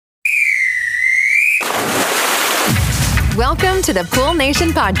Welcome to the Pool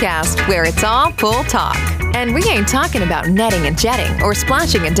Nation podcast, where it's all pool talk. And we ain't talking about netting and jetting or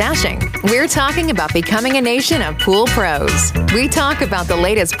splashing and dashing. We're talking about becoming a nation of pool pros. We talk about the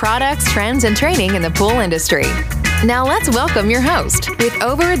latest products, trends, and training in the pool industry. Now let's welcome your host, with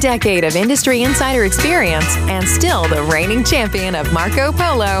over a decade of industry insider experience and still the reigning champion of Marco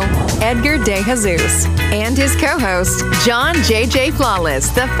Polo, Edgar De Jesus, and his co-host, John JJ Flawless,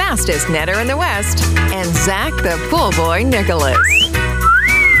 the fastest netter in the West, and Zach the Pool Boy Nicholas.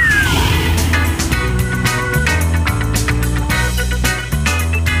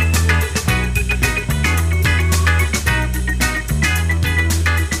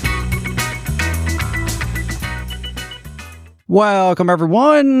 Welcome,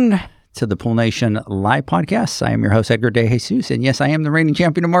 everyone, to the Pool Nation Live Podcast. I am your host, Edgar De Jesus, and yes, I am the reigning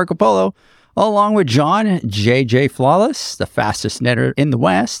champion of Marco Polo, along with John JJ Flawless, the fastest netter in the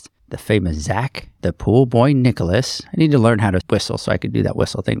West, the famous Zach, the Pool Boy Nicholas. I need to learn how to whistle so I could do that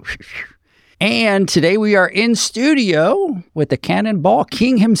whistle thing. And today we are in studio with the Cannonball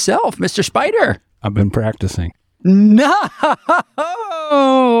King himself, Mr. Spider. I've been practicing. No!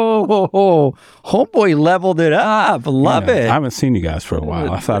 Homeboy leveled it up. Love it. I haven't seen you guys for a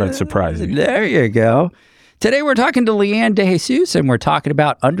while. I thought I'd surprise you. There you go. Today we're talking to Leanne De Jesus, and we're talking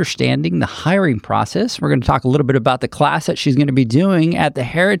about understanding the hiring process. We're going to talk a little bit about the class that she's going to be doing at the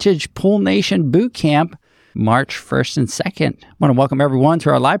Heritage Pool Nation Boot Camp, March 1st and 2nd. I want to welcome everyone to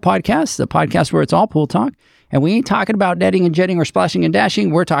our live podcast, the podcast where it's all pool talk. And we ain't talking about netting and jetting or splashing and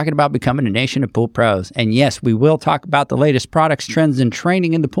dashing. We're talking about becoming a nation of pool pros. And yes, we will talk about the latest products, trends, and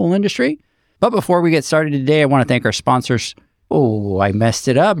training in the pool industry. But before we get started today, I want to thank our sponsors. Oh, I messed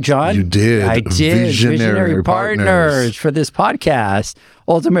it up, John. You did. I did. Visionary partners for this podcast.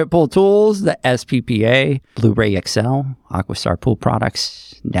 Ultimate Pool Tools, the SPPA, Blu-ray XL, Aquastar Pool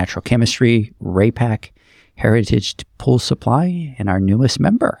Products, Natural Chemistry, Raypack, Heritage Pool Supply, and our newest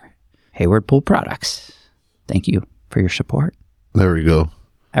member, Hayward Pool Products. Thank you for your support. There we go.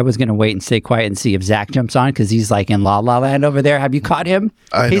 I was going to wait and stay quiet and see if Zach jumps on because he's like in La La Land over there. Have you caught him?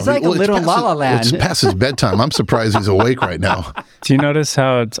 He's like a little La La Land. It's past his bedtime. I'm surprised he's awake right now. Do you notice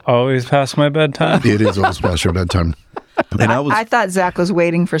how it's always past my bedtime? It is always past your bedtime. And I thought Zach was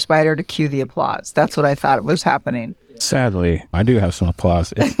waiting for Spider to cue the applause. That's what I thought was happening. Sadly, I do have some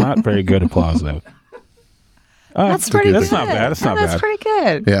applause. It's not very good applause, though. That's pretty good. That's not bad. It's not bad. That's pretty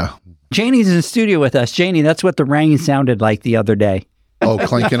good. Yeah. Janie's in the studio with us. Janie, that's what the rain sounded like the other day. Oh,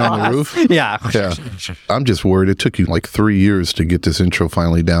 clanking on the roof? Yeah. I'm just worried. It took you like 3 years to get this intro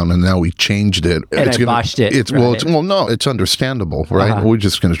finally down, and now we changed it. And I botched it. No, it's understandable, right? Uh-huh. We're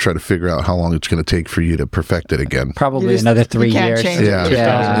just going to try to figure out how long it's going to take for you to perfect it again. Probably another 3 years.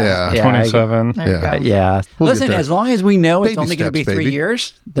 Yeah. 27. Yeah. We'll Listen, as long as we know it's only going to be 3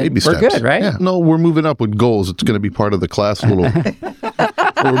 years, then we're good, right? Yeah. No, we're moving up with goals. It's going to be part of the class. We're moving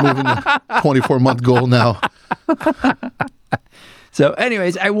the 24-month goal now. So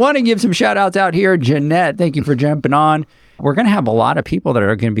anyways, I want to give some shout outs out here. Jeanette, thank you for jumping on. We're going to have a lot of people that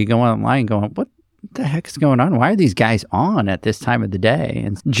are going to be going online going, what the heck is going on? Why are these guys on at this time of the day?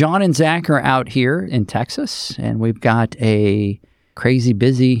 And John and Zach are out here in Texas, and we've got a crazy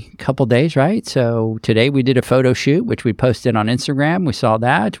busy couple days, right? So today we did a photo shoot, which we posted on Instagram. We saw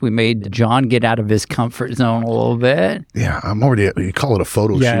that. We made John get out of his comfort zone a little bit. Yeah, I'm already, you call it a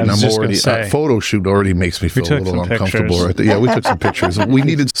photo shoot. And I'm already, a photo shoot already makes me feel a little uncomfortable right there. Yeah, we took some pictures. We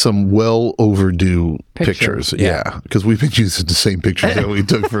needed some well overdue pictures. Yeah, because we've been using the same pictures that we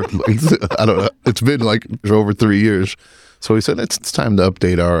took for, I don't know, it's been like over 3 years. So we said, it's time to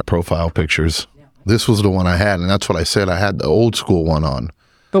update our profile pictures. This was the one I had, and that's what I said. I had the old school one on.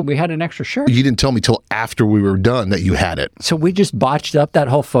 But we had an extra shirt. You didn't tell me till after we were done that you had it. So we just botched up that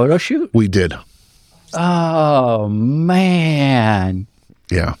whole photo shoot? We did. Oh, man.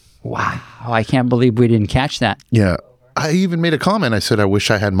 Yeah. Wow. I can't believe we didn't catch that. Yeah. I even made a comment. I said, I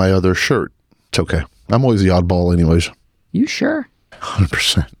wish I had my other shirt. It's okay. I'm always the oddball anyways. You sure?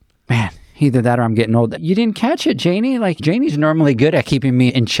 100%. Man. Either that or I'm getting old. You didn't catch it, Janie. Like, Janie's normally good at keeping me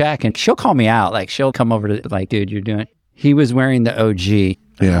in check, and she'll call me out. Like, she'll come over to, like, dude, you're doing it. He was wearing the OG.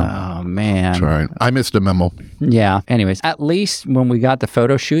 Yeah. Oh, man. That's right. I missed a memo. Yeah. Anyways, at least when we got the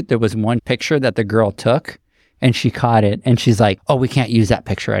photo shoot, there was one picture that the girl took, and she caught it, and she's like, oh, we can't use that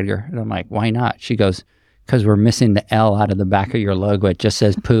picture, Edgar. And I'm like, why not? She goes, because we're missing the L out of the back of your logo. It just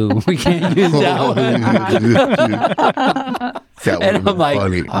says poo. We can't use that one. And I'm like,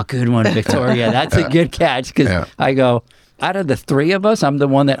 funny. Oh, good one, Victoria. That's a good catch. Because I go, out of the three of us, I'm the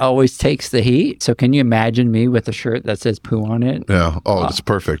one that always takes the heat. So can you imagine me with a shirt that says poo on it? Yeah. Oh, it's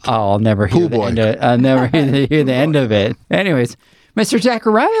perfect. Oh, I'll never hear the end of it. I'll never hear the end of it. Anyways, Mr.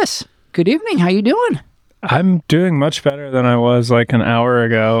 Zacharias, good evening. How you doing? I'm doing much better than I was like an hour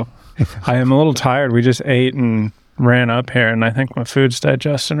ago. I am a little tired. We just ate and ran up here, and I think my food's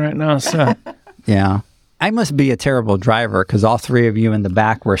digesting right now. So, yeah. I must be a terrible driver because all three of you in the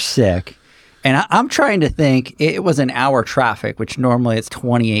back were sick. And I'm trying to think, it was an hour traffic, which normally it's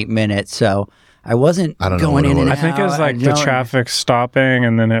 28 minutes. So I wasn't going in and out. I think it was like the traffic stopping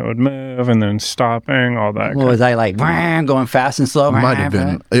and then it would move and then stopping, all that. Well, was I like going fast and slow? It might have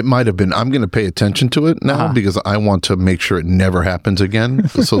been. I'm going to pay attention to it now because I want to make sure it never happens again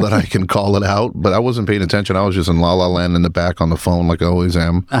so that I can call it out. But I wasn't paying attention. I was just in La La Land in the back on the phone like I always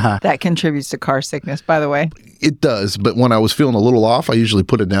am. That contributes to car sickness, by the way. It does. But when I was feeling a little off, I usually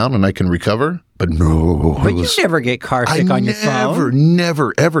put it down and I can recover. But no. But you never get car sick on your phone.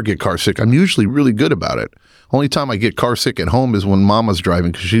 Never, ever get car sick. I'm usually really good about it. Only time I get car sick at home is when Mama's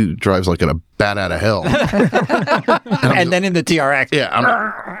driving because she drives like a bat out of hell. and then in the TRX.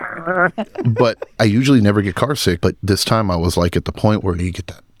 Yeah. But I usually never get car sick. But this time I was like at the point where you get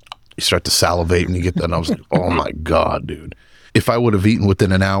that, you start to salivate and you get that. And I was like, oh my God, dude. If I would have eaten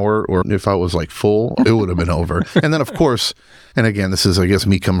within an hour or if I was like full, it would have been over. And then, of course, and again, this is, I guess,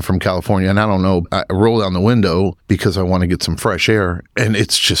 me coming from California, and I don't know, I roll down the window because I want to get some fresh air, and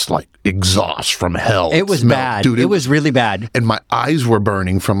it's just like exhaust from hell. It was bad. Dude, it was really bad. And my eyes were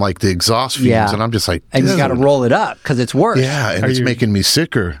burning from like the exhaust fumes, and I'm just like, and you got to roll it up because it's worse. Yeah, and it's making me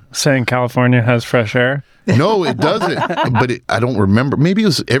sicker. Saying California has fresh air? No, it doesn't. But I don't remember. Maybe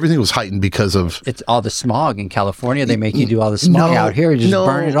everything was heightened because of... It's all the smog in California. They make you do all the smog out here. You just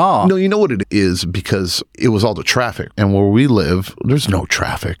burn it all. No, you know what it is? Because it was all the traffic. And where we live, there's no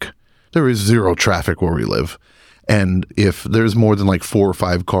traffic. There is zero traffic where we live. And if there's more than like 4 or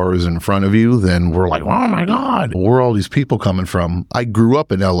 5 cars in front of you, then we're like, oh my God, where are all these people coming from? I grew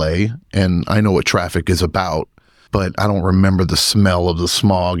up in LA and I know what traffic is about. But I don't remember the smell of the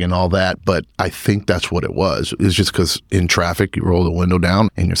smog and all that. But I think that's what it was. It's just because in traffic, you roll the window down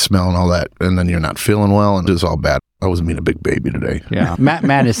and you're smelling all that. And then you're not feeling well. And it's all bad. I wasn't being a big baby today. Yeah.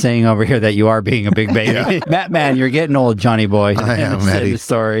 Matt is saying over here that you are being a big baby. Matt, you're getting old, Johnny boy. I am, Matty. The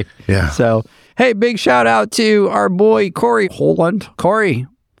story. Yeah. So, hey, big shout out to our boy, Corey Holland. Corey,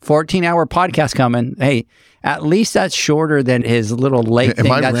 14-hour podcast coming. Hey, at least that's shorter than his little late thing.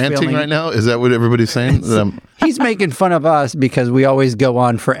 Am I ranting right now? Is that what everybody's saying? He's making fun of us because we always go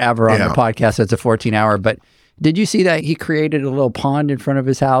on forever on the podcast. It's a 14-hour. But did you see that he created a little pond in front of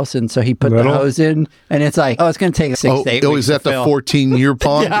his house? And so he put the hose in. And it's like, it's going to take 6 to 8 weeks. Oh, is that the 14-year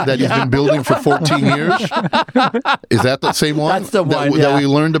pond that he's been building for 14 years? Is that the same one? That's the one, that we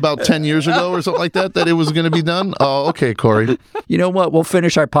learned about 10 years ago or something like that it was going to be done? Oh, okay, Corey. You know what? We'll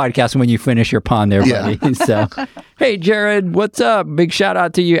finish our podcast when you finish your pond there, buddy. Yeah. So, hey, Jared, what's up? Big shout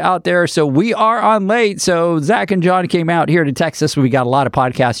out to you out there. So we are on late. So Zach and John came out here to Texas. We got a lot of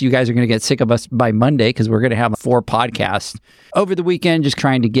podcasts. You guys are going to get sick of us by Monday because we're going to have 4 podcasts over the weekend, just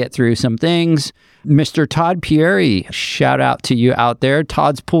trying to get through some things. Mr. Todd Pieri, shout out to you out there.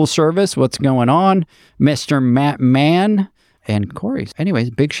 Todd's Pool Service, what's going on? Mr. Matt Mann and Corey. Anyways,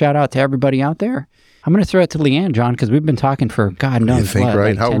 big shout out to everybody out there. I'm going to throw it to Leanne, John, because we've been talking for God knows you think, what.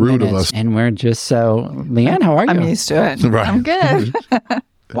 Right? Like how rude of us. And we're just so... Leanne, how are you? I'm used to it. Right. I'm good.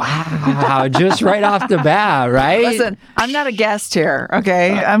 Wow, just right off the bat, right? Listen, I'm not a guest here,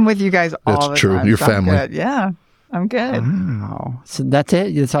 okay? I'm with you guys all the time. That's true. Your family. I'm good. Yeah, I'm good. Wow. So that's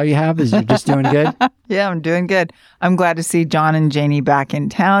it? That's all you have is you're just doing good? Yeah, I'm doing good. I'm glad to see John and Janie back in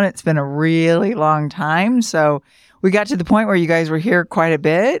town. It's been a really long time. So we got to the point where you guys were here quite a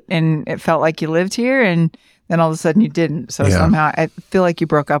bit and it felt like you lived here and then all of a sudden you didn't. So somehow I feel like you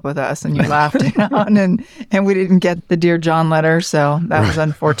broke up with us and you laughed down and we didn't get the Dear John letter. So that was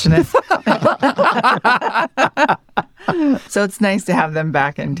unfortunate. So it's nice to have them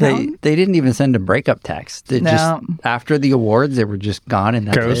back in town. They didn't even send a breakup text. Just after the awards, they were just gone and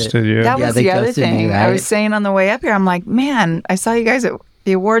that's ghosted it. you. That was the other thing. Me, right? I was saying on the way up here, I'm like, man, I saw you guys at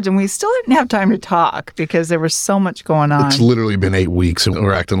the awards and we still didn't have time to talk because there was so much going on. It's literally been 8 weeks and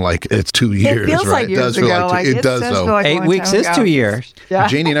we're acting like it's 2 years. It feels right? like years it does ago. It does though. Like 8 weeks is 2 years. Yeah.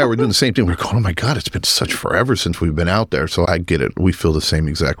 Janie and I were doing the same thing. We're going, oh my God, it's been such forever since we've been out there. So I get it. We feel the same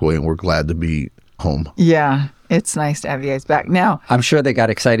exact way and we're glad to be home. Yeah. It's nice to have you guys back. Now, I'm sure they got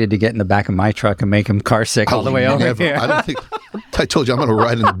excited to get in the back of my truck and make him car sick all the way over here. I don't think... I told you I'm going to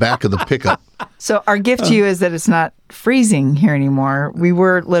ride in the back of the pickup. So our gift to you is that it's not freezing here anymore. We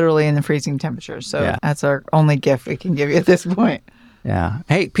were literally in the freezing temperatures. So that's our only gift we can give you at this point. Yeah.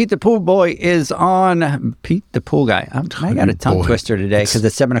 Hey, Pete the Pool Boy is on. Pete the Pool Guy. I got a tongue twister today because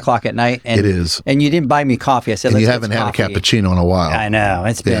it's 7 o'clock at night. And, it is. And you didn't buy me coffee. I said, and you haven't had a cappuccino in a while. I know.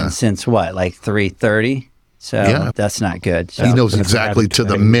 It's been since what, like 3:30? So that's not good. So he knows exactly to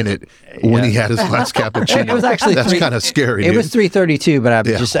the minute when he had his last cappuccino. It was actually that's kind of scary. It was 3:32, but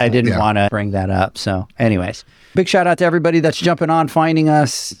I didn't want to bring that up. So anyways, big shout out to everybody that's jumping on, finding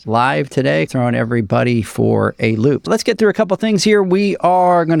us live today, throwing everybody for a loop. Let's get through a couple things here. We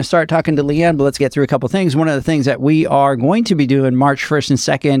are going to start talking to Leanne, but let's get through a couple things. One of the things that we are going to be doing March 1st and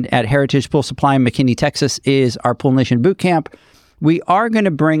 2nd at Heritage Pool Supply in McKinney, Texas is our Pool Nation Boot Camp. We are going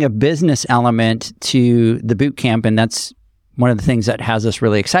to bring a business element to the boot camp, and that's one of the things that has us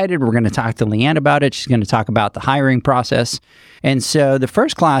really excited. We're going to talk to Leanne about it. She's going to talk about the hiring process. And so the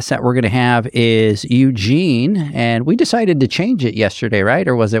first class that we're going to have is Eugene, and we decided to change it yesterday, right?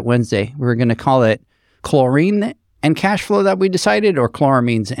 Or was it Wednesday? We were going to call it Chlorine and Cash Flow that we decided, or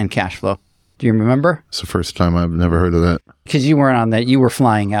Chloramines and Cash Flow. Do you remember? It's the first time I've never heard of that. Because you weren't on that. You were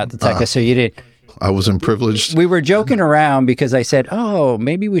flying out to Texas, so you didn't. I wasn't privileged. We were joking around because I said,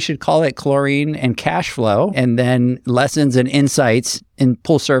 maybe we should call it Chlorine and Cash Flow, and then Lessons and Insights in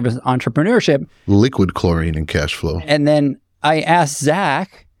Pool Service Entrepreneurship. Liquid Chlorine and Cash Flow. And then I asked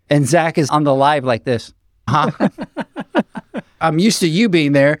Zach, and Zach is on the live like this. Huh? I'm used to you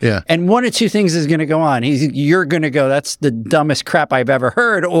being there. Yeah. And one of two things is going to go on. You're going to go, that's the dumbest crap I've ever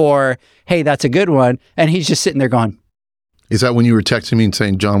heard, or, hey, that's a good one. And he's just sitting there going, is that when you were texting me and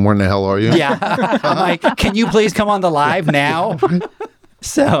saying, John, where in the hell are you? Yeah. I'm like, can you please come on the live now?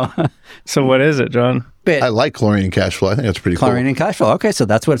 So what is it, John? I like Chlorine and Cash Flow. I think that's pretty Chlorine and Cash Flow. Okay, so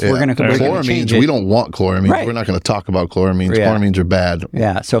that's what we're going to completely change it. We don't want chloramines. Right. We're not going to talk about chloramines. Yeah. Chloramines are bad.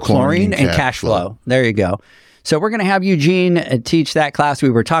 Yeah, so Chlorine and Cash Flow. There you go. So we're going to have Eugene teach that class. We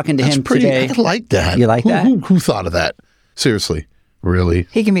were talking to him today. I like that. You like that? Who thought of that? Seriously. Really?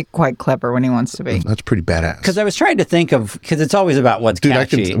 He can be quite clever when he wants to be. That's pretty badass. Because I was trying to think of, because it's always about what's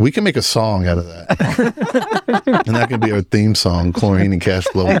catchy. We can make a song out of that. And that can be our theme song, Chlorine and Cash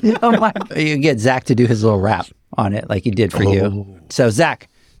Flow. Oh my. You get Zach to do his little rap on it like he did for you. So Zach,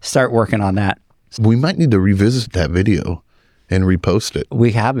 start working on that. We might need to revisit that video and repost it.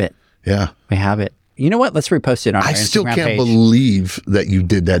 We have it. Yeah. We have it. You know what? Let's repost it on our Instagram page. I still can't believe that you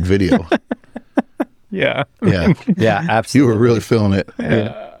did that video. Yeah. Yeah, absolutely. You were really feeling it.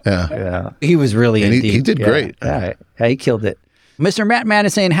 Yeah. He was really in deep. He did great. Yeah, he killed it. Mr. Matt Mann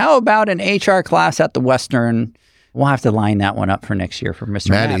is saying, how about an HR class at the Western? We'll have to line that one up for next year for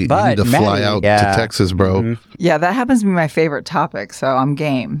Mr. Maddie, Matt. you need to fly out to Texas, bro. Mm-hmm. Yeah, that happens to be my favorite topic, so I'm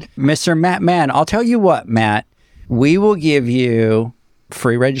game. Mr. Matt Mann, I'll tell you what, Matt, we will give you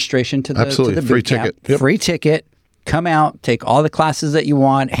free registration to the Absolutely. To the Free boot camp. ticket. Yep. Free ticket. Come out, take all the classes that you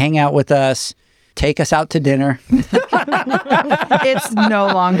want, hang out with us. Take us out to dinner. It's no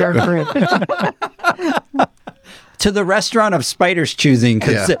longer free. To the restaurant of Spider's choosing,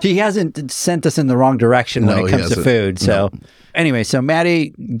 because he hasn't sent us in the wrong direction when it comes to food. So anyway, so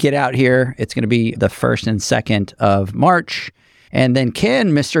Maddie, get out here. It's going to be the 1st and 2nd of March. And then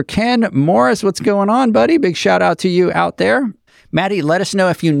Ken, Mr. Ken Morris, what's going on, buddy? Big shout out to you out there. Maddie, let us know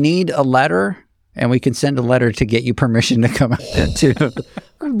if you need a letter. And we can send a letter to get you permission to come out to.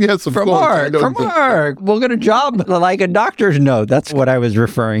 Yes, from Mark. We'll get a job like a doctor's note. That's what I was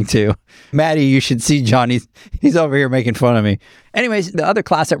referring to. Maddie, you should see John. He's over here making fun of me. Anyways, the other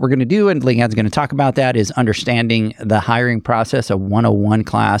class that we're going to do, and Leanne's going to talk about that, is Understanding the Hiring Process, a 101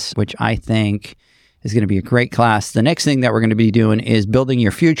 class, which I think is going to be a great class. The next thing that we're going to be doing is Building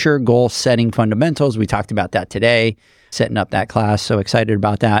Your Future, Goal Setting Fundamentals. We talked about that today, setting up that class. So excited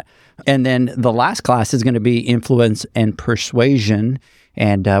about that. And then the last class is going to be Influence and Persuasion.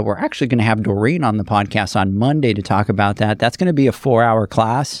 And we're actually going to have Doreen on the podcast on Monday to talk about that. That's going to be a 4-hour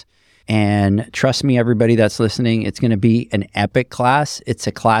class. And trust me, everybody that's listening, it's going to be an epic class. It's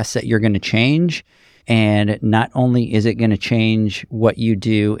a class that you're going to change. And not only is it going to change what you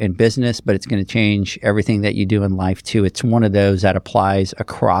do in business, but it's going to change everything that you do in life too. It's one of those that applies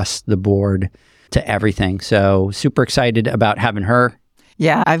across the board to everything. So super excited about having her.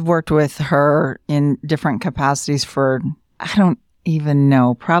 Yeah, I've worked with her in different capacities for, I don't even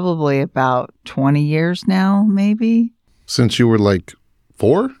know, probably about 20 years now, maybe. Since you were like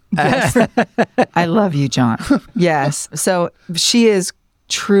 4? Yes. I love you, John. Yes. So she is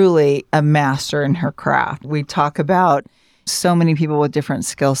truly a master in her craft. We talk about so many people with different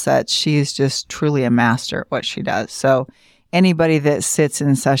skill sets. She is just truly a master at what she does. So anybody that sits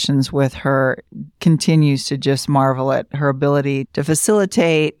in sessions with her continues to just marvel at her ability to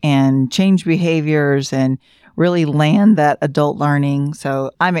facilitate and change behaviors and really land that adult learning.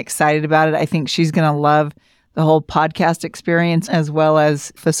 So I'm excited about it. I think she's going to love the whole podcast experience as well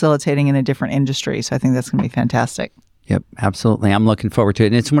as facilitating in a different industry. So I think that's going to be fantastic. Yep, absolutely. I'm looking forward to it.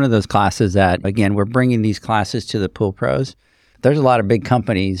 And it's one of those classes that, again, we're bringing these classes to the pool pros there's a lot of big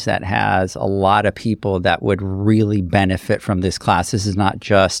companies that has a lot of people that would really benefit from this class. This is not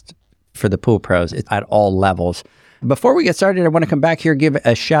just for the pool pros. It's at all levels. Before we get started, I want to come back here and give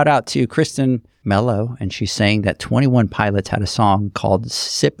a shout out to Kristen Mello. And she's saying that 21 Pilots had a song called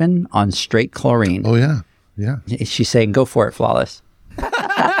Sippin' on Straight Chlorine. Oh, yeah. Yeah. She's saying, go for it, Flawless.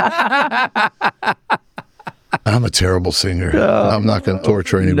 I'm a terrible singer. I'm not going to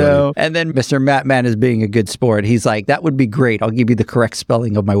torture anybody. No. And then Mr. Matt Man is being a good sport. He's like, that would be great. I'll give you the correct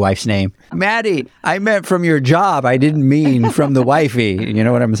spelling of my wife's name. Maddie, I meant from your job. I didn't mean from the wifey. You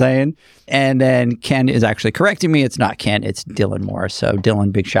know what I'm saying? And then Ken is actually correcting me. It's not Ken. It's Dylan Moore. So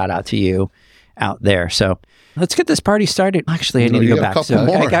Dylan, big shout out to you out there. So let's get this party started. Actually, I need to go back. So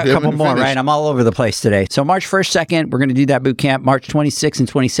I got a couple more, right? I'm all over the place today. So March 1st, 2nd, we're going to do that boot camp. March 26th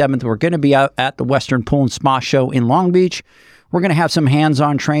and 27th, we're going to be out at the Western Pool and Spa Show in Long Beach. We're going to have some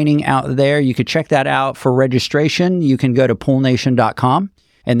hands-on training out there. You could check that out for registration. You can go to poolnation.com.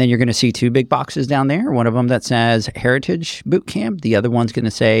 And then you're going to see two big boxes down there. One of them that says Heritage Boot Camp. The other one's going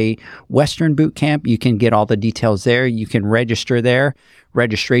to say Western Boot Camp. You can get all the details there. You can register there.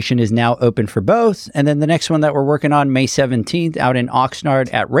 Registration is now open for both. And then the next one that we're working on, May 17th, out in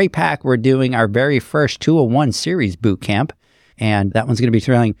Oxnard at Raypack, we're doing our very first 201 Series Boot Camp. And that one's going to be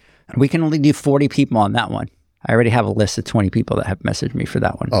thrilling. We can only do 40 people on that one. I already have a list of 20 people that have messaged me for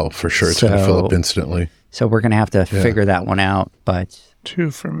that one. Oh, for sure. It's going to fill up instantly. So we're going to have to figure that one out. But 2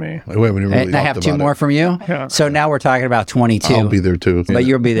 for me. And I have 2 more from you? Yeah. So now we're talking about 22. I'll be there too. But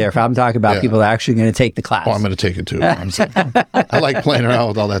you'll be there. If I'm talking about people that are actually going to take the class. Oh, I'm going to take it too. I like playing around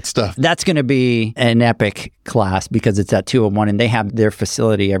with all that stuff. That's going to be an epic class because it's at 201 and they have their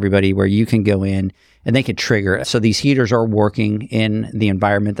facility, everybody, where you can go in and they could trigger. So these heaters are working in the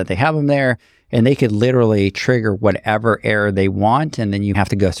environment that they have them there. And they could literally trigger whatever error they want. And then you have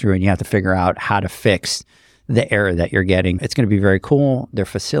to go through and you have to figure out how to fix the error that you're getting. It's going to be very cool. Their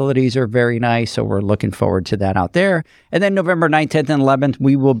facilities are very nice. So we're looking forward to that out there. And then November 9th, 10th, and 11th,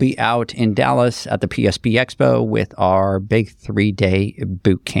 we will be out in Dallas at the PSP Expo with our big 3-day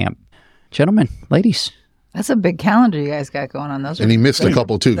boot camp. Gentlemen, ladies. That's a big calendar you guys got going on. And he missed a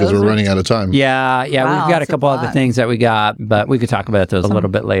couple too because we're running out of time. Yeah, wow, we've got a couple other things that we got, but we could talk about those a little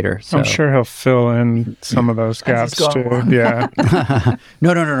bit later. So. I'm sure he'll fill in some of those gaps too. Yeah.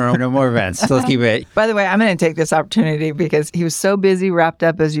 No more events. So let's keep it. By the way, I'm going to take this opportunity because he was so busy, wrapped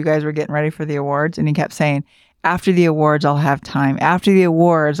up as you guys were getting ready for the awards, and he kept saying, after the awards, I'll have time. After the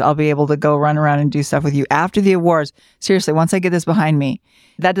awards, I'll be able to go run around and do stuff with you. After the awards, seriously, once I get this behind me,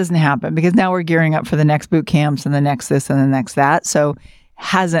 that doesn't happen because now we're gearing up for the next boot camps and the next this and the next that. So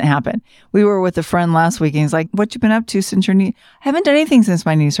hasn't happened. We were with a friend last week and he's like, what you been up to since your knee? I haven't done anything since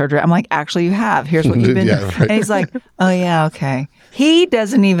my knee surgery. I'm like, actually you have. Here's what you've been doing. Right. And he's like, oh yeah, okay. He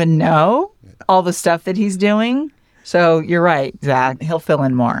doesn't even know all the stuff that he's doing. So you're right, Zach. He'll fill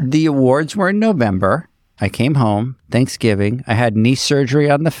in more. The awards were in November. I came home, Thanksgiving. I had knee surgery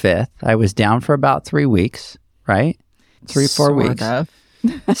on the 5th. I was down for about 3 weeks, right? 3-4 weeks.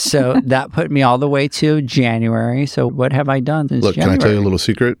 So that put me all the way to January. So what have I done since January? Can I tell you a little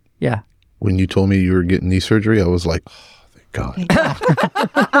secret? Yeah. When you told me you were getting knee surgery, I was like, oh, thank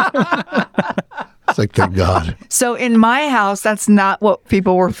God. It's like, thank God. So in my house, that's not what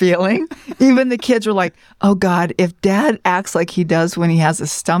people were feeling. Even the kids were like, oh God, if Dad acts like he does when he has a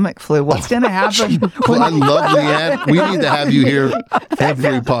stomach flu, what's going to happen? Well, I love Leanne. We need to have you here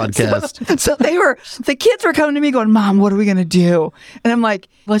every podcast. So the kids were coming to me going, Mom, what are we going to do? And I'm like,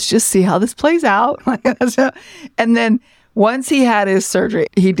 let's just see how this plays out. And then once he had his surgery,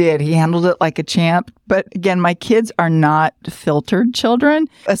 he handled it like a champ. But again, my kids are not filtered children,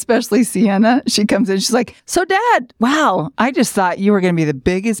 especially Sienna. She comes in, she's like, so Dad, wow, I just thought you were going to be the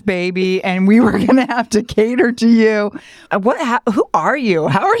biggest baby and we were going to have to cater to you. Who are you?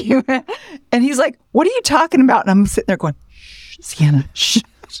 How are you? And he's like, what are you talking about? And I'm sitting there going, shh, Sienna, shh.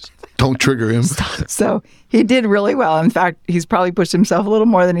 Don't trigger him. So he did really well. In fact, he's probably pushed himself a little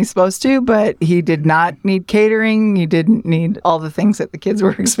more than he's supposed to, but he did not need catering. He didn't need all the things that the kids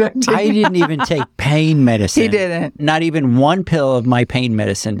were expecting. I didn't even take pain medicine. He didn't. Not even one pill of my pain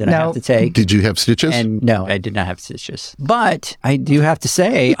medicine did I have to take. Did you have stitches? And no, I did not have stitches. But I do have to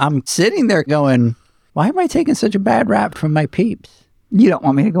say, I'm sitting there going, why am I taking such a bad rap from my peeps? You don't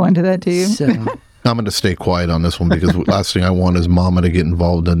want me to go into that, do you? So... I'm going to stay quiet on this one because the last thing I want is Mama to get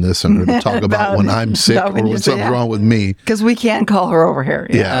involved in this and to talk about when I'm sick or when something's wrong with me. Because we can't call her over here.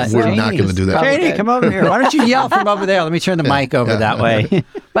 Yeah, we're not going to do that. Janie, come over here. Why don't you yell from over there? Let me turn the mic over that way.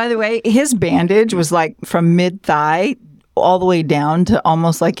 By the way, his bandage was like from mid-thigh all the way down to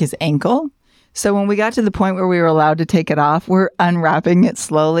almost like his ankle. So when we got to the point where we were allowed to take it off, we're unwrapping it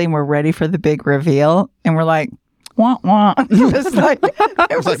slowly and we're ready for the big reveal. And we're like, wah, wah. It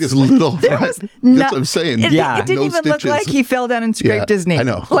was like this little. That's what I'm saying. It didn't even look like he fell down and scraped his knee. I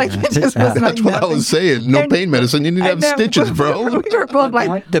know. Like it just was That's what I was saying. No pain medicine. You need to have stitches, bro. We were both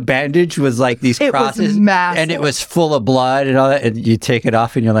like, the bandage was like these crosses, was massive. and it was full of blood and all that. And you take it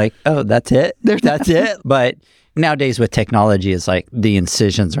off, and you're like, "Oh, that's it. That's it." But nowadays with technology, it's like the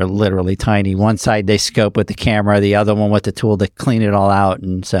incisions are literally tiny. One side they scope with the camera, the other one with the tool to clean it all out,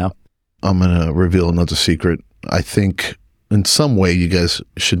 and so. I'm gonna reveal another secret. I think in some way you guys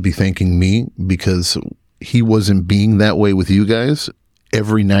should be thanking me because he wasn't being that way with you guys.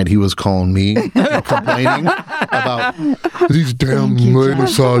 Every night he was calling me and complaining about these damn leg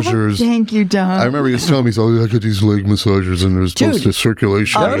massagers. Thank you, Don. I remember he was telling me, I get these leg massagers and there's supposed to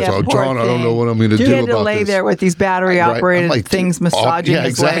circulation. John, I don't know what I'm going to do about this. He had to lay there with these battery-operated things massaging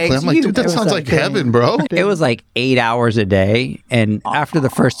his legs. I'm like, dude, that sounds like heaven, bro. It was like 8 hours a day. And after the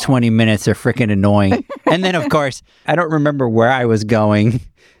first 20 minutes, they're freaking annoying. And then, of course, I don't remember where I was going.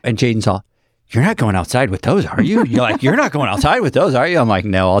 And Jaden's all, "You're not going outside with those, are you?" You're like, "You're not going outside with those, are you?" I'm like,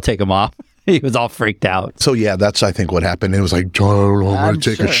 "No, I'll take them off." He was all freaked out. So yeah, that's I think what happened. It was like, "John, I don't know, I'm going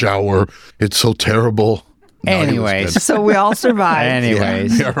to take a shower. It's so terrible." No, anyways, so we all survived.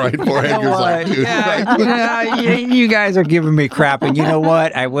 Anyways, yeah, right. Poor Edgar's like, dude. You guys are giving me crap, and you know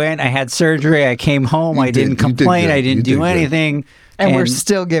what? I went, I had surgery, I came home, I didn't complain, I didn't do anything. And we're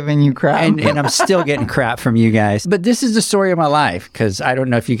still giving you crap. And I'm still getting crap from you guys. But this is the story of my life, because I don't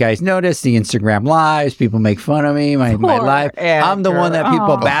know if you guys noticed the Instagram lives. People make fun of me, my life. Edgar. I'm the one that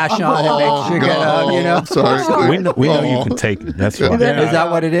people bash on and make sure get up, you know? Sorry. We know you can take it. That's why. Is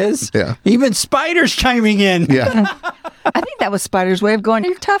that what it is? Yeah. Even Spider's chiming in. Yeah. I think that was Spider's way of going,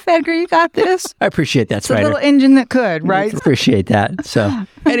 "You're tough, Edgar. You got this." I appreciate that, Spider. It's a little engine that could, right? Appreciate that. So,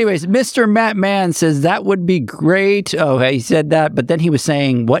 anyways, Mr. Matt Mann says that would be great. Oh, he said that, but then he was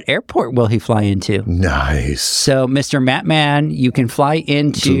saying, what airport will he fly into? Nice. So, Mr. Matt Mann, you can fly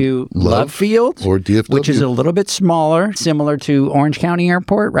into Love Field, or DFW, which is a little bit smaller, similar to Orange County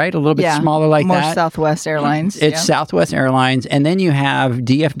Airport, right? A little bit smaller like more that. More Southwest Airlines. It's Southwest Airlines. And then you have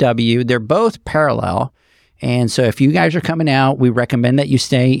DFW. They're both parallel. And so if you guys are coming out, we recommend that you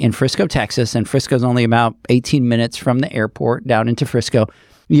stay in Frisco, Texas. And Frisco's only about 18 minutes from the airport down into Frisco.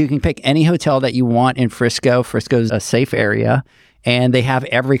 You can pick any hotel that you want in Frisco. Frisco's a safe area. And they have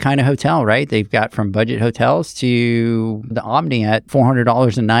every kind of hotel, right? They've got from budget hotels to the Omni at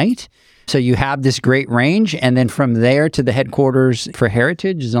 $400 a night. So you have this great range. And then from there to the headquarters for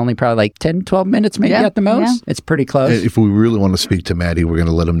Heritage is only probably like 10, 12 minutes maybe at the most. Yeah. It's pretty close. If we really want to speak to Maddie, we're going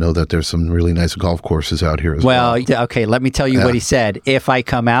to let him know that there's some really nice golf courses out here as well. Well, okay, let me tell you what he said. If I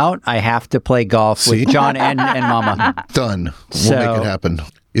come out, I have to play golf with John and Mama. Done. We'll make it happen.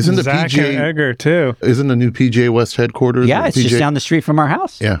 Isn't the Zach PGA and Edgar too? Isn't the new PGA West headquarters? Yeah, it's just down the street from our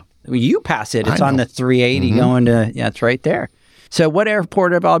house. Yeah. You pass it. It's on the 380 going to, it's right there. So what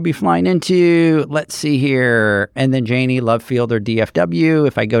airport I'll be flying into? Let's see here. And then Janie, Love Field or DFW.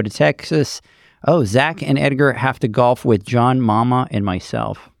 If I go to Texas, Zach and Edgar have to golf with John, Mama, and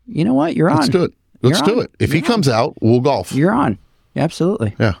myself. You know what? You're on. Let's do it. Let's do it. If he comes out, we'll golf. You're on.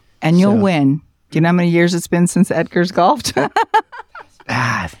 Absolutely. Yeah. And you'll win. Do you know how many years it's been since Edgar's golfed?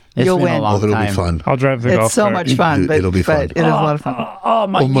 You'll win. It'll be fun. I'll drive the golf cart. It's so much fun. Dude, it'll be fun. It is a lot of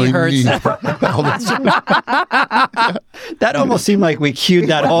fun. My knee hurts. That almost seemed like we queued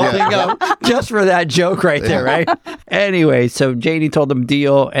that whole thing up just for that joke right there, right? Anyway, so JD told them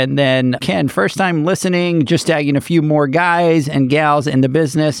deal. And then Ken, first time listening, just tagging a few more guys and gals in the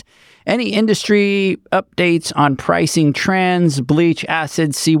business. Any industry updates on pricing trends, bleach,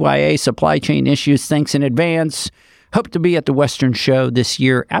 acid, CYA, supply chain issues? Thanks in advance. Hope to be at the Western Show this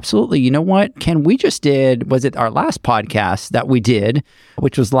year. Absolutely. You know what, Ken? We just did, was it our last podcast that we did,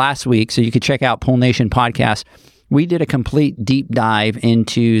 which was last week. So you could check out Pool Nation Podcast. We did a complete deep dive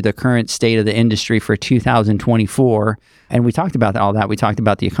into the current state of the industry for 2024. And we talked about all that. We talked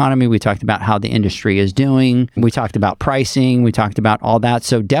about the economy. We talked about how the industry is doing. We talked about pricing. We talked about all that.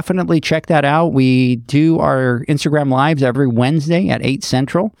 So definitely check that out. We do our Instagram Lives every Wednesday at 8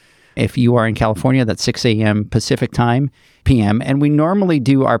 Central. If you are in California, that's 6 a.m. Pacific time, p.m. And we normally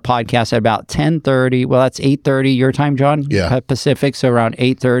do our podcast at about 10:30. Well, that's 8:30 your time, John? Yeah. Pacific, so around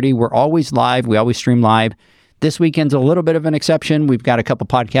 8:30. We're always live. We always stream live. This weekend's a little bit of an exception. We've got a couple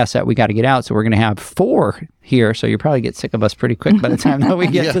podcasts that we got to get out, so we're going to have 4 here. So you'll probably get sick of us pretty quick by the time that we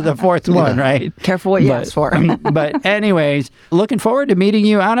get to the 4th one, right? Careful what you ask for. But anyways, looking forward to meeting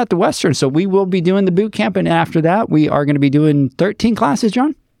you out at the Western. So we will be doing the boot camp, and after that, we are going to be doing 13 classes,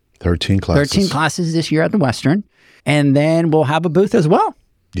 John? 13 classes. 13 classes this year at the Western. And then we'll have a booth as well.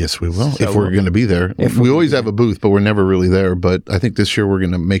 Yes, we will, if we're going to be there. We always have a booth, but we're never really there. But I think this year we're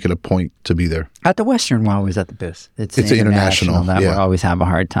going to make it a point to be there. At the Western, we're always at the booth. It's international. That we always have a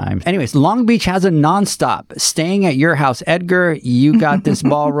hard time. Anyways, Long Beach has a nonstop. Staying at your house. Edgar, you got this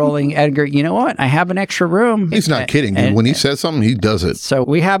ball rolling. Edgar, you know what? I have an extra room. He's not kidding, dude. When he says something, he does it. So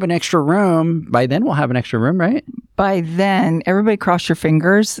we have an extra room. By then, we'll have an extra room, right? By then, everybody cross your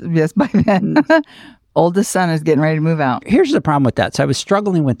fingers. Yes, by then. Oldest son is getting ready to move out. Here's the problem with that. So I was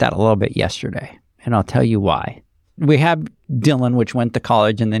struggling with that a little bit yesterday, and I'll tell you why. We have Dylan, which went to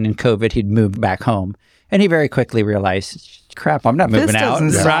college, and then in COVID, he'd moved back home. And he very quickly realized, crap, I'm not moving out,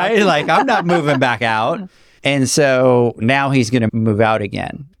 right? Like, I'm not moving back out. And so now he's going to move out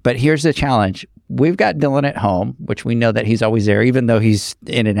again. But here's the challenge. We've got Dylan at home, which we know that he's always there, even though he's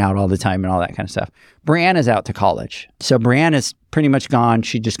in and out all the time and all that kind of stuff. Brianna's out to college. So Brianna's pretty much gone.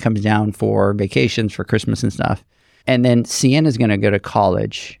 She just comes down for vacations for Christmas and stuff. And then Sienna's going to go to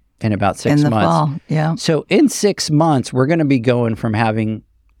college in about 6 months. In the fall, yeah. So in 6 months, we're going to be going from having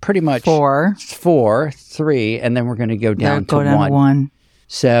pretty much 3, and then we're going to go down to 1.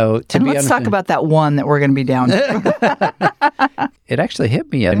 So let's talk about that one that we're going to be down to. It actually hit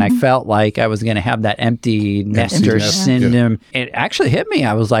me, and I felt like I was going to have that empty nester syndrome. It actually hit me.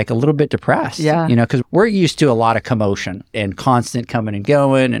 I was like a little bit depressed, because we're used to a lot of commotion and constant coming and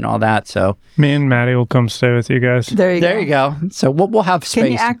going and all that. So me and Maddie will come stay with you guys. There you go. So we'll have space.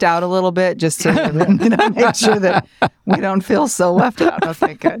 Can you act out a little bit just to make sure that we don't feel so left out?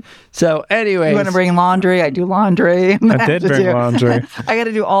 Okay, good. So anyway, you want to bring laundry? I do laundry. I did bring laundry. I got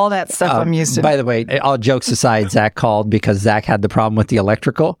to do all that stuff I'm used to. By the way, all jokes aside, Zach called because Zach had the problem with the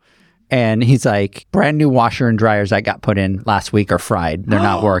electrical. And he's like, brand new washer and dryers I got put in last week are fried. They're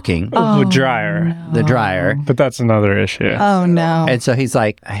not working. The dryer. No. The dryer. But that's another issue. Oh, no. And so he's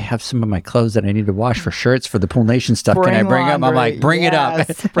like, I have some of my clothes that I need to wash for shirts for the Pool Nation stuff. Can I bring them? I'm like, bring it up.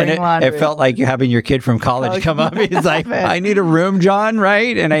 And it felt like you're having your kid from college come up. He's like, I need a room, John,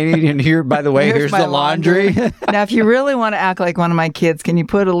 right? And I need, and here, by the way, here's the laundry. Now, if you really want to act like one of my kids, can you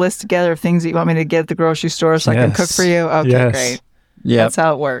put a list together of things that you want me to get at the grocery store so I can cook for you? Okay, great. Yeah, that's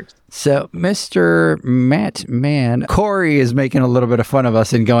how it works. So, Mr. Matt Mann, Corey is making a little bit of fun of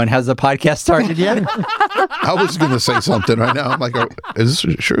us and going, has the podcast started yet? I was going to say something right now. I'm like, is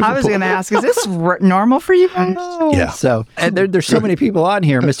this sure? I was going to ask, is this normal for you guys? Yeah. So, and there's so many people on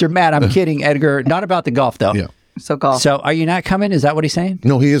here. Mr. Matt, I'm kidding, Edgar. Not about the golf, though. Yeah. So, golf. So, are you not coming? Is that what he's saying?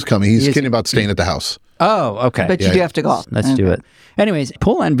 No, he is coming. He's kidding about staying at the house. Oh, okay. But you do have to golf. Let's do it. Anyways,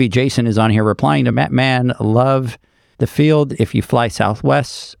 Pool Envy Jason is on here replying to Matt Mann, love the field if you fly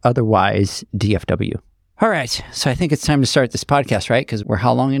Southwest, otherwise DFW. All right, so I think it's time to start this podcast, right? Because we're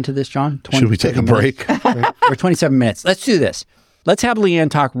how long into this, John? Should we take a break? We're 27 minutes. Let's do this. Let's have Leanne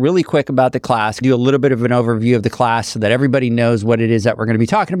talk really quick about the class, do a little bit of an overview of the class so that everybody knows what it is that we're going to be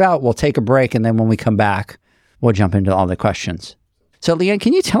talking about. We'll take a break, and then when we come back, we'll jump into all the questions. So, Leanne,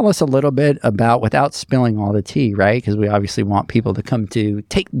 can you tell us a little bit about, without spilling all the tea, right? Because we obviously want people to come to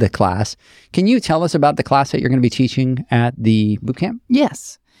take the class. Can you tell us about the class that you're going to be teaching at the boot camp?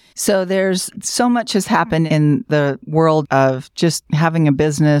 Yes. So there's so much has happened in the world of just having a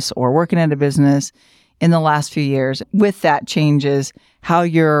business or working at a business in the last few years. With that changes how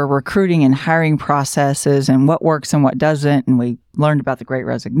your recruiting and hiring processes and what works and what doesn't. And we learned about the Great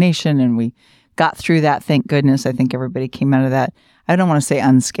Resignation and we got through that. Thank goodness. I think everybody came out of that. I don't want to say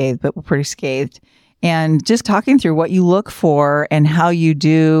unscathed, but we're pretty scathed. And just talking through what you look for and how you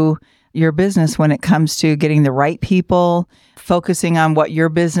do your business when it comes to getting the right people, focusing on what your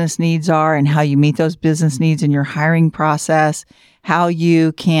business needs are and how you meet those business needs in your hiring process, how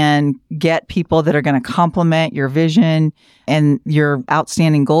you can get people that are going to complement your vision and your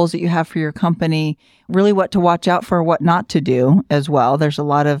outstanding goals that you have for your company, really what to watch out for, what not to do as well. There's a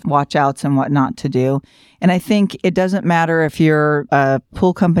lot of watch outs and what not to do. And I think it doesn't matter if you're a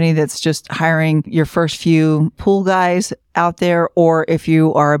pool company that's just hiring your first few pool guys out there, or if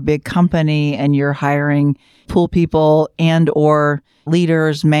you are a big company and you're hiring pool people and or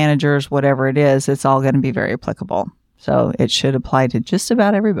leaders, managers, whatever it is, it's all going to be very applicable. So it should apply to just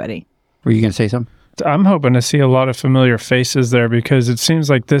about everybody. Were you going to say something? I'm hoping to see a lot of familiar faces there because it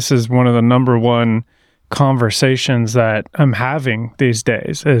seems like this is one of the number one conversations that I'm having these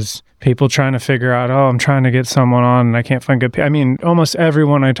days is people trying to figure out, I'm trying to get someone on and I can't find good people. I mean, almost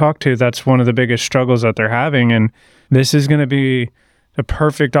everyone I talk to, that's one of the biggest struggles that they're having. And this is going to be the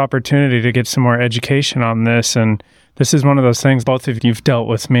perfect opportunity to get some more education on this. And this is one of those things, both of you've dealt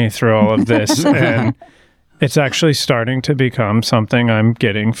with me through all of this. And it's actually starting to become something I'm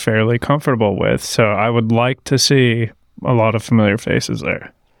getting fairly comfortable with. So I would like to see a lot of familiar faces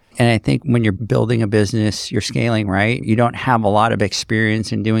there. And I think when you're building a business, you're scaling, right? You don't have a lot of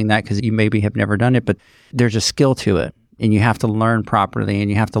experience in doing that because you maybe have never done it, but there's a skill to it. And you have to learn properly,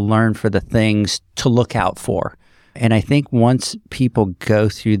 and you have to learn for the things to look out for. And I think once people go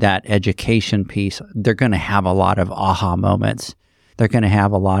through that education piece, they're going to have a lot of aha moments. They're going to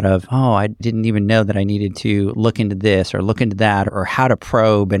have a lot of, oh, I didn't even know that I needed to look into this or look into that, or how to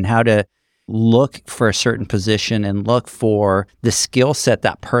probe and how to look for a certain position and look for the skill set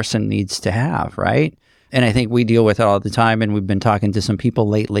that person needs to have, right? And I think we deal with it all the time, and we've been talking to some people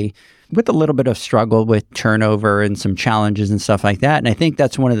lately with a little bit of struggle with turnover and some challenges and stuff like that. And I think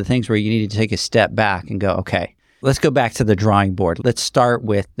that's one of the things where you need to take a step back and go, okay, let's go back to the drawing board. Let's start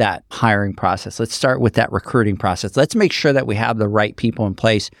with that hiring process. Let's start with that recruiting process. Let's make sure that we have the right people in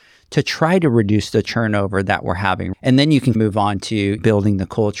place to try to reduce the turnover that we're having. And then you can move on to building the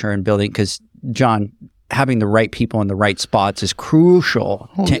culture and building, because John, having the right people in the right spots is crucial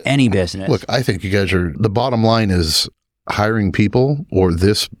to any business. Look, I think you guys are, the bottom line is hiring people, or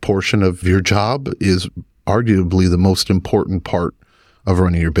this portion of your job, is arguably the most important part of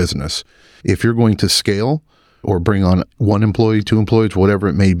running your business. If you're going to scale or bring on one employee, two employees, whatever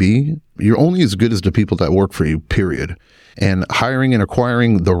it may be, you're only as good as the people that work for you, period. And hiring and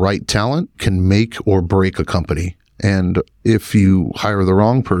acquiring the right talent can make or break a company. And if you hire the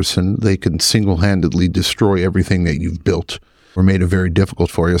wrong person, they can single-handedly destroy everything that you've built or made it very difficult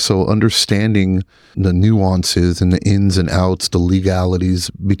for you. So understanding the nuances and the ins and outs, the legalities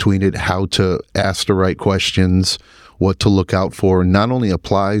between it, how to ask the right questions, what to look out for, not only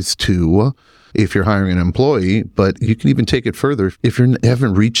applies to if you're hiring an employee, but you can even take it further. If you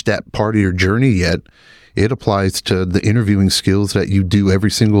haven't reached that part of your journey yet, it applies to the interviewing skills that you do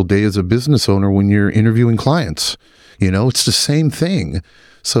every single day as a business owner when you're interviewing clients. You know, it's the same thing.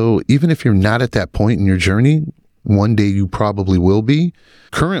 So even if you're not at that point in your journey, one day you probably will be.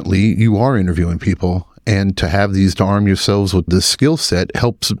 Currently, you are interviewing people, and to have these, to arm yourselves with this skill set,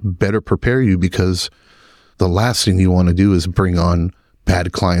 helps better prepare you, because the last thing you want to do is bring on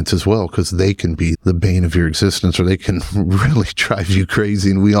bad clients as well, because they can be the bane of your existence, or they can really drive you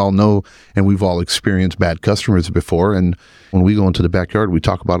crazy. And we all know, and we've all experienced bad customers before. And when we go into the backyard, we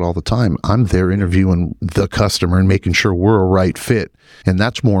talk about it all the time. I'm there interviewing the customer and making sure we're a right fit. And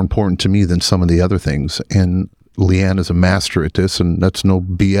that's more important to me than some of the other things. And Leanne is a master at this, and that's no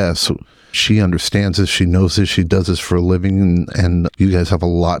BS. She understands this. She knows this. She does this for a living, and you guys have a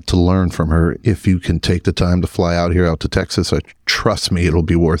lot to learn from her. If you can take the time to fly out here, out to Texas, trust me, it'll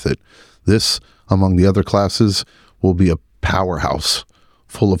be worth it. This, among the other classes, will be a powerhouse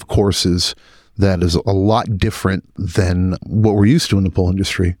full of courses that is a lot different than what we're used to in the pool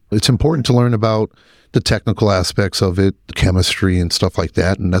industry. It's important to learn about the technical aspects of it, the chemistry and stuff like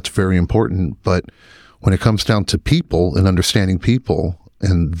that, and that's very important. But when it comes down to people and understanding people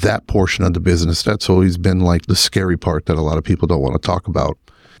and that portion of the business, that's always been like the scary part that a lot of people don't want to talk about.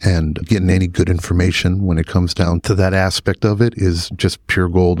 And getting any good information when it comes down to that aspect of it is just pure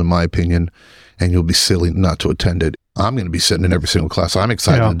gold, in my opinion. And you'll be silly not to attend it. I'm going to be sitting in every single class. I'm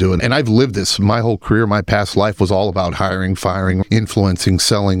excited to do it. And I've lived this. My whole career, my past life was all about hiring, firing, influencing,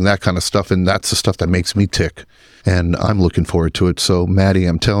 selling, that kind of stuff. And that's the stuff that makes me tick. And I'm looking forward to it. So, Maddie,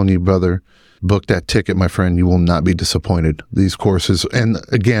 I'm telling you, brother, book that ticket, my friend. You will not be disappointed. These courses, and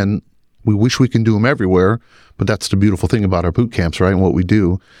again, we wish we can do them everywhere, but that's the beautiful thing about our boot camps, right? And what we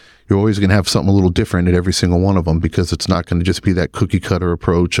do, you're always going to have something a little different at every single one of them, because it's not going to just be that cookie cutter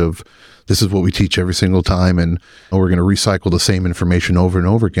approach of this is what we teach every single time, and we're going to recycle the same information over and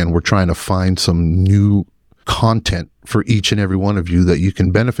over again. We're trying to find some new content for each and every one of you that you can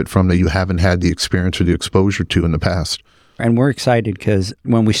benefit from, that you haven't had the experience or the exposure to in the past. And we're excited because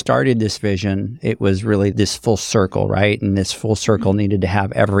when we started this vision, it was really this full circle, right? And this full circle needed to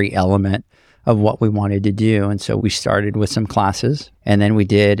have every element of what we wanted to do. And so we started with some classes, and then we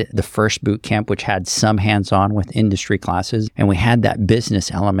did the first boot camp, which had some hands-on with industry classes. And we had that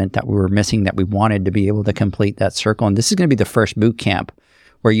business element that we were missing, that we wanted to be able to complete that circle. And this is going to be the first boot camp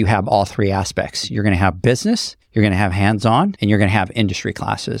where you have all three aspects. You're going to have business, you're going to have hands-on, and you're going to have industry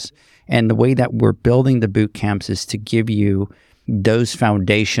classes. And the way that we're building the boot camps is to give you those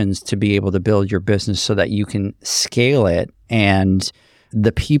foundations to be able to build your business so that you can scale it. And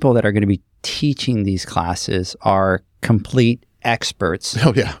the people that are going to be teaching these classes are complete experts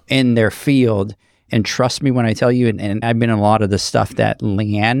in their field. And trust me when I tell you, and I've been in a lot of the stuff that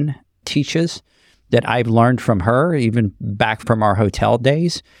Leanne teaches that I've learned from her, even back from our hotel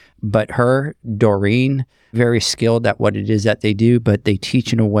days. But her, Doreen, very skilled at what it is that they do, but they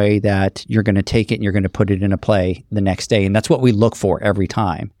teach in a way that you're going to take it and you're going to put it in a play the next day. And that's what we look for every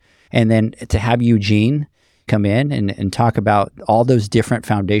time. And then to have Eugene, come in and talk about all those different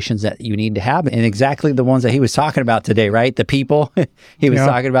foundations that you need to have, and exactly the ones that he was talking about today, right? The people, he was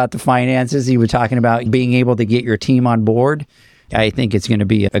talking about the finances, he was talking about being able to get your team on board. I think it's going to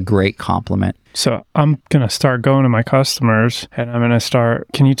be a great compliment. So I'm going to start going to my customers and I'm going to start,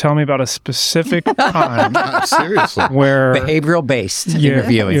 can you tell me about a specific time? Seriously. Where behavioral based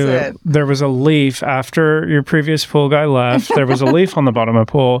interviewing. There was a leaf after your previous pool guy left. There was a leaf on the bottom of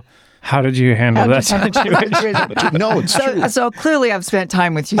the pool. How did you handle that situation? No, it's true. So clearly I've spent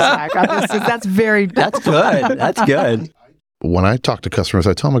time with you, Zach. That's good. That's good. When I talk to customers,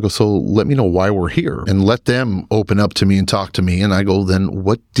 I tell them, I go, so let me know why we're here and let them open up to me and talk to me. And I go, then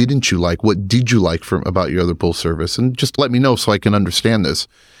what didn't you like? What did you like about your other pool service? And just let me know so I can understand this.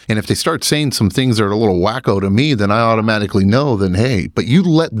 And if they start saying some things that are a little wacko to me, then I automatically know, then, hey, but you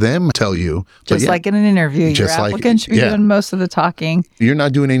let them tell you. Just like in an interview, your applicant should be doing most of the talking. You're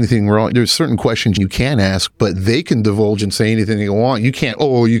not doing anything wrong. There's certain questions you can ask, but they can divulge and say anything they want. You can't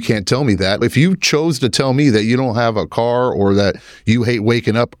tell me that. If you chose to tell me that you don't have a car or that you hate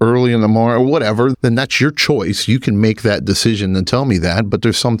waking up early in the morning or whatever, then that's your choice. You can make that decision and tell me that. But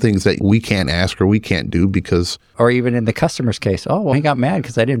there's some things that we can't ask or we can't do because... Or even in the customer's case, he got mad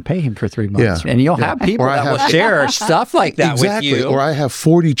because I didn't pay him for 3 months. Yeah. And you'll have people that will share stuff like that with you. Or I have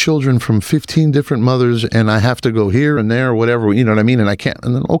 40 children from 15 different mothers and I have to go here and there or whatever, you know what I mean? And I can't,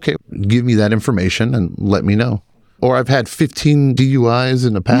 and then, okay, give me that information and let me know. Or I've had 15 DUIs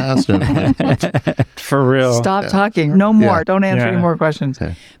in the past. And for real. Stop talking. No more. Yeah. Don't answer any more questions.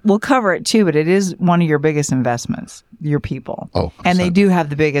 Yeah. We'll cover it too, but it is one of your biggest investments, your people. Oh, and they do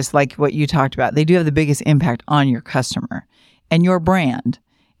have the biggest, like what you talked about, they do have the biggest impact on your customer and your brand.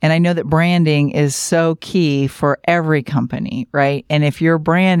 And I know that branding is so key for every company, right? And if your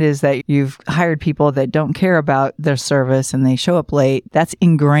brand is that you've hired people that don't care about their service and they show up late, that's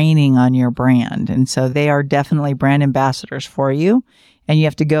ingraining on your brand. And so they are definitely brand ambassadors for you. And you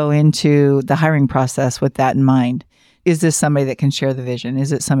have to go into the hiring process with that in mind. Is this somebody that can share the vision?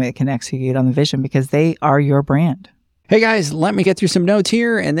 Is it somebody that can execute on the vision? Because they are your brand. Hey guys, let me get through some notes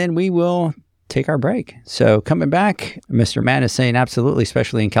here and then we will take our break. So coming back, Mr. Matt is saying absolutely,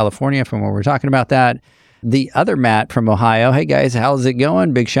 especially in California from where we're talking about that. The other Matt from Ohio, hey guys, how's it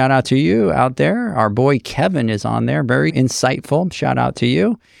going? Big shout out to you out there. Our boy Kevin is on there. Very insightful. Shout out to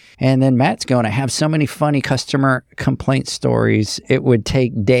you. And then Matt's going to have so many funny customer complaint stories. It would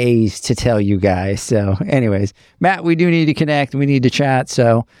take days to tell you guys. So anyways, Matt, we do need to connect. We need to chat.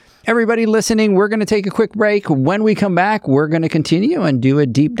 So everybody listening, we're going to take a quick break. When we come back, we're going to continue and do a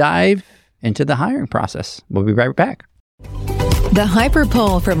deep dive into the hiring process. We'll be right back. The Hyper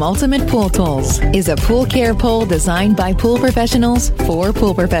Pole from Ultimate Pool Tools is a pool care pole designed by pool professionals for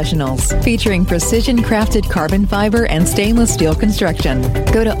pool professionals, featuring precision-crafted carbon fiber and stainless steel construction.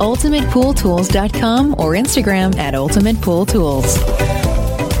 Go to ultimatepooltools.com or Instagram at Ultimate Pool Tools.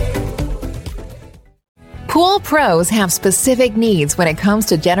 Pool pros have specific needs when it comes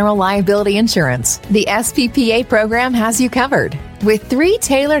to general liability insurance. The SPPA program has you covered. With 3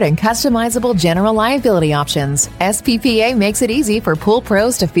 tailored and customizable general liability options, SPPA makes it easy for pool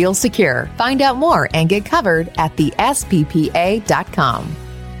pros to feel secure. Find out more and get covered at thesppa.com.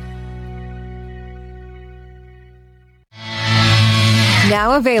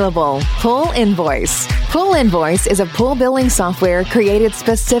 Now available, Pool Invoice. Pool Invoice is a pool billing software created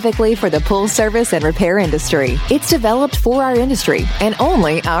specifically for the pool service and repair industry. It's developed for our industry and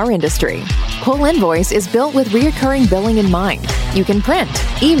only our industry. Pool Invoice is built with recurring billing in mind. You can print,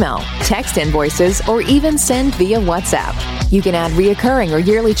 email, text invoices, or even send via WhatsApp. You can add reoccurring or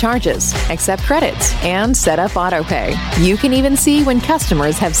yearly charges, accept credits, and set up autopay. You can even see when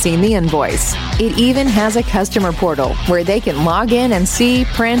customers have seen the invoice. It even has a customer portal where they can log in and see,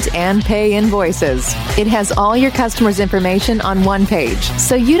 print, and pay invoices. It has all your customers' information on one page,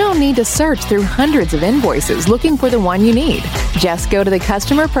 so you don't need to search through hundreds of invoices looking for the one you need. Just go to the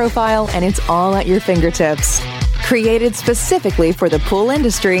customer profile and it's all at your fingertips. Created specifically for the pool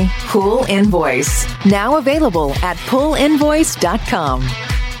industry, Pool Invoice. Now available at poolinvoice.com.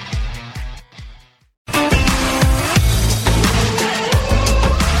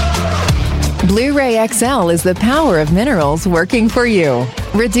 Blu-ray XL is the power of minerals working for you.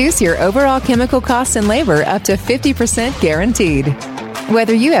 Reduce your overall chemical costs and labor up to 50% guaranteed.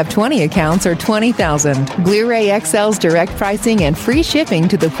 Whether you have 20 accounts or 20,000, Blu-ray XL's direct pricing and free shipping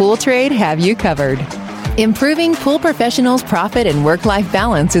to the pool trade have you covered. Improving pool professionals' profit and work-life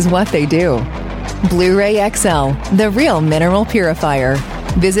balance is what they do. Blu-ray XL, the real mineral purifier.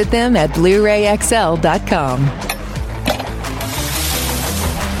 Visit them at BluRayXL.com.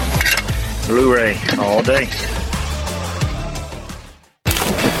 Blu-ray all day.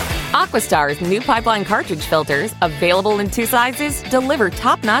 Aquastar's new pipeline cartridge filters, available in 2 sizes, deliver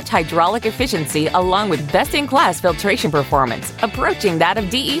top-notch hydraulic efficiency along with best-in-class filtration performance, approaching that of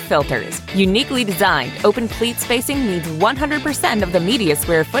DE filters. Uniquely designed, open pleat spacing means 100% of the media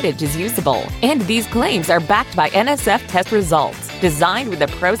square footage is usable. And these claims are backed by NSF test results. Designed with the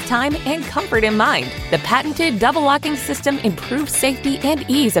pro's time and comfort in mind, the patented double locking system improves safety and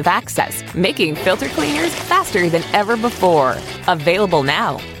ease of access, making filter cleaners faster than ever before. Available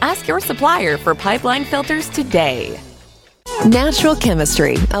now. Ask your supplier for pipeline filters today. Natural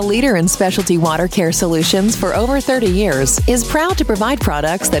Chemistry, a leader in specialty water care solutions for over 30 years, is proud to provide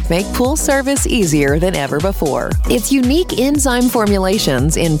products that make pool service easier than ever before. Its unique enzyme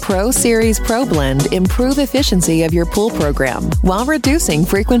formulations in Pro Series Pro Blend improve efficiency of your pool program while reducing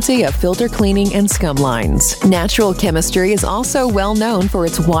frequency of filter cleaning and scum lines. Natural Chemistry is also well known for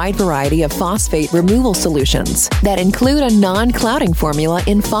its wide variety of phosphate removal solutions that include a non-clouding formula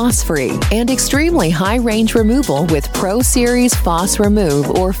in Phos-Free and extremely high-range removal with Pro Series Phos Remove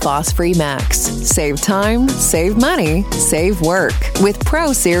or Phos-Free Max. Save time, save money, save work with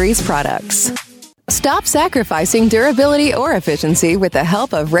Pro Series products. Stop sacrificing durability or efficiency with the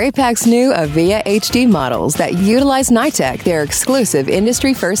help of Raypak's new Avia HD models that utilize NITEC, their exclusive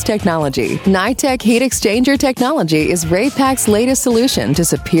industry-first technology. NITEC heat exchanger technology is Raypak's latest solution to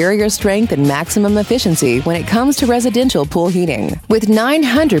superior strength and maximum efficiency when it comes to residential pool heating. With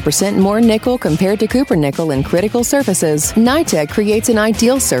 900% more nickel compared to copper nickel in critical surfaces, NITEC creates an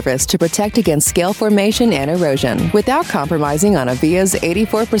ideal surface to protect against scale formation and erosion without compromising on Avia's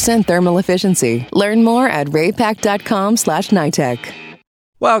 84% thermal efficiency. Learn more at raypak.com/NITEC.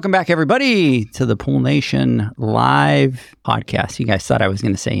 Welcome back, everybody, to the Pool Nation live podcast. You guys thought I was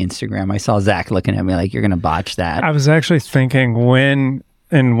going to say Instagram. I saw Zach looking at me like you're going to botch that. I was actually thinking, when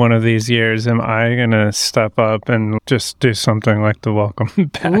in one of these years am I going to step up and just do something like the welcome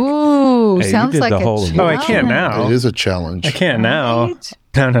back? Ooh, hey, sounds like a challenge. Oh, I can't now. It is a challenge. I can't now. Right?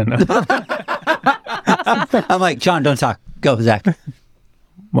 No. I'm like, John, don't talk. Go, Zach.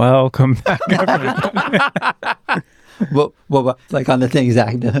 Welcome back. well, like on the thing,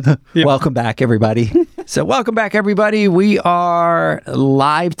 Zach. Yep. Welcome back, everybody. So welcome back, everybody. We are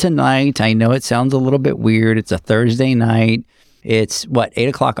live tonight. I know it sounds a little bit weird. It's a Thursday night. It's, 8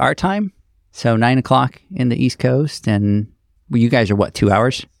 o'clock our time? So 9 o'clock in the East Coast. And you guys are, 2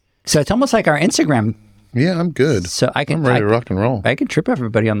 hours? So it's almost like our Instagram. Yeah, I'm good. So I'm ready to rock and roll. I can trip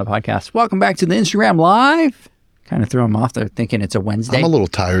everybody on the podcast. Welcome back to the Instagram Live. Kind of threw them off. They're thinking it's a Wednesday. I'm a little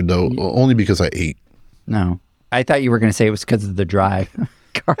tired, though, only because I ate. No. I thought you were going to say it was because of the drive. You're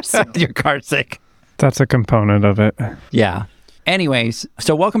car sick. That's a component of it. Yeah. Anyways,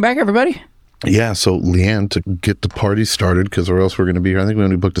 so welcome back, everybody. Yeah, so Leanne, to get the party started, because or else we're going to be here. I think we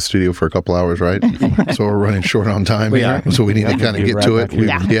only booked the studio for a couple hours, right? So we're running short on time here. So we need to kind of get to it.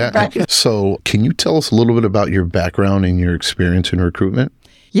 Yeah. So can you tell us a little bit about your background and your experience in recruitment?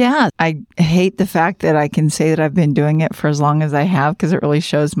 Yeah, I hate the fact that I can say that I've been doing it for as long as I have, because it really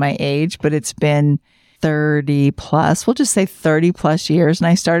shows my age, but it's been 30 plus, we'll just say 30 plus years. And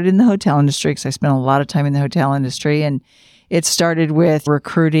I started in the hotel industry because I spent a lot of time in the hotel industry. And it started with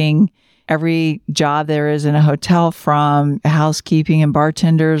recruiting every job there is in a hotel, from housekeeping and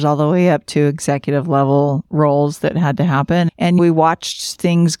bartenders all the way up to executive level roles that had to happen. And we watched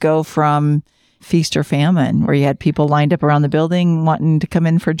things go from feast or famine, where you had people lined up around the building wanting to come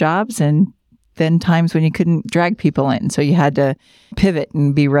in for jobs, and then times when you couldn't drag people in. So you had to pivot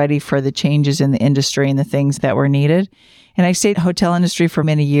and be ready for the changes in the industry and the things that were needed. And I stayed in the hotel industry for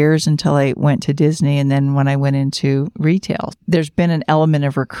many years until I went to Disney. And then when I went into retail, there's been an element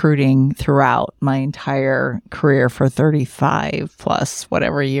of recruiting throughout my entire career for 35 plus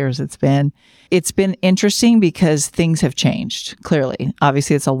whatever years it's been. It's been interesting because things have changed, clearly.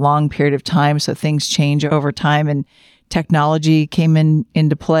 Obviously, it's a long period of time, so things change over time, and technology came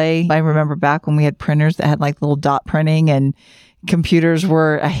into play. I remember back when we had printers that had like little dot printing, and computers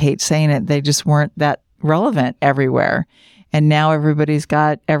were, I hate saying it, they just weren't that relevant everywhere. And now everybody's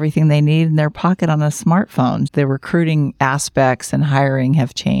got everything they need in their pocket on a smartphone. The recruiting aspects and hiring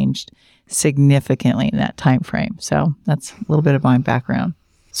have changed significantly in that time frame. So that's a little bit of my background.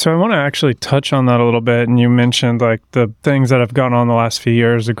 So I want to actually touch on that a little bit. And you mentioned like the things that have gone on the last few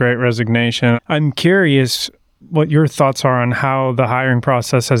years, the Great Resignation. I'm curious what your thoughts are on how the hiring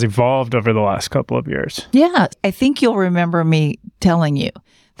process has evolved over the last couple of years. Yeah, I think you'll remember me telling you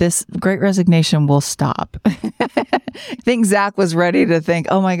this Great Resignation will stop. I think Zach was ready to think,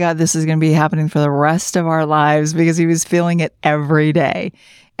 oh my God, this is going to be happening for the rest of our lives, because he was feeling it every day.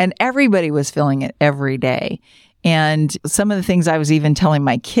 And everybody was feeling it every day. And some of the things I was even telling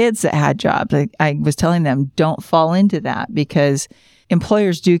my kids that had jobs, I was telling them, don't fall into that, because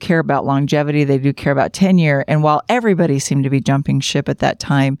employers do care about longevity. They do care about tenure. And while everybody seemed to be jumping ship at that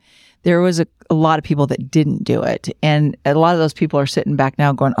time, there was a lot of people that didn't do it. And a lot of those people are sitting back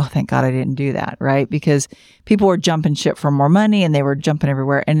now going, oh, thank God I didn't do that, right? Because people were jumping ship for more money and they were jumping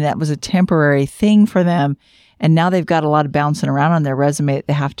everywhere. And that was a temporary thing for them. And now they've got a lot of bouncing around on their resume that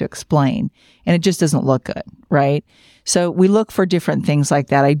they have to explain. And it just doesn't look good, right? So we look for different things like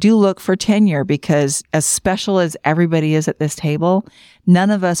that. I do look for tenure because as special as everybody is at this table,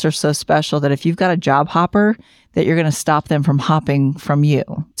 none of us are so special that if you've got a job hopper, that you're going to stop them from hopping from you.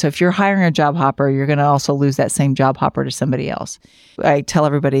 So if you're hiring a job hopper, you're going to also lose that same job hopper to somebody else. I tell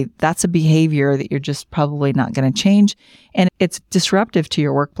everybody that's a behavior that you're just probably not going to change. And it's disruptive to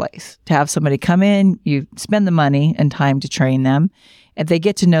your workplace to have somebody come in, you spend the money and time to train them, and they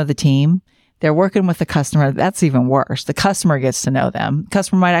get to know the team. They're working with the customer. That's even worse. The customer gets to know them. The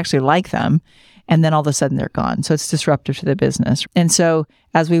customer might actually like them. And then all of a sudden they're gone. So it's disruptive to the business. And so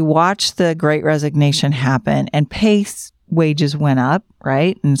as we watch the Great Resignation happen and wages went up,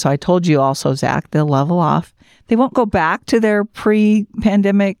 right? And so I told you also, Zach, they'll level off. They won't go back to their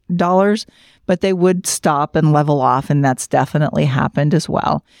pre-pandemic dollars, but they would stop and level off. And that's definitely happened as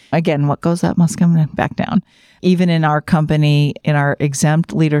well. Again, what goes up must come back down. Even in our company, in our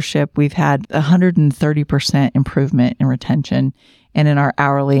exempt leadership, we've had 130% improvement in retention. And in our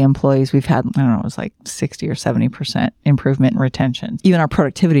hourly employees, we've had, I don't know, it was like 60 or 70% improvement in retention. Even our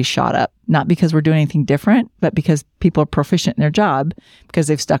productivity shot up, not because we're doing anything different, but because people are proficient in their job because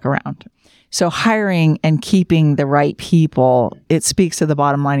they've stuck around. So hiring and keeping the right people, it speaks to the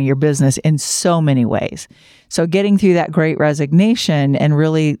bottom line of your business in so many ways. So getting through that Great Resignation and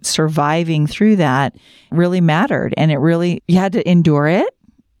really surviving through that really mattered. And you had to endure it.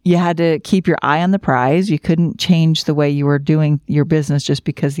 You had to keep your eye on the prize. You couldn't change the way you were doing your business just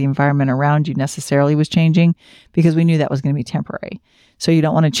because the environment around you necessarily was changing, because we knew that was going to be temporary. So you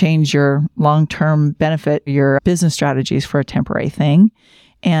don't want to change your long-term benefit, your business strategies for a temporary thing,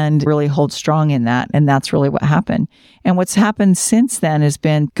 and really hold strong in that. And that's really what happened. And what's happened since then has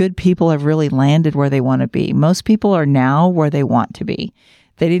been good people have really landed where they want to be. Most people are now where they want to be.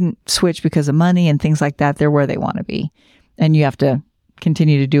 They didn't switch because of money and things like that. They're where they want to be. And you have to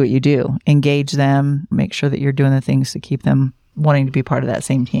continue to do what you do. Engage them, make sure that you're doing the things to keep them wanting to be part of that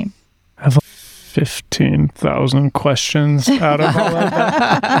same team. I have 15,000 questions out of all of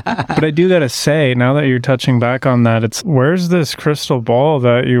that. But I do got to say, now that you're touching back on that, where's this crystal ball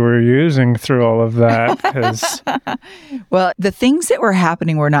that you were using through all of that? Well, the things that were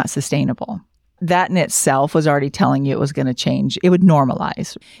happening were not sustainable. That in itself was already telling you it was going to change. It would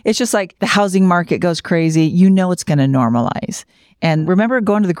normalize. It's just like the housing market goes crazy. You know it's going to normalize. And remember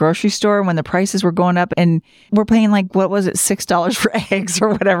going to the grocery store when the prices were going up and we're paying like, what was it, $6 for eggs or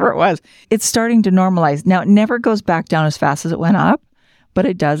whatever it was. It's starting to normalize. Now, it never goes back down as fast as it went up, but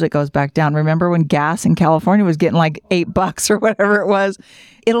it does. It goes back down. Remember when gas in California was getting like $8 or whatever it was?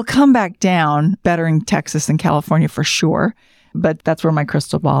 It'll come back down better in Texas than California for sure. But that's where my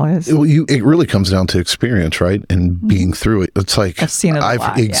crystal ball is. It really comes down to experience, right? And being through it. It's like, I've seen it a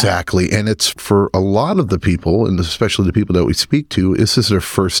lot, exactly. Yeah. And it's for a lot of the people, and especially the people that we speak to, this is their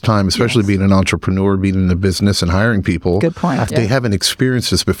first time, especially being an entrepreneur, being in the business and hiring people. Good point. They haven't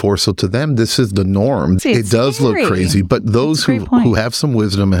experienced this before. So to them, this is the norm. See, it does scary. Look crazy. But those who have some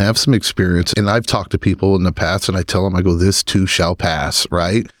wisdom and have some experience, and I've talked to people in the past and I tell them, I go, this too shall pass,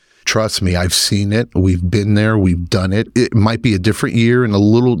 right? Trust me, I've seen it. We've been there. We've done it. It might be a different year and a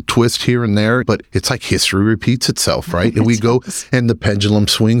little twist here and there, but it's like history repeats itself, right? And we go and the pendulum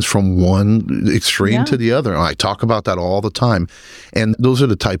swings from one extreme to the other. I talk about that all the time. And those are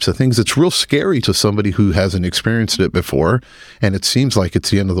the types of things. It's real scary to somebody who hasn't experienced it before. And it seems like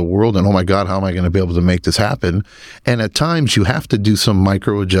it's the end of the world. And oh my God, how am I going to be able to make this happen? And at times you have to do some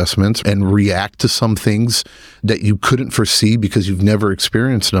micro adjustments and react to some things that you couldn't foresee because you've never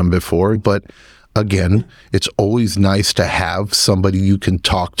experienced them before. But again, it's always nice to have somebody you can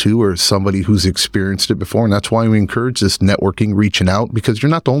talk to or somebody who's experienced it before. And that's why we encourage this networking, reaching out, because you're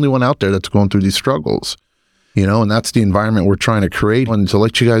not the only one out there that's going through these struggles. You know, and that's the environment we're trying to create, and to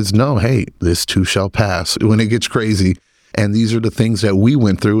let you guys know, hey, this too shall pass when it gets crazy. And these are the things that we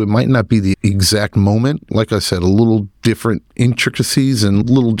went through. It might not be the exact moment. Like I said, a little different intricacies and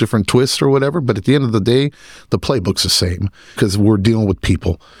little different twists or whatever. But at the end of the day, the playbook's the same because we're dealing with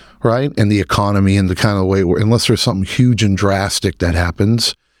people, right? And the economy and the kind of way where, unless there's something huge and drastic that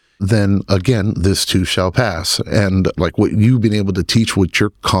happens, then again, this too shall pass. And like what you've been able to teach with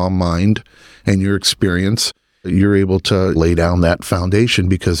your calm mind and your experience, you're able to lay down that foundation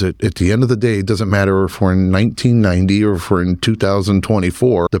because at the end of the day, it doesn't matter if we're in 1990 or if we're in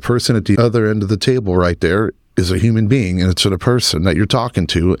 2024, the person at the other end of the table right there is a human being, and it's a person that you're talking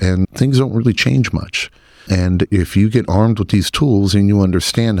to, and things don't really change much. And if you get armed with these tools and you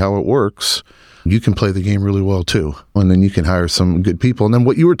understand how it works, you can play the game really well too. And then you can hire some good people. And then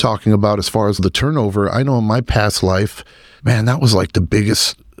what you were talking about as far as the turnover, I know in my past life, man, that was like the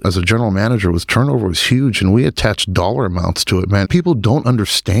biggest, as a general manager, turnover was huge, and we attached dollar amounts to it, man. People don't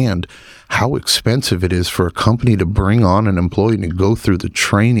understand how expensive it is for a company to bring on an employee and go through the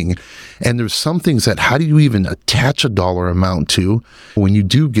training. And there's some things that, how do you even attach a dollar amount to when you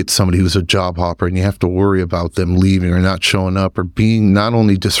do get somebody who's a job hopper and you have to worry about them leaving or not showing up or being not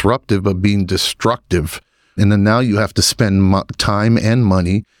only disruptive, but being destructive. And then now you have to spend time and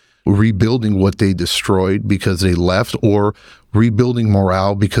money rebuilding what they destroyed because they left, or rebuilding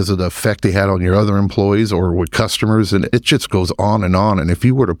morale because of the effect they had on your other employees or with customers. And it just goes on. And if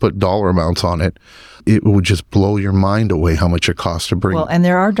you were to put dollar amounts on it, it would just blow your mind away how much it costs to bring. Well, and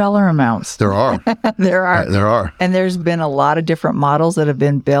there are dollar amounts. There are. There are. There are. And there's been a lot of different models that have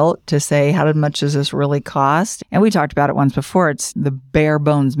been built to say, how much does this really cost? And we talked about it once before. It's the bare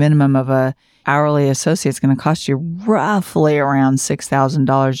bones minimum of a hourly associate is going to cost you roughly around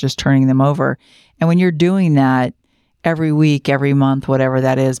 $6,000 just turning them over. And when you're doing that every week, every month, whatever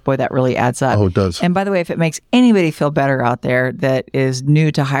that is, boy, that really adds up. Oh, it does. And by the way, if it makes anybody feel better out there that is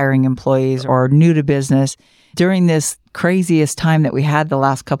new to hiring employees or new to business, during this craziest time that we had the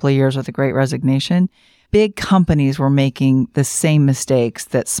last couple of years with the Great Resignation, big companies were making the same mistakes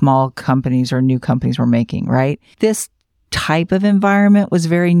that small companies or new companies were making, right? This type of environment was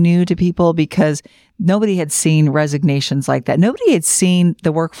very new to people because nobody had seen resignations like that. Nobody had seen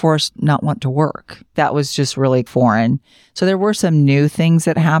the workforce not want to work. That was just really foreign. So there were some new things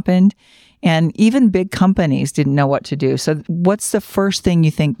that happened, and even big companies didn't know what to do. So what's the first thing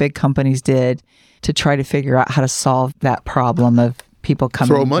you think big companies did to try to figure out how to solve that problem of people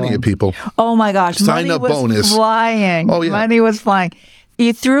coming? Throw money at people. Oh my gosh. Sign up bonus. Flying. Oh, yeah. Money was flying.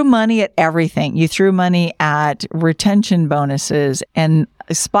 You threw money at everything. You threw money at retention bonuses and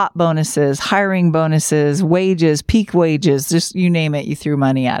spot bonuses, hiring bonuses, wages, peak wages, just you name it, you threw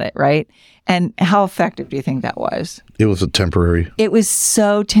money at it, right? And how effective do you think that was? It was a temporary. It was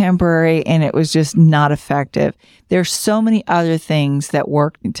so temporary, and it was just not effective. There's so many other things that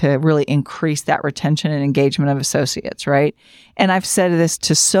work to really increase that retention and engagement of associates, right? And I've said this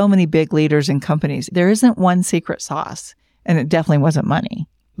to so many big leaders in companies. There isn't one secret sauce. And it definitely wasn't money.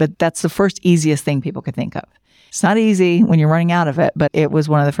 But that's the first easiest thing people could think of. It's not easy when you're running out of it, but it was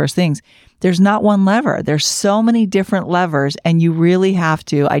one of the first things. There's not one lever. There's so many different levers, and you really have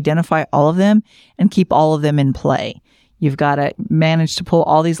to identify all of them and keep all of them in play. You've got to manage to pull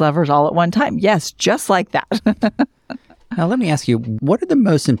all these levers all at one time. Yes, just like that. Now, let me ask you, what are the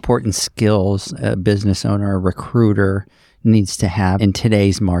most important skills a business owner or recruiter needs to have in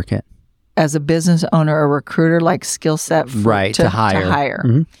today's market? As a business owner or recruiter, like skill set to hire.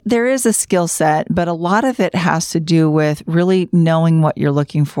 Mm-hmm. There is a skill set, but a lot of it has to do with really knowing what you're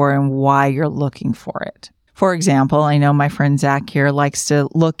looking for and why you're looking for it. For example, I know my friend Zach here likes to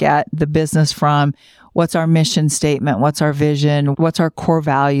look at the business from what's our mission statement, what's our vision, what's our core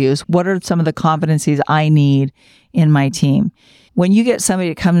values, what are some of the competencies I need in my team. When you get somebody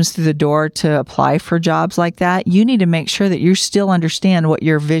that comes through the door to apply for jobs like that, you need to make sure that you still understand what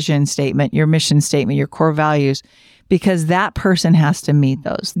your vision statement, your mission statement, your core values, because that person has to meet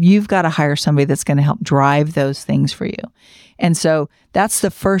those. You've got to hire somebody that's going to help drive those things for you. And so that's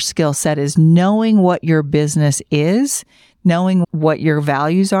the first skill set, is knowing what your business is, knowing what your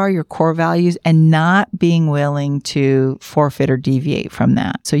values are, your core values, and not being willing to forfeit or deviate from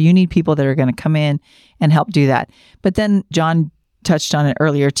that. So you need people that are going to come in and help do that. But then John touched on it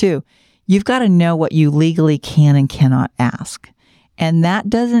earlier too. You've got to know what you legally can and cannot ask. And that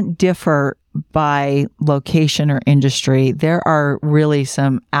doesn't differ by location or industry. There are really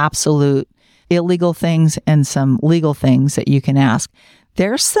some absolute illegal things and some legal things that you can ask.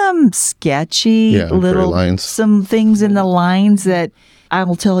 There's some sketchy some things in the lines that I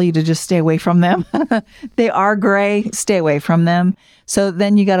will tell you to just stay away from them. They are gray. Stay away from them. So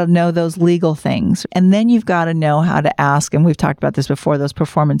then you got to know those legal things. And then you've got to know how to ask, and we've talked about this before, those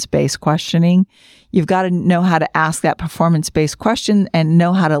performance-based questioning. You've got to know how to ask that performance-based question and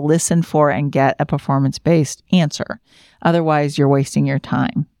know how to listen for and get a performance-based answer. Otherwise, you're wasting your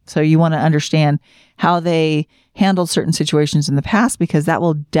time. So you want to understand how they handled certain situations in the past, because that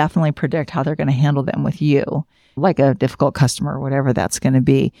will definitely predict how they're going to handle them with you, like a difficult customer or whatever that's going to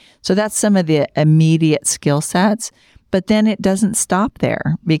be. So that's some of the immediate skill sets. But then it doesn't stop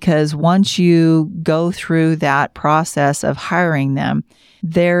there, because once you go through that process of hiring them,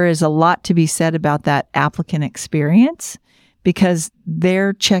 there is a lot to be said about that applicant experience, because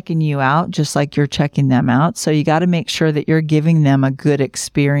they're checking you out just like you're checking them out. So you got to make sure that you're giving them a good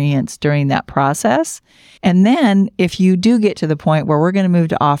experience during that process. And then if you do get to the point where we're going to move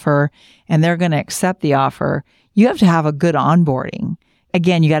to offer and they're going to accept the offer, you have to have a good onboarding.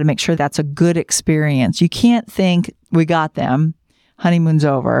 Again, you got to make sure that's a good experience. You can't think, we got them, honeymoon's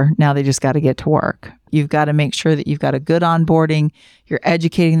over, now they just got to get to work. You've got to make sure that you've got a good onboarding. You're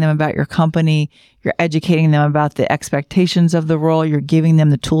educating them about your company. You're educating them about the expectations of the role. You're giving them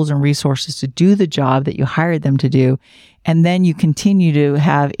the tools and resources to do the job that you hired them to do. And then you continue to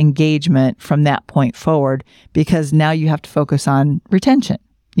have engagement from that point forward, because now you have to focus on retention.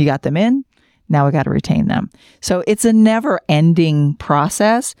 You got them in. Now we got to retain them. So it's a never ending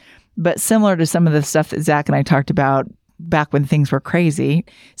process, but similar to some of the stuff that Zach and I talked about back when things were crazy.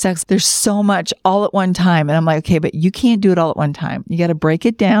 So there's so much all at one time. And I'm like, okay, but you can't do it all at one time. You got to break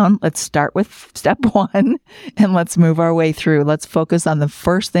it down. Let's start with step 1 and let's move our way through. Let's focus on the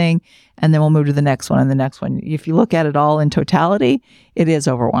first thing and then we'll move to the next one and the next one. If you look at it all in totality, it is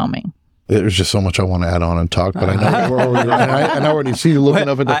overwhelming. There's just so much I want to add on and talk, but I know we're already running. I already see you looking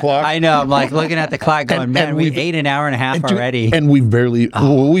up at the clock. I know. I'm like looking at the clock going, man, we ate an hour and a half already. And we barely,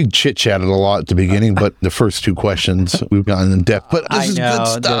 we chit-chatted a lot at the beginning, but the first 2 questions, we've gotten in depth. But this is good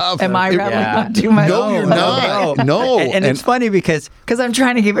stuff. Am I rattling on too much? No, you're not. No. And it's funny because I'm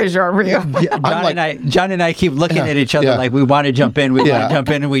trying to keep it short for you. John and I keep looking at each other like we want to jump in, we want to jump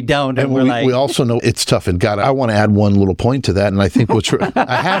in, and we don't. And we're like, we also know it's tough. And God, I want to add one little point to that. And I think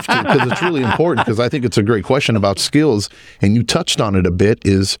I have to, because it's really important, because I think it's a great question about skills, and you touched on it a bit,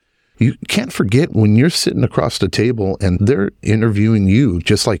 is you can't forget when you're sitting across the table and they're interviewing you,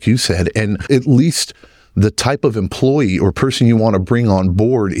 just like you said, and at least the type of employee or person you want to bring on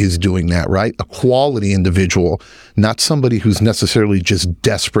board is doing that, right? A quality individual, not somebody who's necessarily just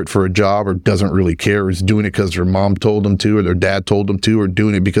desperate for a job or doesn't really care, is doing it because their mom told them to or their dad told them to, or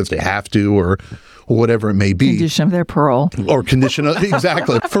doing it because they have to, or whatever it may be. Condition of their parole. Or condition of,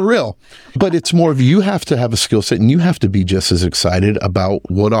 exactly, for real. But it's more of, you have to have a skill set and you have to be just as excited about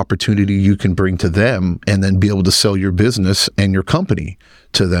what opportunity you can bring to them, and then be able to sell your business and your company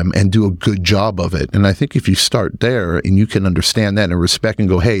to them and do a good job of it. And I think if you start there and you can understand that and respect and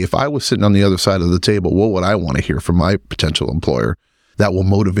go, hey, if I was sitting on the other side of the table, what would I want to hear from my potential employer that will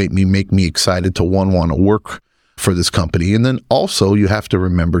motivate me, make me excited to want to work for this company? And then also you have to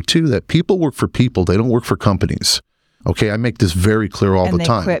remember too that people work for people. They don't work for companies. Okay, I make this very clear all the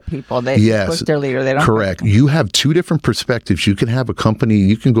time. And they quit people. They push their leader. They don't. Correct. You have 2 different perspectives. You can have a company,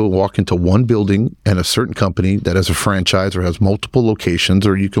 you can go walk into one building and a certain company that has a franchise or has multiple locations,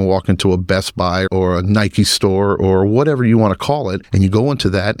 or you can walk into a Best Buy or a Nike store or whatever you want to call it, and you go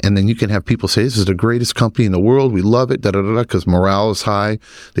into that, and then you can have people say, this is the greatest company in the world. We love it, because morale is high.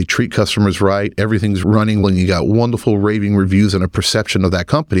 They treat customers right. Everything's running when you got wonderful raving reviews and a perception of that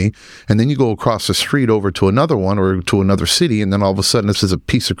company. And then you go across the street over to another one or to another city, and then all of a sudden this is a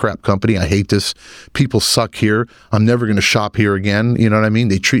piece of crap company. I hate this. People suck here. I'm never going to shop here again. You know what I mean?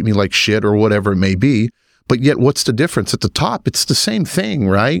 They treat me like shit or whatever it may be. But yet what's the difference? At the top, it's the same thing,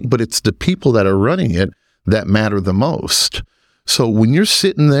 right? But it's the people that are running it that matter the most. So when you're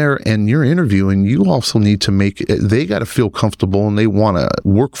sitting there and you're interviewing, you also need to they got to feel comfortable and they want to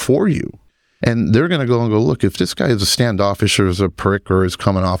work for you. And they're going to go and go, look, if this guy is a standoffish or is a prick or is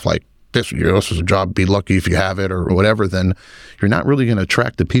coming off like, this is a job, be lucky if you have it or whatever, then you're not really going to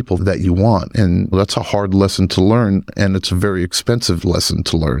attract the people that you want. And that's a hard lesson to learn, and it's a very expensive lesson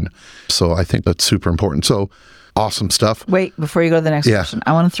to learn. So I think that's super important. So awesome stuff. Wait, before you go to the next question,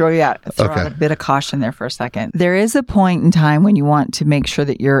 I want to throw out a bit of caution there for a second. There is a point in time when you want to make sure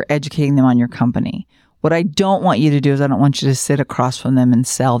that you're educating them on your company. What I don't want you to do is I don't want you to sit across from them and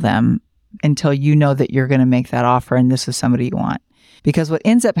sell them until you know that you're going to make that offer and this is somebody you want. Because what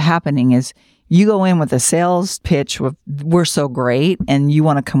ends up happening is you go in with a sales pitch with, we're so great and you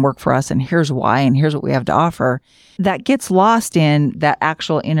want to come work for us and here's why and here's what we have to offer. That gets lost in that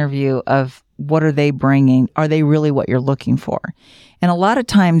actual interview of what are they bringing? Are they really what you're looking for? And a lot of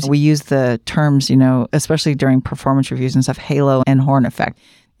times we use the terms, especially during performance reviews and stuff, halo and horn effect.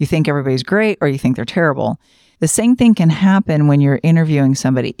 You think everybody's great or you think they're terrible. The same thing can happen when you're interviewing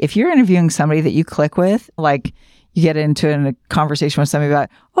somebody. If you're interviewing somebody that you click with, like you get into a conversation with somebody about,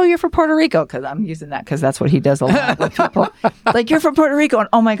 oh, you're from Puerto Rico, because I'm using that because that's what he does a lot with people. Like, you're from Puerto Rico, and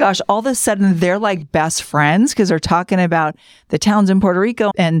oh my gosh, all of a sudden they're like best friends because they're talking about the towns in Puerto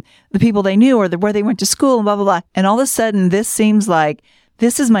Rico and the people they knew or where they went to school and blah, blah, blah. And all of a sudden this seems like,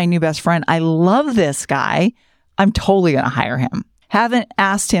 this is my new best friend. I love this guy. I'm totally going to hire him. Haven't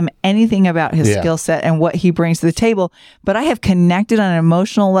asked him anything about his skill set and what he brings to the table, but I have connected on an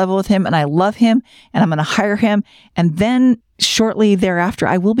emotional level with him and I love him and I'm going to hire him. And then shortly thereafter,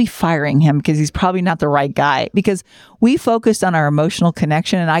 I will be firing him because he's probably not the right guy, because we focused on our emotional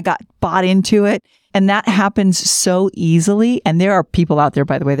connection and I got bought into it. And that happens so easily. And there are people out there,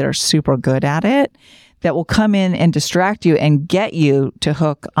 by the way, that are super good at it, that will come in and distract you and get you to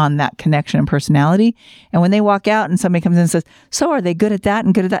hook on that connection and personality. And when they walk out and somebody comes in and says, so are they good at that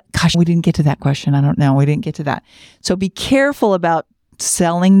and good at that? Gosh, we didn't get to that question. I don't know. We didn't get to that. So be careful about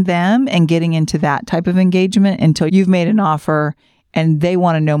selling them and getting into that type of engagement until you've made an offer and they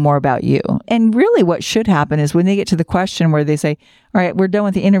want to know more about you. And really what should happen is when they get to the question where they say, all right, we're done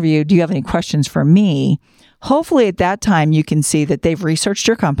with the interview. Do you have any questions for me? Hopefully at that time you can see that they've researched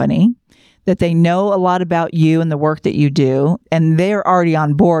your company, that they know a lot about you and the work that you do, and they're already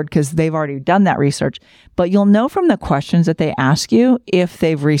on board because they've already done that research. But you'll know from the questions that they ask you if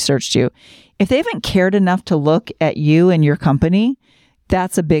they've researched you. If they haven't cared enough to look at you and your company,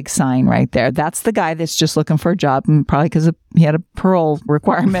 that's a big sign right there. That's the guy that's just looking for a job, and probably because he had a parole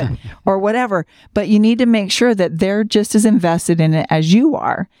requirement or whatever. But you need to make sure that they're just as invested in it as you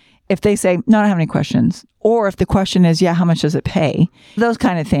are. If they say, no, I don't have any questions, or if the question is, yeah, how much does it pay? Those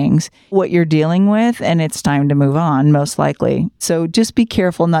kind of things, what you're dealing with, and it's time to move on, most likely. So just be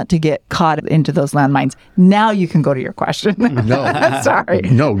careful not to get caught into those landmines. Now you can go to your question. No. Sorry.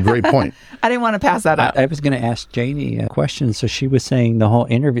 No, great point. I didn't want to pass that up. I was going to ask Janie a question. So she was saying the whole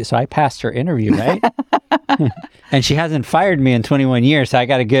interview. So I passed her interview, right? And she hasn't fired me in 21 years. So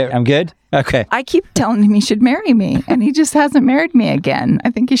I'm good? Okay. I keep telling him he should marry me, and he just hasn't married me again.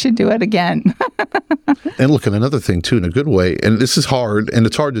 I think he should do it again. And look, and another thing too, in a good way, and this is hard, and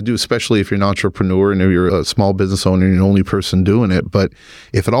it's hard to do, especially if you're an entrepreneur and if you're a small business owner and you're the only person doing it. But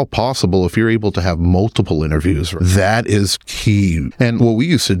if at all possible, if you're able to have multiple interviews, that is key. And what we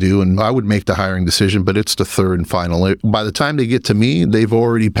used to do, and I would make the hiring decision, but it's the third and final. By the time they get to me, they've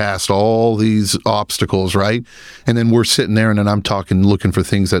already passed all these obstacles, right? And then we're sitting there, and then I'm talking, looking for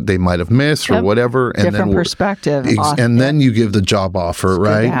things that they might have missed or whatever. And different perspective. And then you give the job offer,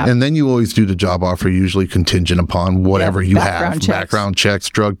 right? And then you always do the job offer, usually contingent upon whatever you have, background checks,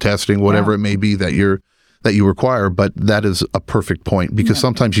 drug testing, whatever it may be that you require. But that is a perfect point, because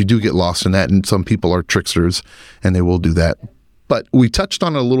sometimes you do get lost in that, and some people are tricksters and they will do that. But we touched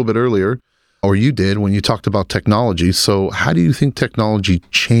on it a little bit earlier, or you did, when you talked about technology. So how do you think technology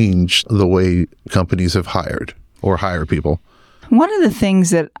changed the way companies have hired or hire people? One of the things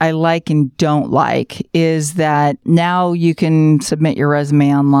that I like and don't like is that now you can submit your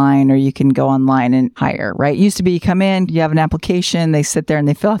resume online, or you can go online and hire, right? It used to be you come in, you have an application, they sit there and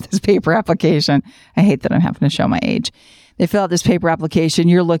they fill out this paper application. I hate that I'm having to show my age. They fill out this paper application,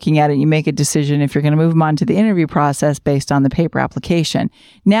 you're looking at it, you make a decision if you're going to move them on to the interview process based on the paper application.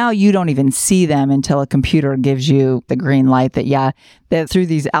 Now you don't even see them until a computer gives you the green light that, that through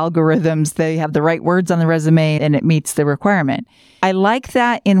these algorithms, they have the right words on the resume and it meets the requirement. I like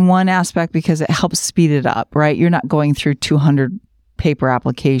that in one aspect because it helps speed it up, right? You're not going through 200 paper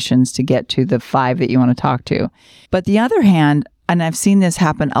applications to get to the 5 that you want to talk to. But the other hand, and I've seen this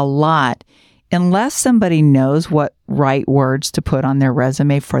happen a lot, unless somebody knows what right words to put on their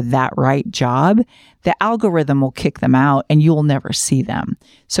resume for that right job, the algorithm will kick them out and you'll never see them.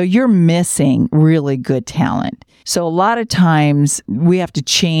 So you're missing really good talent. So a lot of times we have to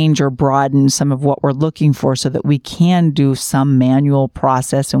change or broaden some of what we're looking for so that we can do some manual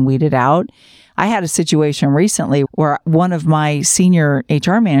process and weed it out. I had a situation recently where one of my senior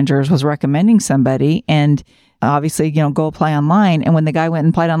HR managers was recommending somebody, and obviously, go apply online. And when the guy went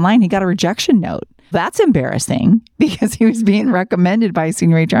and applied online, he got a rejection note. That's embarrassing because he was being recommended by a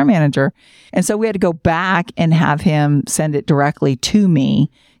senior HR manager. And so we had to go back and have him send it directly to me,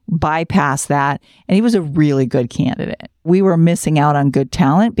 bypass that. And he was a really good candidate. We were missing out on good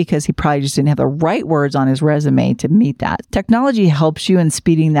talent because he probably just didn't have the right words on his resume to meet that. Technology helps you in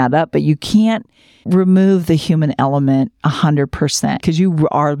speeding that up, but you can't remove the human element 100% because you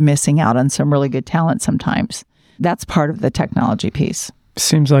are missing out on some really good talent sometimes. That's part of the technology piece.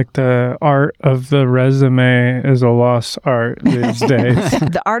 Seems like the art of the resume is a lost art these days.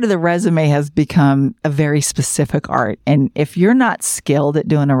 The art of the resume has become a very specific art. And if you're not skilled at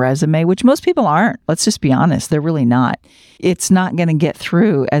doing a resume, which most people aren't, let's just be honest, they're really not. It's not going to get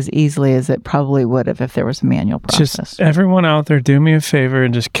through as easily as it probably would have if there was a manual process. Just everyone out there, do me a favor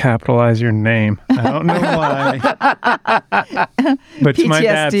and just capitalize your name. I don't know why. But to my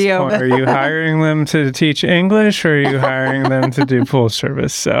dad's point, are you hiring them to teach English or are you hiring them to do pool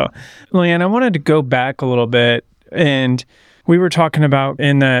service? So, Leanne, I wanted to go back a little bit, and we were talking about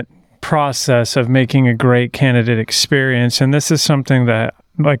in that process of making a great candidate experience, and this is something that,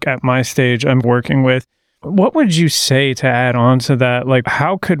 like at my stage, I'm working with. What would you say to add on to that? Like,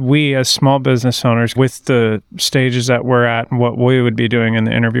 how could we as small business owners, with the stages that we're at and what we would be doing in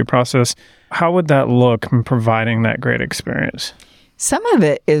the interview process, how would that look in providing that great experience? Some of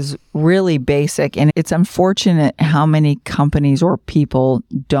it is really basic, and it's unfortunate how many companies or people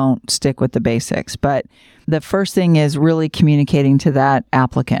don't stick with the basics. But the first thing is really communicating to that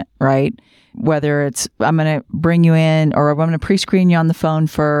applicant, right? Whether it's, I'm going to bring you in, or I'm going to pre-screen you on the phone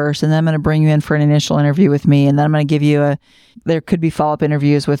first, and then I'm going to bring you in for an initial interview with me, and then I'm going to give you there could be follow-up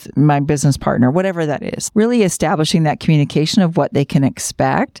interviews with my business partner, whatever that is. Really establishing that communication of what they can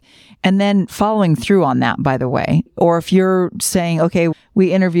expect, and then following through on that, by the way. Or if you're saying, okay,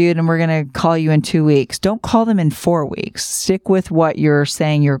 we interviewed and we're going to call you in 2 weeks, don't call them in 4 weeks. Stick with what you're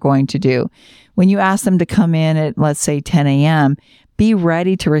saying you're going to do. When you ask them to come in at, let's say, 10 a.m., be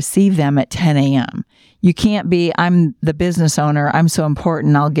ready to receive them at 10 a.m. You can't be, I'm the business owner, I'm so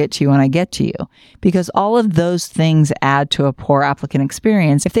important, I'll get to you when I get to you. Because all of those things add to a poor applicant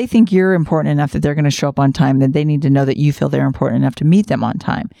experience. If they think you're important enough that they're going to show up on time, then they need to know that you feel they're important enough to meet them on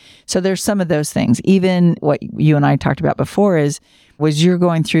time. So there's some of those things. Even what you and I talked about before was you're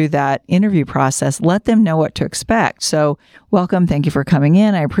going through that interview process, let them know what to expect. So welcome, thank you for coming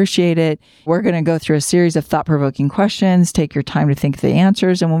in, I appreciate it. We're going to go through a series of thought-provoking questions, take your time to think of the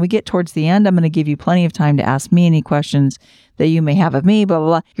answers, and when we get towards the end, I'm going to give you plenty of time to ask me any questions that you may have of me, blah, blah,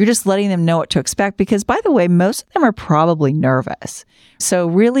 blah. You're just letting them know what to expect because, by the way, most of them are probably nervous. So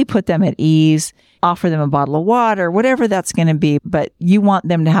really put them at ease, offer them a bottle of water, whatever that's going to be, but you want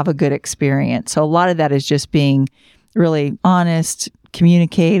them to have a good experience. So a lot of that is just being really honest,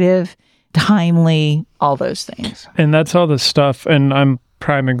 communicative, timely, all those things. And that's all the stuff. And I'm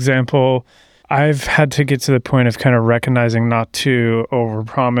prime example. I've had to get to the point of kind of recognizing not to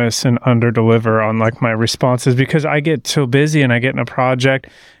overpromise and underdeliver on like my responses because I get so busy and I get in a project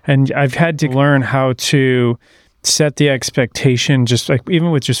and I've had to learn how to set the expectation, just like even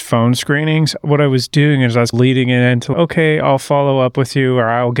with just phone screenings. What I was doing is I was leading it into, okay, I'll follow up with you or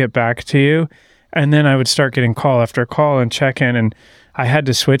I'll get back to you. And then I would start getting call after call and check in. And I had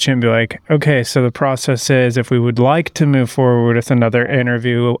to switch and be like, okay, so the process is if we would like to move forward with another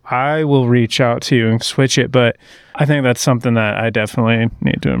interview, I will reach out to you and switch it. But I think that's something that I definitely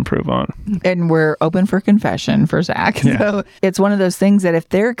need to improve on. And we're open for confession for Zach. Yeah. So it's one of those things that if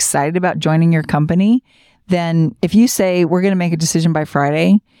they're excited about joining your company, then if you say, we're going to make a decision by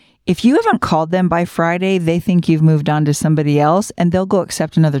Friday, if you haven't called them by Friday, they think you've moved on to somebody else and they'll go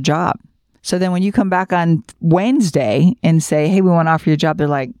accept another job. So then when you come back on Wednesday and say, hey, we want to offer you a job, they're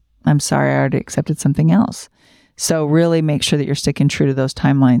like, I'm sorry, I already accepted something else. So really make sure that you're sticking true to those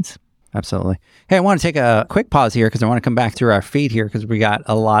timelines. Absolutely. Hey, I want to take a quick pause here because I want to come back through our feed here because we got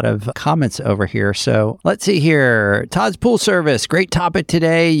a lot of comments over here. So let's see here. Todd's Pool Service. Great topic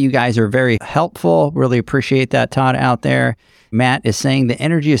today. You guys are very helpful. Really appreciate that, Todd, out there. Matt is saying the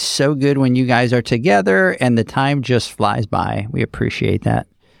energy is so good when you guys are together and the time just flies by. We appreciate that.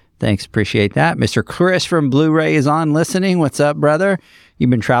 Thanks. Appreciate that. Mr. Chris from Blu-ray is on listening. What's up, brother? You've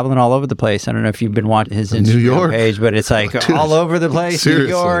been traveling all over the place. I don't know if you've been watching his Instagram page, but it's like all over the place. Seriously.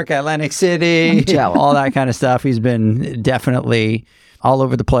 New York, Atlantic City, all that kind of stuff. He's been definitely all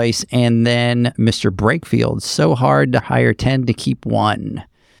over the place. And then Mr. Brakefield, so hard to hire 10 to keep 1.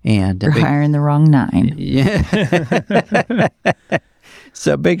 And you're hiring the wrong 9. Yeah.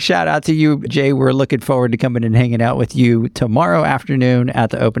 So big shout out to you, Jay. We're looking forward to coming and hanging out with you tomorrow afternoon at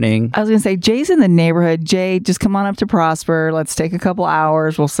the opening. I was going to say, Jay's in the neighborhood. Jay, just come on up to Prosper. Let's take a couple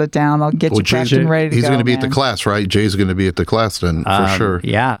hours. We'll sit down. I'll get you prepped and ready to go. He's going to be at the class, right? Jay's going to be at the class then, for sure.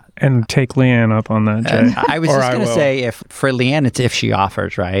 Yeah. And take Leanne up on that, Jay. I was just going to say, for Leanne, it's if she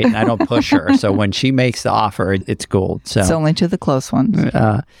offers, right? I don't push her. So when she makes the offer, it's gold. So it's only to the close ones.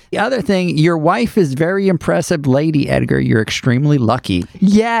 The other thing, your wife is very impressive lady, Edgar. You're extremely lucky.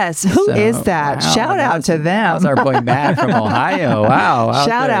 Yes. Who is that? Wow, shout out to them. That's our boy Matt from Ohio. Wow.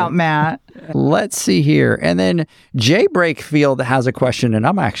 Shout out, Matt. Let's see here. And then Jay Brakefield has a question, and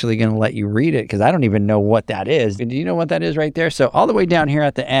I'm actually going to let you read it because I don't even know what that is. Do you know what that is right there? So all the way down here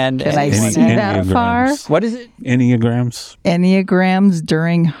at the end. Can I see that far? What is it? Enneagrams. Enneagrams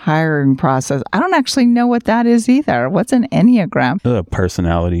during hiring process. I don't actually know what that is either. What's an Enneagram? A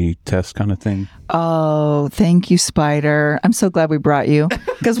personality test kind of thing. Oh, thank you, Spider. I'm so glad we brought you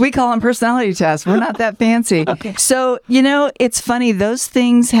because we call them personality tests. We're not that fancy. Okay. So, it's funny. Those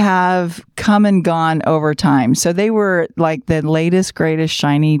things have come and gone over time. So they were like the latest, greatest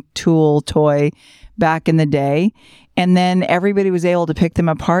shiny toy back in the day. And then everybody was able to pick them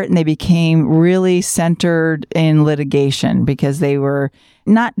apart, and they became really centered in litigation because they were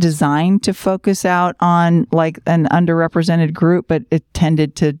not designed to focus out on like an underrepresented group, but it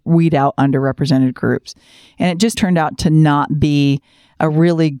tended to weed out underrepresented groups. And it just turned out to not be a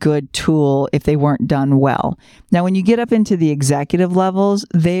really good tool if they weren't done well. Now, when you get up into the executive levels,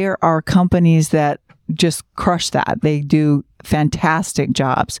 there are companies that just crush that. They do fantastic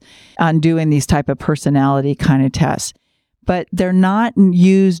jobs on doing these type of personality kind of tests. But they're not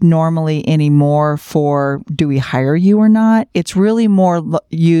used normally anymore for, do we hire you or not? It's really more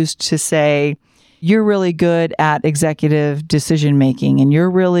used to say, you're really good at executive decision making, and you're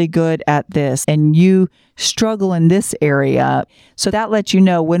really good at this, and you struggle in this area. So that lets you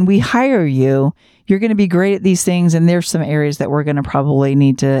know when we hire you, you're going to be great at these things, and there's some areas that we're going to probably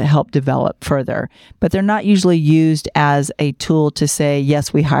need to help develop further. But they're not usually used as a tool to say,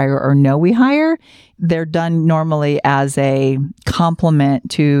 yes, we hire, or no, we hire. They're done normally as a complement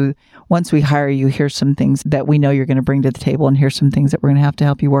to, once we hire you, here's some things that we know you're going to bring to the table, and here's some things that we're going to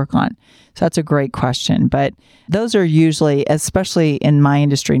help you work on. So that's a great question. But those are usually, especially in my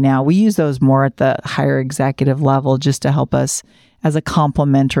industry now, we use those more at the higher executive level just to help us as a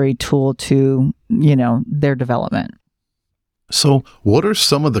complementary tool to, their development. So what are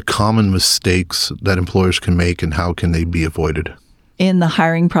some of the common mistakes that employers can make, and how can they be avoided? In the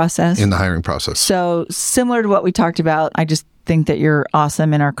hiring process? In the hiring process. So similar to what we talked about, I just think that you're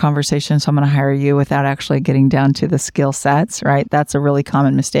awesome in our conversation, so I'm going to hire you without actually getting down to the skill sets, right? That's a really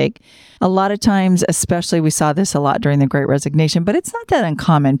common mistake. A lot of times, especially we saw this a lot during the Great Resignation, but it's not that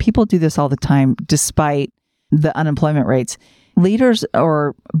uncommon. People do this all the time despite the unemployment rates. Leaders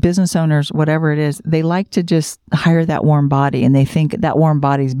or business owners, whatever it is, they like to just hire that warm body, and they think that warm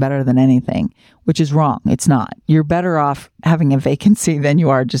body is better than anything, which is wrong. It's not. You're better off having a vacancy than you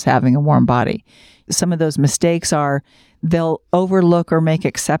are just having a warm body. Some of those mistakes are they'll overlook or make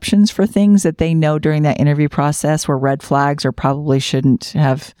exceptions for things that they know during that interview process were red flags or probably shouldn't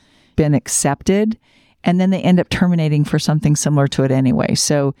have been accepted. And then they end up terminating for something similar to it anyway.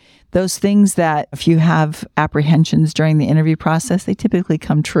 So those things that if you have apprehensions during the interview process, they typically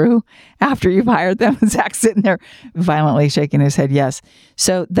come true after you've hired them. Zach's sitting there violently shaking his head, yes.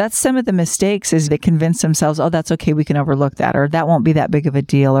 So that's some of the mistakes is they convince themselves, oh, that's okay, we can overlook that, or that won't be that big of a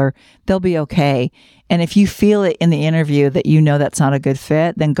deal, or they'll be okay. And if you feel it in the interview that you know that's not a good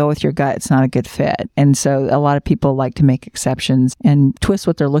fit, then go with your gut, it's not a good fit. And so a lot of people like to make exceptions and twist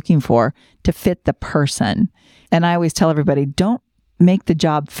what they're looking for to fit the person. And I always tell everybody, don't make the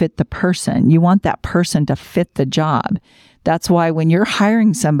job fit the person. You want that person to fit the job. That's why when you're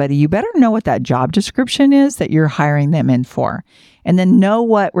hiring somebody, you better know what that job description is that you're hiring them in for, and then know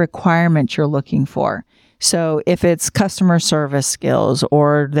what requirements you're looking for. So if it's customer service skills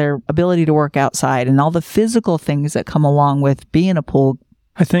or their ability to work outside and all the physical things that come along with being a pool.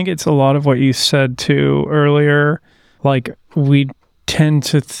 I think it's a lot of what you said too earlier. Like we tend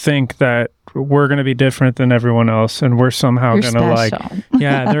to think that we're going to be different than everyone else, and we're somehow going to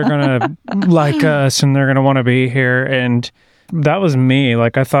they're going to like us, and they're going to want to be here. And that was me.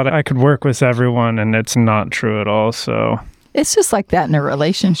 Like I thought I could work with everyone, and it's not true at all. So it's just like that in a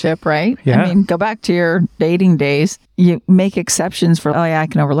relationship, right? Yeah. I mean, go back to your dating days. You make exceptions for, oh yeah, I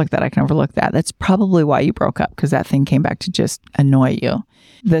can overlook that. I can overlook that. That's probably why you broke up, because that thing came back to just annoy you.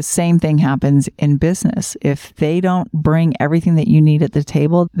 The same thing happens in business. If they don't bring everything that you need at the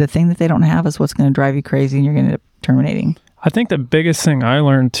table, the thing that they don't have is what's going to drive you crazy, and you're going to end up terminating. I think the biggest thing I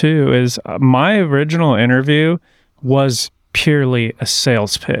learned too is my original interview was purely a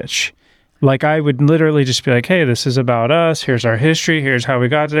sales pitch. Like I would literally just be like, hey, this is about us. Here's our history. Here's how we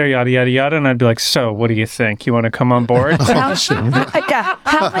got there, yada, yada, yada. And I'd be like, so what do you think? You want to come on board?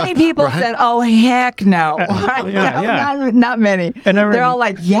 How many people said, oh, heck no? Not many. And they're all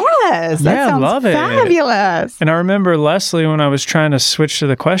like, yes, that sounds love fabulous. And I remember Leslie, when I was trying to switch to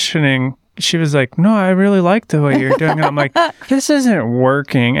the questioning, she was like, no, I really like the way you're doing it. I'm like, this isn't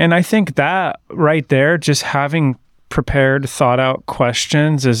working. And I think that right there, just having prepared, thought out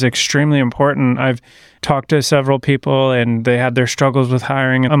questions is extremely important. I've talked to several people and they had their struggles with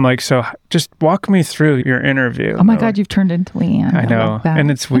hiring. I'm like, so just walk me through your interview. Oh my God, you've turned into Leanne. I know. And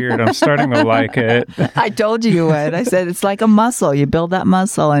it's weird. I'm starting to like it. I told you would. I said, it's like a muscle. You build that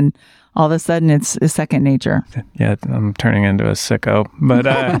muscle and all of a sudden it's second nature. Yeah, I'm turning into a sicko.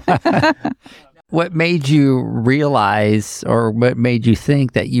 But what made you realize, or what made you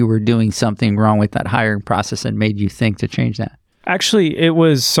think that you were doing something wrong with that hiring process and made you think to change that? Actually, it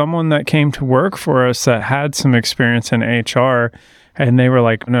was someone that came to work for us that had some experience in HR. And they were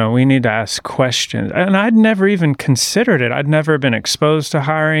like, no, we need to ask questions. And I'd never even considered it. I'd never been exposed to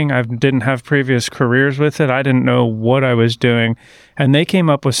hiring. I didn't have previous careers with it. I didn't know what I was doing. And they came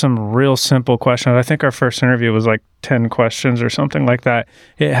up with some real simple questions. I think our first interview was like 10 questions or something like that.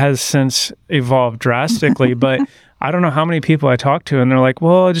 It has since evolved drastically, but I don't know how many people I talk to, and they're like,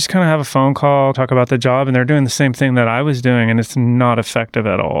 well, I just kind of have a phone call, talk about the job, and they're doing the same thing that I was doing, and it's not effective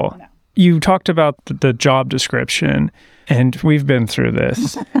at all. No. You talked about the job description, and we've been through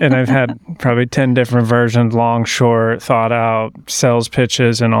this, and I've had probably 10 different versions, long, short, thought out, sales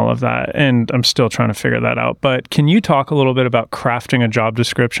pitches, and all of that, and I'm still trying to figure that out. But can you talk a little bit about crafting a job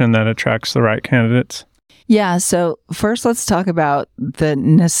description that attracts the right candidates? Yeah. So first, let's talk about the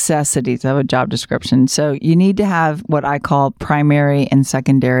necessities of a job description. So you need to have what I call primary and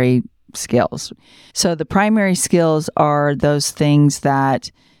secondary skills. So the primary skills are those things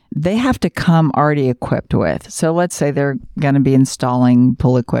that they have to come already equipped with. So let's say they're going to be installing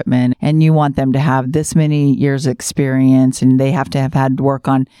pool equipment and you want them to have this many years experience and they have to have had to work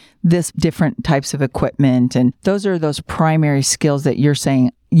on this different types of equipment. And those are those primary skills that you're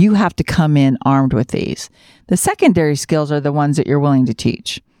saying you have to come in armed with these. The secondary skills are the ones that you're willing to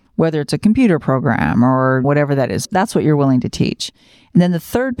teach, whether it's a computer program or whatever that is. That's what you're willing to teach. And then the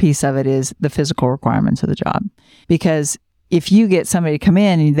third piece of it is the physical requirements of the job. Because if you get somebody to come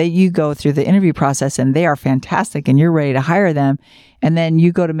in and you go through the interview process and they are fantastic and you're ready to hire them, and then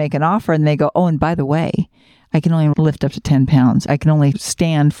you go to make an offer and they go, oh, and by the way, I can only lift up to 10 pounds. I can only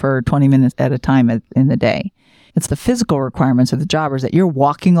stand for 20 minutes at a time in the day. It's the physical requirements of the jobbers that you're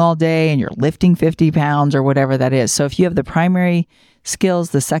walking all day and you're lifting 50 pounds or whatever that is. So if you have the primary skills,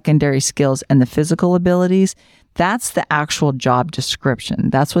 the secondary skills, and the physical abilities, that's the actual job description.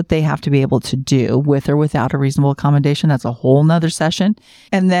 That's what they have to be able to do with or without a reasonable accommodation. That's a whole nother session.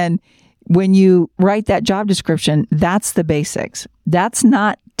 And then when you write that job description, that's the basics. That's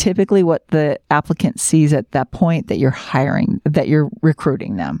not typically what the applicant sees at that point that you're hiring, that you're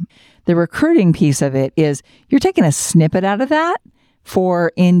recruiting them. The recruiting piece of it is you're taking a snippet out of that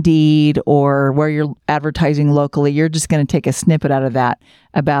for Indeed or where you're advertising locally. You're just going to take a snippet out of that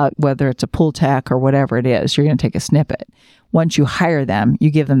about whether it's a pool tech or whatever it is. You're going to take a snippet. Once you hire them,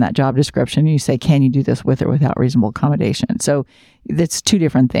 you give them that job description and you say, can you do this with or without reasonable accommodation? So it's two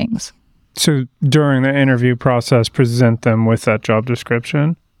different things. So during the interview process, present them with that job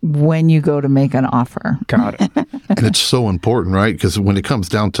description? When you go to make an offer. Got it. And it's so important, right? Because when it comes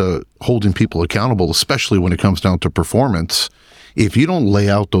down to holding people accountable, especially when it comes down to performance, if you don't lay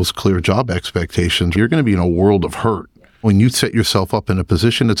out those clear job expectations, you're going to be in a world of hurt. When you set yourself up in a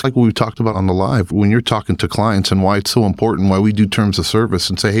position, it's like what we talked about on the live, when you're talking to clients and why it's so important, why we do terms of service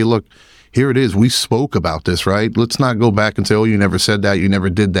and say, hey, look, here it is. We spoke about this, right? Let's not go back and say, oh, you never said that. You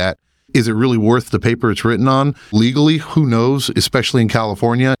never did that. Is it really worth the paper it's written on? Legally, who knows, especially in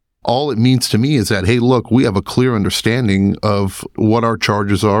California. All it means to me is that, hey, look, we have a clear understanding of what our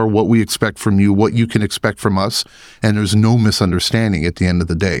charges are, what we expect from you, what you can expect from us, and there's no misunderstanding at the end of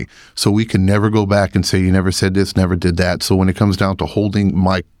the day. So we can never go back and say, you never said this, never did that. So when it comes down to holding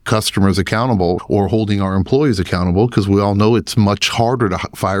my customers accountable or holding our employees accountable, because we all know it's much harder to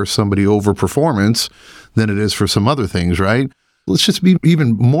fire somebody over performance than it is for some other things, right? Let's just be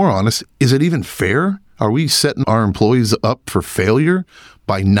even more honest. Is it even fair? Are we setting our employees up for failure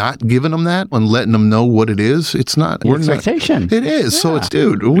by not giving them that and letting them know what it is? It's not. We're expectation. It is. Yeah. So it's,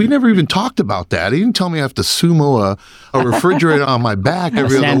 dude, we never even talked about that. He didn't tell me I have to sumo a refrigerator on my back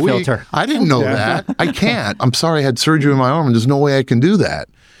every other week. Filter. I didn't know that. I can't. I'm sorry I had surgery in my arm and there's no way I can do that.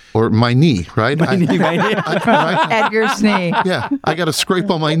 Or my knee, right? My knee. Edgar's knee. Yeah, I got a scrape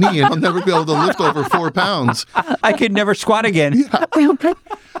on my knee and I'll never be able to lift over 4 pounds. I could never squat again. Yeah.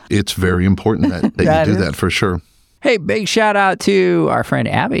 It's very important that you do that for sure. Hey, big shout out to our friend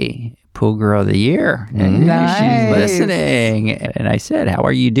Abby, Pool Girl of the Year. And nice. She's listening. And I said, how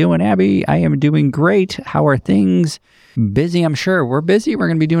are you doing, Abby? I am doing great. How are things? Busy, I'm sure. We're busy. We're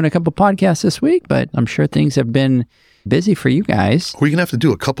going to be doing a couple podcasts this week, but I'm sure things have been busy for you guys. We're going to have to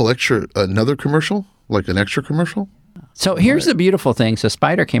do another commercial, like an extra commercial. So here's the beautiful thing. So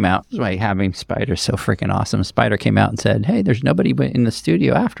Spider came out. That's why having Spider's so freaking awesome. Spider came out and said, hey, there's nobody in the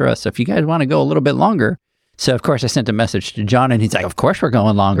studio after us. So if you guys want to go a little bit longer. So, of course, I sent a message to John, and he's like, of course we're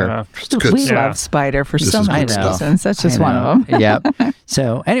going longer. Yeah. We love Spider for so many reasons. That's just one of them. Yep.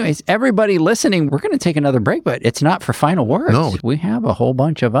 So, anyways, everybody listening, we're going to take another break, but it's not for final words. No. We have a whole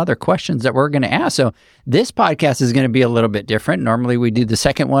bunch of other questions that we're going to ask. So, this podcast is going to be a little bit different. Normally, we do the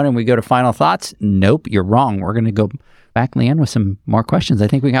second one, and we go to final thoughts. Nope, you're wrong. We're going to go back, Leanne, with some more questions. I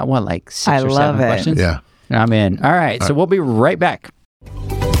think we got, 6 or 7 questions? Yeah. I'm in. All right, so we'll be right back.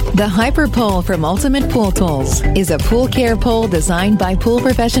 The Hyper Pole from Ultimate Pool Tools is a pool care pole designed by pool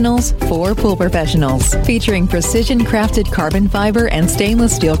professionals for pool professionals, featuring precision-crafted carbon fiber and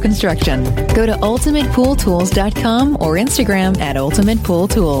stainless steel construction. Go to ultimatepooltools.com or Instagram at Ultimate Pool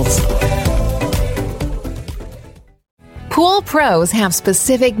Tools. Pool pros have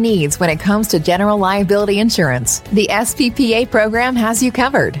specific needs when it comes to general liability insurance. The SPPA program has you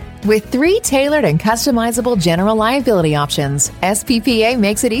covered. With 3 tailored and customizable general liability options, SPPA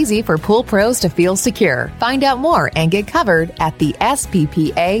makes it easy for pool pros to feel secure. Find out more and get covered at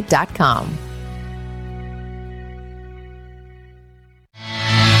thesppa.com.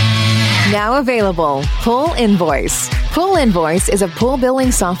 Now available, Pool Invoice. Pool Invoice is a pool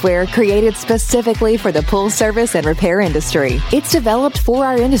billing software created specifically for the pool service and repair industry. It's developed for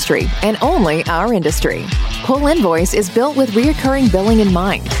our industry and only our industry. Pool Invoice is built with recurring billing in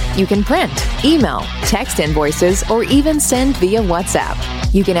mind. You can print, email, text invoices, or even send via WhatsApp.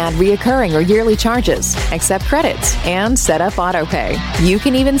 You can add reoccurring or yearly charges, accept credits, and set up autopay. You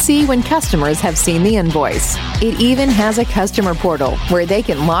can even see when customers have seen the invoice. It even has a customer portal where they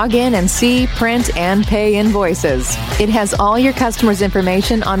can log in and see, print, and pay invoices. It has all your customers'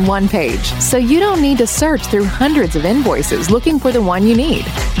 information on one page, so you don't need to search through hundreds of invoices looking for the one you need.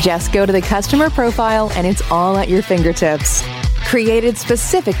 Just go to the customer profile and it's all at your fingertips. Created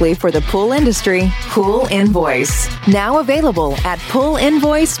specifically for the pool industry, Pool Invoice. Now available at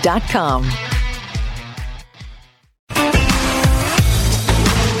poolinvoice.com.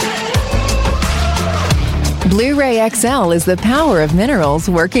 Blu-ray XL is the power of minerals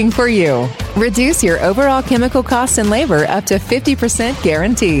working for you. Reduce your overall chemical costs and labor up to 50%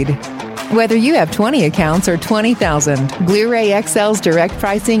 guaranteed. Whether you have 20 accounts or 20,000, Blu-ray XL's direct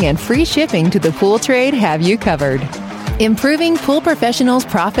pricing and free shipping to the pool trade have you covered. Improving pool professionals'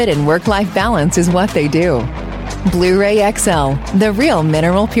 profit and work-life balance is what they do. Blu-ray XL, the real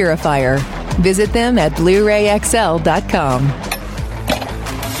mineral purifier. Visit them at BluRayXL.com.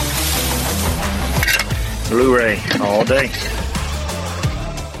 Blu-ray all day.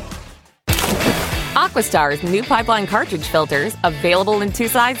 Aquastar's new pipeline cartridge filters, available in 2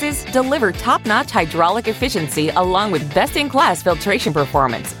 sizes, deliver top-notch hydraulic efficiency along with best-in-class filtration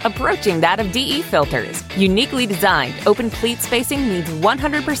performance, approaching that of DE filters. Uniquely designed, open pleat spacing means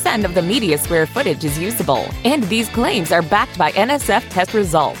 100% of the media square footage is usable. And these claims are backed by NSF test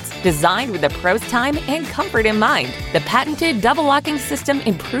results. Designed with the pro's time and comfort in mind, the patented double locking system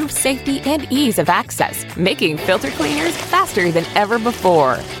improves safety and ease of access, making filter cleaners faster than ever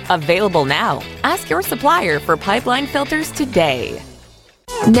before. Available now. Ask your supplier for pipeline filters today.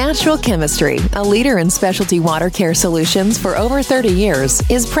 Natural Chemistry, a leader in specialty water care solutions for over 30 years,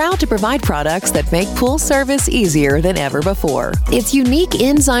 is proud to provide products that make pool service easier than ever before. Its unique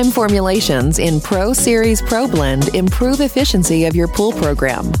enzyme formulations in Pro Series Pro Blend improve efficiency of your pool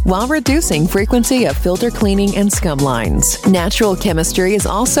program while reducing frequency of filter cleaning and scum lines. Natural Chemistry is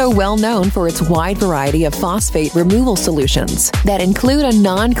also well known for its wide variety of phosphate removal solutions that include a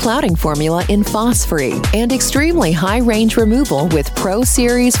non-clouding formula in Phos-Free and extremely high-range removal with Pro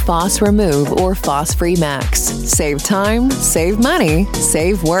Series Phos Remove or Phos-Free Max. Save time, save money,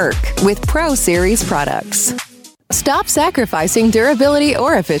 save work with Pro Series products. Stop sacrificing durability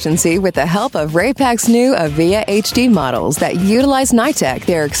or efficiency with the help of Raypak's new Avia HD models that utilize NITEC,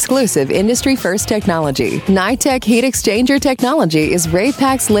 their exclusive industry-first technology. NITEC heat exchanger technology is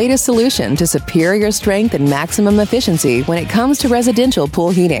Raypak's latest solution to superior strength and maximum efficiency when it comes to residential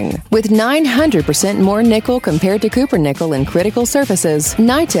pool heating. With 900% more nickel compared to copper nickel in critical surfaces,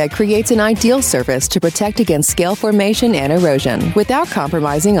 NITEC creates an ideal surface to protect against scale formation and erosion without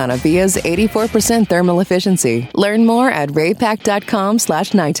compromising on Avia's 84% thermal efficiency. Learn more at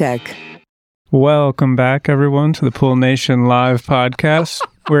raypak.com/NITEC. Welcome back, everyone, to the Pool Nation Live podcast.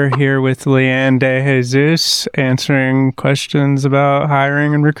 We're here with Leanne De Jesus answering questions about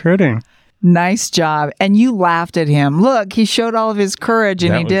hiring and recruiting. Nice job. And you laughed at him. Look, he showed all of his courage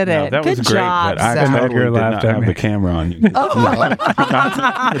and he did it. That Good was great, job, but I totally did not have the camera on you.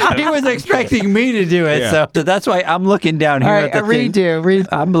 He was expecting me to do it, so that's why I'm looking down here at the thing.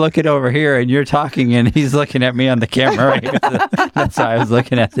 I'm looking over here, and you're talking, and he's looking at me on the camera right here. That's why I was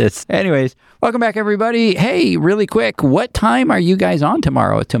looking at this. Anyways, welcome back, everybody. Hey, really quick, what time are you guys on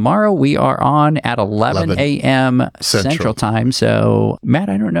tomorrow? Tomorrow we are on at 11 a.m. Central Time. So, Matt,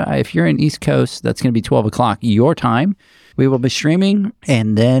 I don't know if you're in East Coast, that's going to be 12 o'clock your time. We will be streaming.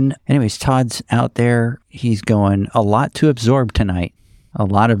 And then, anyways, Todd's out there. He's going a lot to absorb tonight. A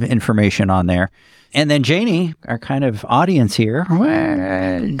lot of information on there. And then Janie, our kind of audience here.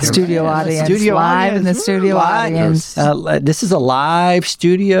 Studio audience. Live in the studio audience. This is a live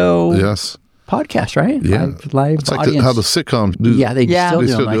studio podcast, right? Yeah. Live it's audience. like how the sitcoms do. Yeah, they still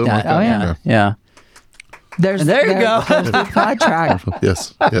do it like that. Oh, yeah. Yeah. There you go. There's the pod track.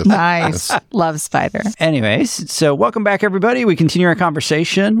 Yes. Nice. Yes. Love Spider. Anyways, so welcome back, everybody. We continue our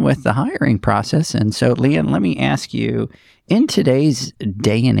conversation with the hiring process. And so, Leanne, let me ask you, in today's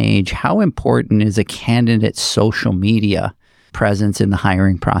day and age, how important is a candidate's social media presence in the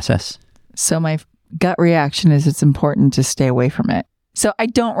hiring process? So my gut reaction is it's important to stay away from it. So I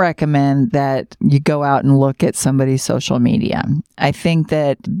don't recommend that you go out and look at somebody's social media. I think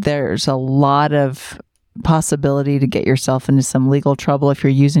that there's a lot of possibility to get yourself into some legal trouble if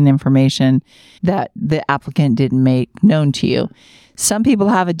you're using information that the applicant didn't make known to you. Some people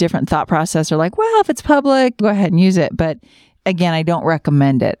have a different thought process. They're like, well, if it's public, go ahead and use it. But again, I don't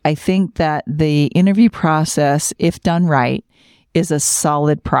recommend it. I think that the interview process, if done right, is a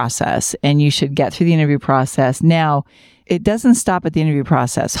solid process, and you should get through the interview process. Now, it doesn't stop at the interview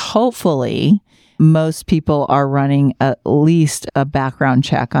process. Hopefully, most people are running at least a background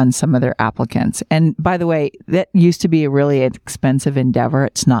check on some of their applicants. And by the way, that used to be a really expensive endeavor.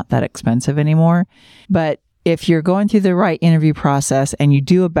 It's not that expensive anymore. But if you're going through the right interview process and you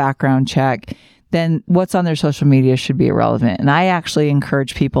do a background check, then what's on their social media should be irrelevant. And I actually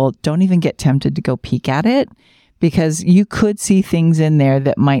encourage people, don't even get tempted to go peek at it, because you could see things in there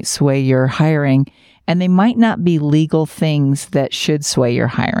that might sway your hiring, and they might not be legal things that should sway your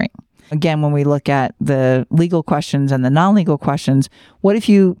hiring. Again, when we look at the legal questions and the non-legal questions, what if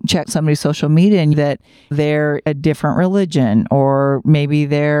you check somebody's social media and that they're a different religion, or maybe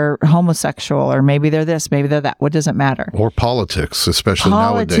they're homosexual, or maybe they're this, maybe they're that? What does it matter? Or politics, especially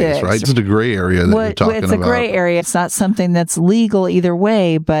nowadays, right? It's the gray area that you're talking about. It's a gray area. It's not something that's legal either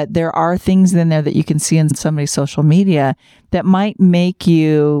way, but there are things in there that you can see in somebody's social media that might make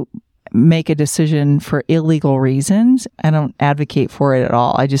you make a decision for illegal reasons. I don't advocate for it at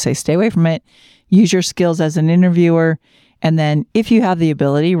all. I just say stay away from it. Use your skills as an interviewer. And then if you have the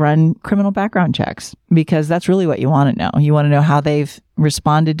ability, run criminal background checks, because that's really what you want to know. You want to know how they've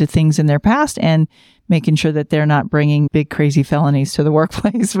responded to things in their past and making sure that they're not bringing big, crazy felonies to the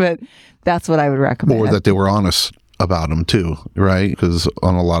workplace. But that's what I would recommend. Or that they were honest about them too, right? Because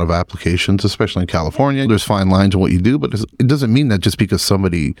on a lot of applications, especially in California, there's fine lines in what you do, but it doesn't mean that just because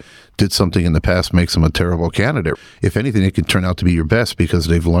somebody did something in the past makes them a terrible candidate. If anything, it can turn out to be your best because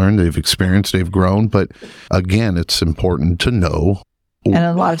they've learned, they've experienced, they've grown. But again, it's important to know. And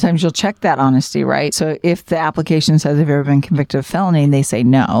a lot of times you'll check that honesty, right? So if the application says, have you ever been convicted of felony? And they say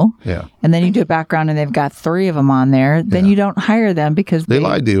no. Yeah. And then you do a background and they've got 3 of them on there, then you don't hire them because they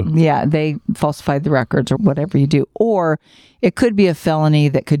lied to you. Yeah, they falsified the records or whatever you do. Or it could be a felony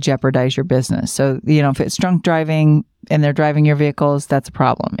that could jeopardize your business. So, if it's drunk driving and they're driving your vehicles, that's a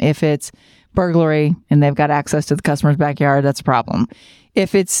problem. If it's burglary and they've got access to the customer's backyard, that's a problem.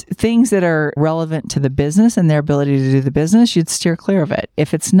 If it's things that are relevant to the business and their ability to do the business, you'd steer clear of it.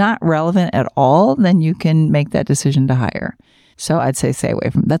 If it's not relevant at all, then you can make that decision to hire. So I'd say stay away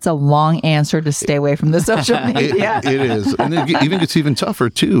from. That's a long answer to stay away from the social media. It is. And it gets even tougher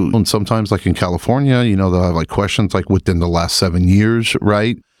too. And sometimes like in California, they'll have like questions like within the last 7 years,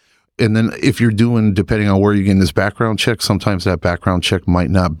 right? And then if you're doing, depending on where you're getting this background check, sometimes that background check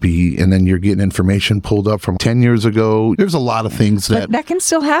might not be. And then you're getting information pulled up from 10 years ago. There's a lot of things that can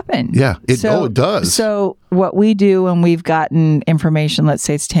still happen. Yeah. It does. So what we do when we've gotten information, let's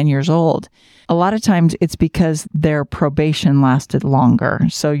say it's 10 years old, a lot of times it's because their probation lasted longer.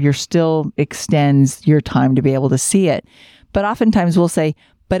 So you're still extends your time to be able to see it. But oftentimes we'll say,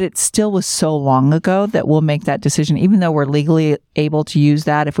 but it still was so long ago that we'll make that decision. Even though we're legally able to use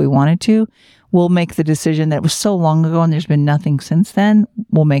that if we wanted to, we'll make the decision that it was so long ago and there's been nothing since then.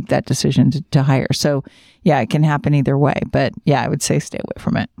 We'll make that decision to hire. So yeah, it can happen either way. But yeah, I would say stay away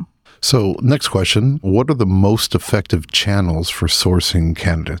from it. So next question, what are the most effective channels for sourcing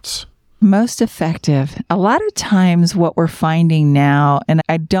candidates? Most effective. A lot of times what we're finding now, and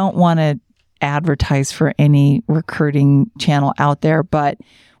I don't want to advertise for any recruiting channel out there, but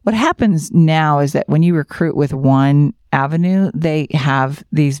what happens now is that when you recruit with one avenue, they have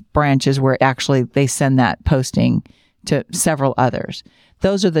these branches where actually they send that posting to several others.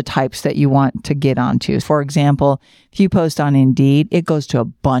 Those are the types that you want to get onto. For example, if you post on Indeed, it goes to a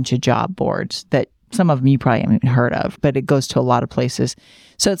bunch of job boards that some of them you probably haven't heard of, but it goes to a lot of places.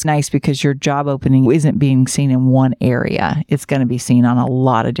 So it's nice because your job opening isn't being seen in one area. It's going to be seen on a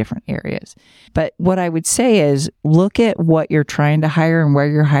lot of different areas. But what I would say is look at what you're trying to hire and where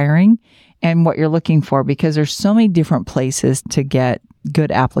you're hiring and what you're looking for, because there's so many different places to get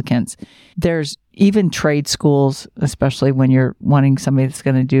good applicants. There's even trade schools, especially when you're wanting somebody that's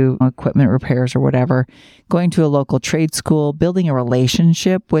going to do equipment repairs or whatever, going to a local trade school, building a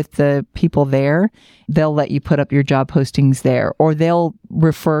relationship with the people there, they'll let you put up your job postings there, or they'll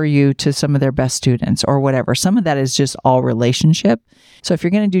refer you to some of their best students or whatever. Some of that is just all relationship. So if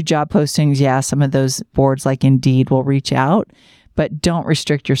you're going to do job postings, yeah, some of those boards like Indeed will reach out, but don't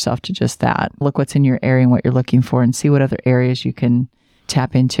restrict yourself to just that. Look what's in your area and what you're looking for and see what other areas you can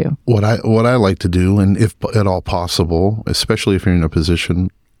tap into. What I like to do, and if at all possible, especially if you're in a position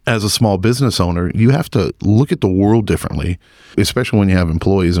as a small business owner, you have to look at the world differently, especially when you have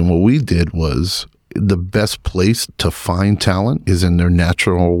employees. And what we did was, the best place to find talent is in their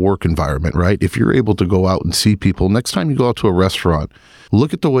natural work environment, right? If you're able to go out and see people, next time you go out to a restaurant,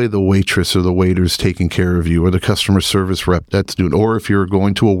 look at the way the waitress or the waiter's taking care of you, or the customer service rep that's doing, or if you're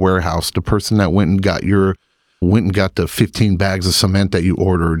going to a warehouse, the person that went and got the 15 bags of cement that you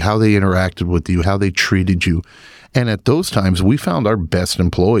ordered, how they interacted with you, how they treated you. And at those times, we found our best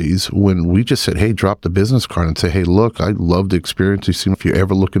employees when we just said, hey, drop the business card and say, hey, look, I love the experience. If you're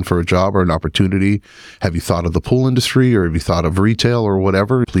ever looking for a job or an opportunity, have you thought of the pool industry, or have you thought of retail or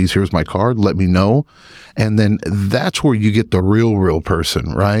whatever? Please, here's my card. Let me know. And then that's where you get the real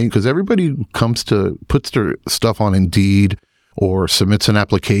person, right? Because everybody puts their stuff on Indeed, or submits an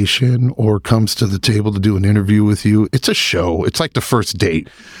application, or comes to the table to do an interview with you. It's a show. It's like the first date.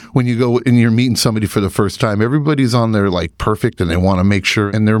 When you go and you're meeting somebody for the first time, everybody's on there like perfect, and they want to make sure,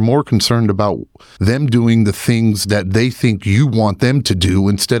 and they're more concerned about them doing the things that they think you want them to do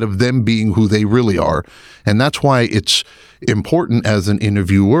instead of them being who they really are. And that's why it's important as an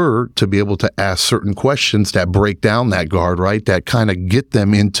interviewer to be able to ask certain questions that break down that guard, right? That kind of get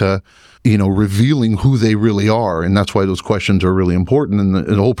them into, revealing who they really are. And that's why those questions are really important. And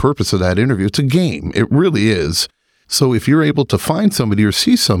the whole purpose of that interview, it's a game. It really is. So if you're able to find somebody or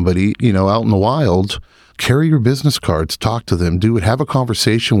see somebody, out in the wild, carry your business cards, talk to them, have a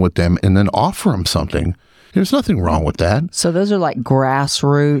conversation with them, and then offer them something. There's nothing wrong with that. So those are like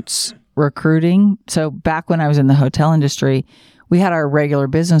grassroots recruiting. So back when I was in the hotel industry, we had our regular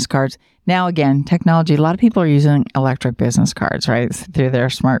business cards. Now, again, technology, a lot of people are using electric business cards, right, through their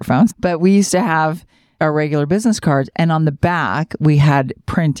smartphones. But we used to have our regular business cards, and on the back, we had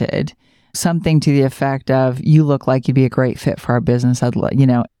printed something to the effect of, you look like you'd be a great fit for our business,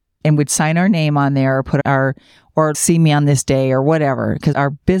 and would sign our name on there, or see me on this day or whatever, because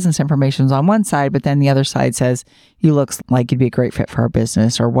our business information is on one side, but then the other side says, you look like you'd be a great fit for our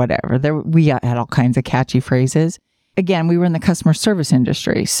business or whatever. We had all kinds of catchy phrases. Again, we were in the customer service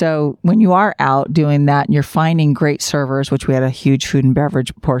industry. So when you are out doing that and you're finding great servers, which we had a huge food and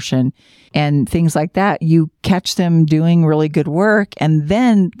beverage portion and things like that, you catch them doing really good work, and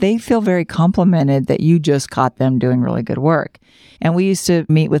then they feel very complimented that you just caught them doing really good work. And we used to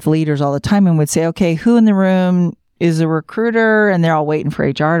meet with leaders all the time and would say, okay, who in the room is a recruiter? And they're all waiting for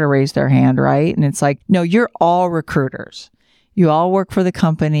HR to raise their hand, right? And it's like, no, you're all recruiters. You all work for the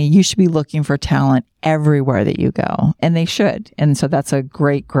company. You should be looking for talent everywhere that you go. And they should. And so that's a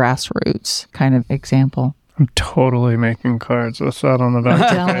great grassroots kind of example. I'm totally making cards with that on the back.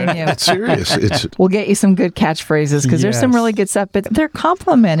 I'm telling you. It's serious. We'll get you some good catchphrases, because there's some really good stuff, but they're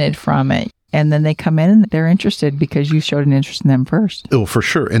complimented from it. And then they come in and they're interested because you showed an interest in them first. Oh, for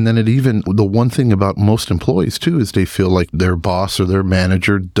sure. And then the one thing about most employees too is they feel like their boss or their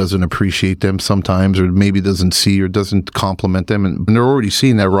manager doesn't appreciate them sometimes, or maybe doesn't see or doesn't compliment them. And they're already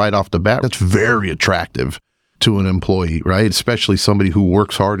seeing that right off the bat. That's very attractive to an employee, right? Especially somebody who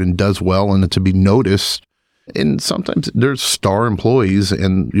works hard and does well, and to be noticed. And sometimes there's star employees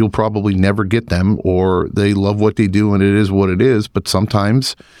and you'll probably never get them, or they love what they do and it is what it is. But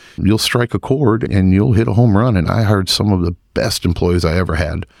sometimes you'll strike a chord and you'll hit a home run. And I heard some of the best employees I ever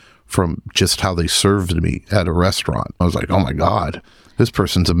had from just how they served me at a restaurant. I was like, oh my God, this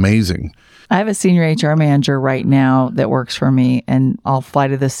person's amazing. I have a senior HR manager right now that works for me, and I'll fly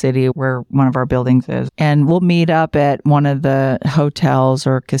to the city where one of our buildings is, and we'll meet up at one of the hotels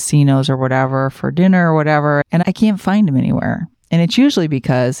or casinos or whatever for dinner or whatever, and I can't find him anywhere. And it's usually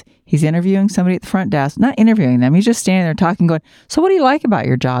because he's interviewing somebody at the front desk, not interviewing them. He's just standing there talking, going, so what do you like about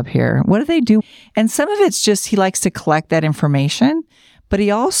your job here? What do they do? And some of it's just he likes to collect that information, but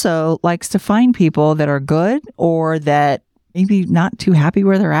he also likes to find people that are good or that maybe not too happy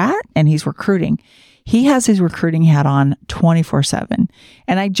where they're at, and he's recruiting. He has his recruiting hat on 24/7.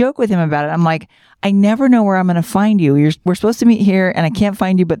 And I joke with him about it. I'm like, I never know where I'm going to find you. We're supposed to meet here and I can't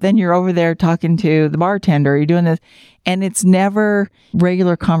find you, but then you're over there talking to the bartender. You're doing this. And it's never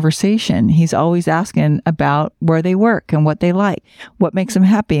regular conversation. He's always asking about where they work and what they like, what makes them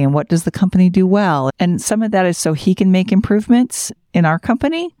happy, and what does the company do well. And some of that is so he can make improvements in our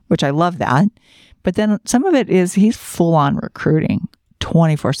company, which I love that. But then some of it is he's full on recruiting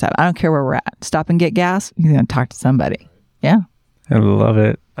 24/7. I don't care where we're at. Stop and get gas. You're going to talk to somebody. Yeah. I love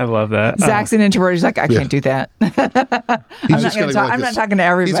it. I love that. Zach's an introvert. He's like, I can't do that. I'm not talking to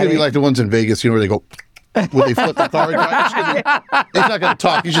everybody. He's going to be like the ones in Vegas, where they go, when they flip the cards. He's not going to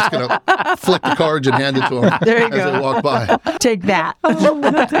talk. He's just going to flick the cards and hand it to them there you as go. they walk by. Take that.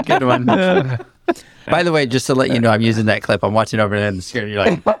 That's a good one. By the way, just to let you know, I'm using that clip. I'm watching over there on the screen. You're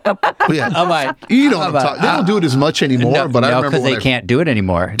like, yeah. I'm like, you know, they don't do it as much anymore. But I remember because they can't do it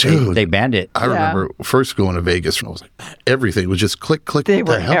anymore. Dude, they banned it. I remember first going to Vegas, and I was like, everything was just click, click. They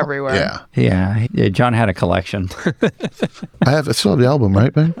were everywhere. Yeah. John had a collection. I still have the album,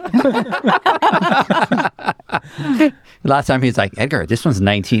 right, man? Last time he's like, Edgar, this one's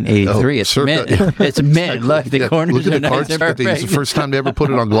 1983. It's mint. It's mint. Look, the corners look at are the cards. nice and It's the first time they ever put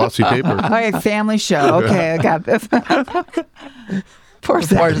it on glossy paper. Okay, family show. Okay, I got this. Poor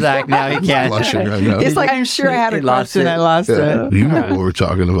Zach. Now he can't. Blushing right now. It's like, I'm sure I had a question. I lost it. You know what we're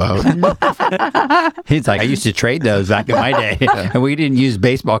talking about. He's like, I used to trade those back in my day. And we didn't use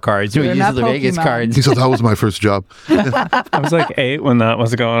baseball cards. We used the Vegas cards. He said, that was my first job. I was like 8 when that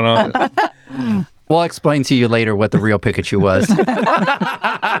was going on. We'll explain to you later what the real Pikachu was.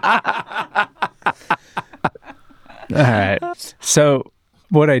 All right. So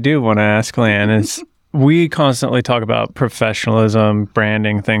what I do want to ask, Leanne, is we constantly talk about professionalism,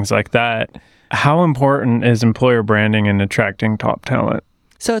 branding, things like that. How important is employer branding in attracting top talent?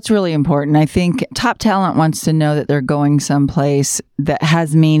 So it's really important. I think top talent wants to know that they're going someplace that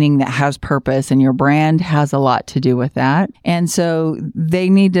has meaning, that has purpose, and your brand has a lot to do with that. And so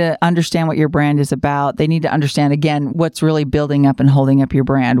they need to understand what your brand is about. They need to understand, again, what's really building up and holding up your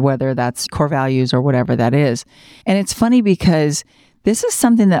brand, whether that's core values or whatever that is. And it's funny because this is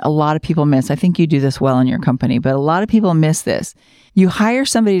something that a lot of people miss. I think you do this well in your company, but a lot of people miss this. You hire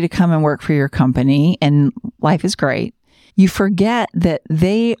somebody to come and work for your company, and life is great. You forget that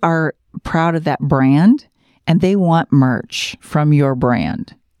they are proud of that brand and they want merch from your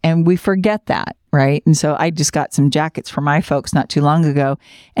brand. And we forget that, right? And so I just got some jackets for my folks not too long ago.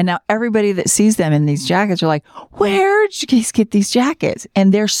 And now everybody that sees them in these jackets are like, where'd you guys get these jackets?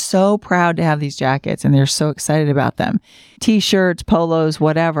 And they're so proud to have these jackets and they're so excited about them. T-shirts, polos,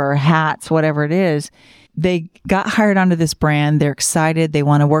 whatever, hats, whatever it is. They got hired onto this brand. They're excited. They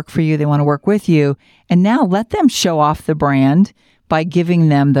want to work for you. They want to work with you. And now let them show off the brand by giving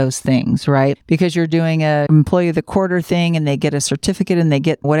them those things, right? Because you're doing a employee of the quarter thing and they get a certificate and they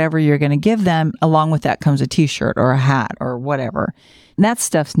get whatever you're going to give them. Along with that comes a t-shirt or a hat or whatever. And that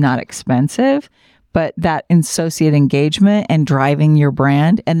stuff's not expensive, but that associate engagement and driving your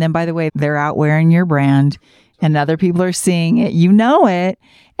brand. And then, by the way, they're out wearing your brand and other people are seeing it, you know it.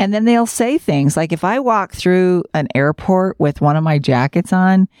 And then they'll say things like, if I walk through an airport with one of my jackets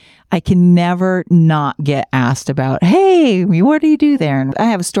on, I can never not get asked about, hey, what do you do there? And I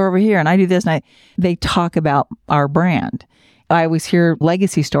have a store over here and I do this. And they talk about our brand. I always hear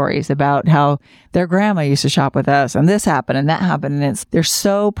legacy stories about how their grandma used to shop with us and this happened and that happened. And they're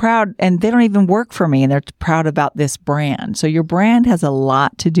so proud and they don't even work for me and they're proud about this brand. So your brand has a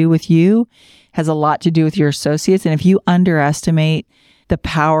lot to do with you, has a lot to do with your associates. And if you underestimate the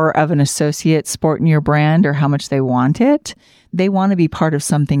power of an associate sporting your brand or how much they want it, they want to be part of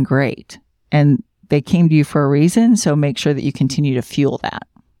something great. And they came to you for a reason. So make sure that you continue to fuel that.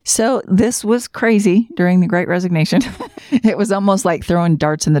 So this was crazy during the Great Resignation. It was almost like throwing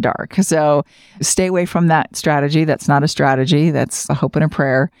darts in the dark. So stay away from that strategy. That's not a strategy. That's a hope and a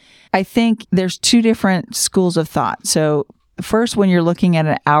prayer. I think there's two different schools of thought. So first, when you're looking at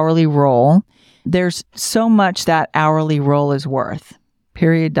an hourly role, there's so much that hourly role is worth.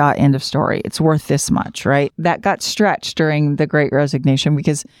 Period, dot, end of story. It's worth this much, right? That got stretched during the Great Resignation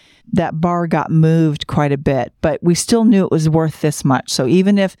because that bar got moved quite a bit, but we still knew it was worth this much. So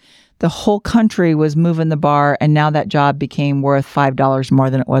even if the whole country was moving the bar and now that job became worth $5 more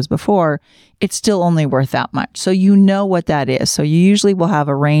than it was before, it's still only worth that much. So you know what that is. So you usually will have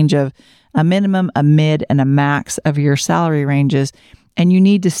a range of a minimum, a mid, and a max of your salary ranges, and you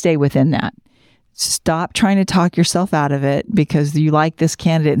need to stay within that. Stop trying to talk yourself out of it because you like this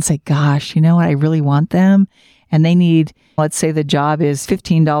candidate and say, gosh, you know what? I really want them. And they need, let's say the job is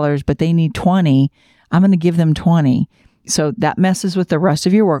 $15, but they need 20. I'm going to give them 20. So that messes with the rest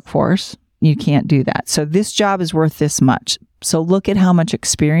of your workforce. You can't do that. So this job is worth this much. So look at how much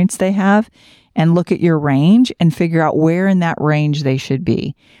experience they have and look at your range and figure out where in that range they should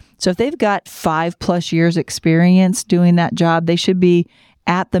be. So if they've got 5+ years experience doing that job, they should be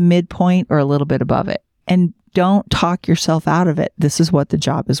at the midpoint or a little bit above it. And don't talk yourself out of it. This is what the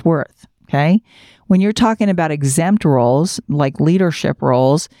job is worth. Okay. When you're talking about exempt roles, like leadership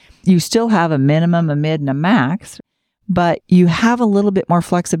roles, you still have a minimum, a mid, and a max, but you have a little bit more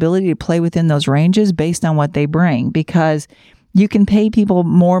flexibility to play within those ranges based on what they bring, because you can pay people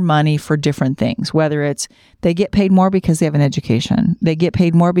more money for different things, whether it's they get paid more because they have an education, they get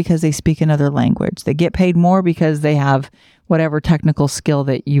paid more because they speak another language, they get paid more because they have whatever technical skill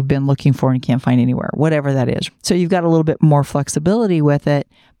that you've been looking for and can't find anywhere, whatever that is. So you've got a little bit more flexibility with it,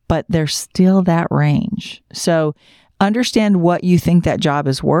 but there's still that range. So understand what you think that job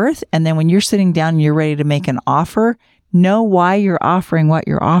is worth. And then when you're sitting down and you're ready to make an offer, know why you're offering what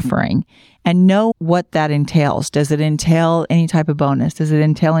you're offering and know what that entails. Does it entail any type of bonus? Does it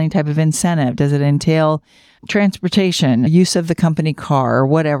entail any type of incentive? Does it entail transportation, use of the company car, or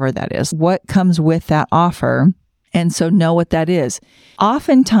whatever that is? What comes with that offer? And so know what that is.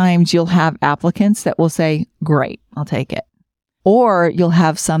 Oftentimes you'll have applicants that will say, great, I'll take it. Or you'll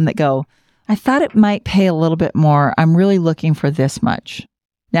have some that go, I thought it might pay a little bit more. I'm really looking for this much.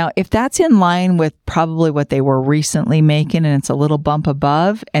 Now, if that's in line with probably what they were recently making and it's a little bump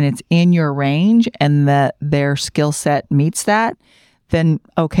above and it's in your range and their skill set meets that, then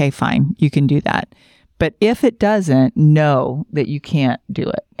okay, fine, you can do that. But if it doesn't, know that you can't do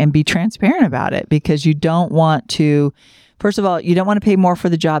it and be transparent about it, because you don't want to, first of all, you don't want to pay more for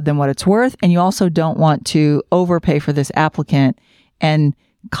the job than what it's worth. And you also don't want to overpay for this applicant and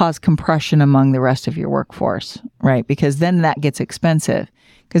cause compression among the rest of your workforce, right? Because then that gets expensive.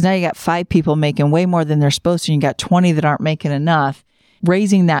 Because now you got 5 people making way more than they're supposed to, and you got 20 that aren't making enough.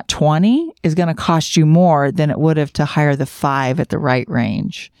 Raising that 20 is going to cost you more than it would have to hire the 5 at the right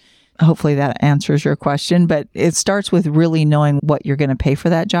range. Hopefully that answers your question, but it starts with really knowing what you're going to pay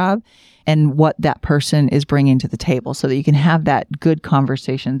for that job and what that person is bringing to the table so that you can have that good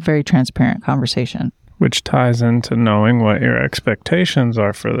conversation, very transparent conversation. Which ties into knowing what your expectations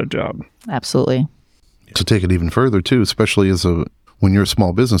are for the job. Absolutely. To take it even further too, especially when you're a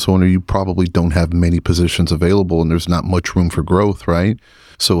small business owner, you probably don't have many positions available and there's not much room for growth, right?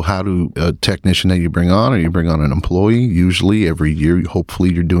 So how do a technician that you bring on, or you bring on an employee, usually every year,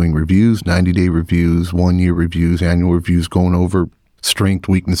 hopefully you're doing reviews, 90-day reviews, 1-year reviews, annual reviews, going over strength,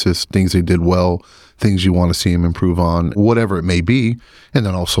 weaknesses, things they did well, things you want to see them improve on, whatever it may be. And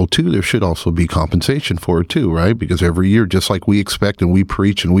then also too, there should also be compensation for it too, right? Because every year, just like we expect and we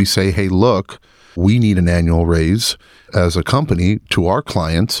preach and we say, hey, look, we need an annual raise as a company to our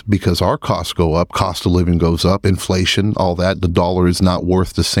clients because our costs go up, cost of living goes up, inflation, all that. The dollar is not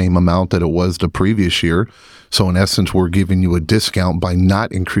worth the same amount that it was the previous year. So in essence, we're giving you a discount by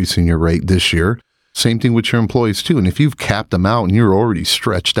not increasing your rate this year. Same thing with your employees too. And if you've capped them out and you're already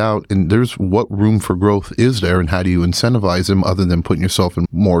stretched out, and there's what room for growth is there, and how do you incentivize them other than putting yourself in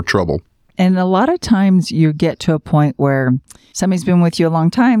more trouble? And a lot of times you get to a point where somebody's been with you a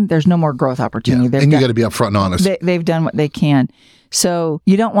long time, there's no more growth opportunity. Yeah. And you got to be upfront and honest. They've done what they can. So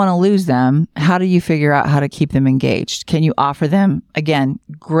you don't want to lose them. How do you figure out how to keep them engaged? Can you offer them, again,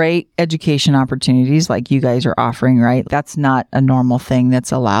 great education opportunities like you guys are offering, right? That's not a normal thing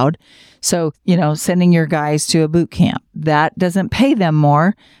that's allowed. So, sending your guys to a boot camp, that doesn't pay them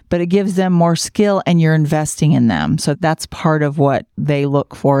more, but it gives them more skill and you're investing in them. So that's part of what they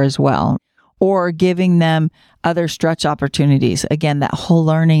look for as well. Or giving them other stretch opportunities. Again, that whole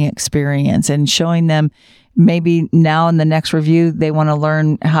learning experience and showing them maybe now in the next review, they want to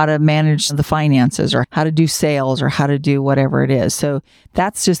learn how to manage the finances or how to do sales or how to do whatever it is. So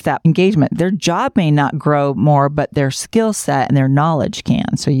that's just that engagement. Their job may not grow more, but their skill set and their knowledge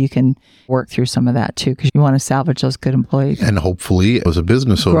can. So you can work through some of that too, because you want to salvage those good employees. And hopefully as a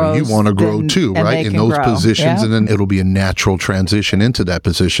business owner, you want to grow too, right? In those positions. Yeah. And then it'll be a natural transition into that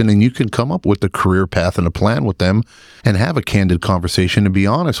position. And you can come up with a career path and a plan with them and have a candid conversation and be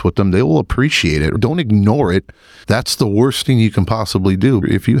honest with them. They will appreciate it. Don't ignore it. That's the worst thing you can possibly do.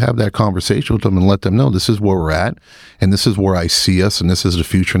 If you have that conversation with them and let them know this is where we're at and this is where I see us and this is the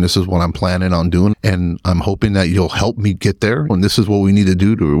future and this is what I'm planning on doing. And I'm hoping that you'll help me get there. And this is what we need to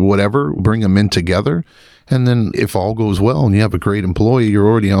do to whatever, bring them in together. And then if all goes well and you have a great employee, you're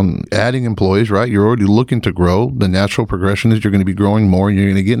already on adding employees, right? You're already looking to grow. The natural progression is you're going to be growing more and you're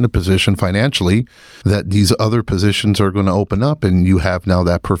going to get in a position financially that these other positions are going to open up and you have now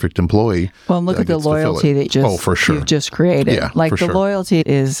that perfect employee. Well, and look at the loyalty that you've just created. Yeah, like the loyalty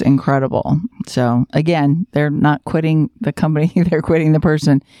is incredible. So again, they're not quitting the company, they're quitting the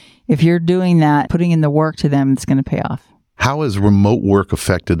person. If you're doing that, putting in the work to them, it's going to pay off. How has remote work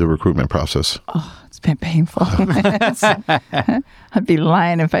affected the recruitment process? Oh, it's been painful. I'd be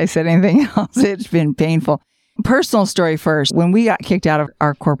lying if I said anything else. It's been painful. personal story first. When we got kicked out of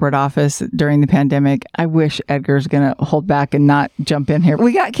our corporate office during the pandemic, I wish Edgar's going to hold back and not jump in here.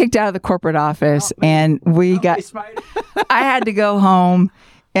 We got kicked out of the corporate office I had to go home.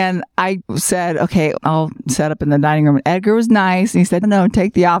 And I said, okay, I'll set up in the dining room. And Edgar was nice. And he said, no,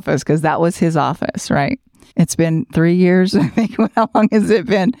 take the office, because that was his office, right? It's been 3 years, I think. How long has it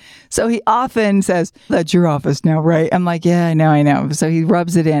been? So he often says, that's your office now, right? I'm like, yeah, I know. So he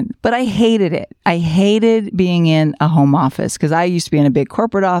rubs it in. But I hated it. I hated being in a home office, because I used to be in a big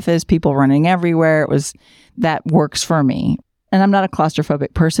corporate office, people running everywhere. That works for me. And I'm not a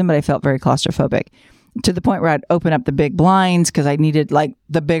claustrophobic person, but I felt very claustrophobic, to the point where I'd open up the big blinds because I needed like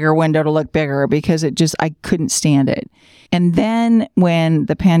the bigger window to look bigger, because I couldn't stand it. And then when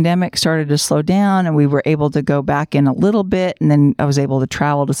the pandemic started to slow down and we were able to go back in a little bit, and then I was able to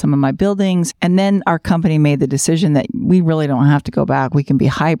travel to some of my buildings, and then our company made the decision that we really don't have to go back. We can be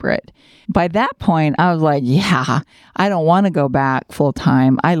hybrid. By that point, I was like, yeah, I don't want to go back full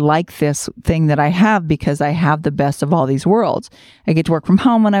time. I like this thing that I have, because I have the best of all these worlds. I get to work from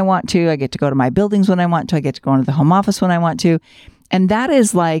home when I want to. I get to go to my buildings when I want to. I get to go into the home office when I want to. And that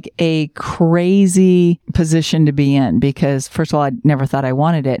is like a crazy position to be in, because first of all, I never thought I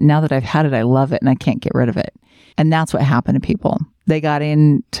wanted it. Now that I've had it, I love it and I can't get rid of it. And that's what happened to people. They got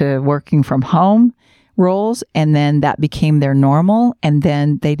into working from home roles, and then that became their normal. And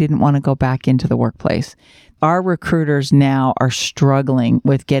then they didn't want to go back into the workplace. Our recruiters now are struggling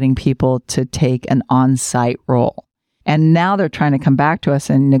with getting people to take an on-site role. And now they're trying to come back to us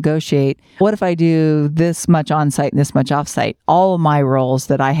and negotiate. What if I do this much on-site and this much off-site? All of my roles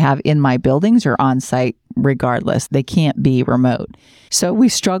that I have in my buildings are on-site regardless. They can't be remote. So we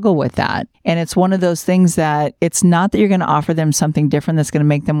struggle with that. And it's one of those things that it's not that you're going to offer them something different that's going to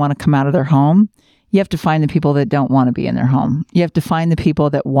make them want to come out of their home. You have to find the people that don't want to be in their home. You have to find the people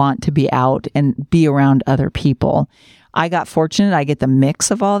that want to be out and be around other people. I got fortunate. I get the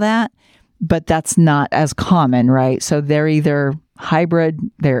mix of all that. But that's not as common, right? So they're either hybrid,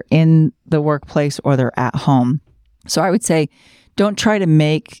 they're in the workplace, or they're at home. So I would say, don't try to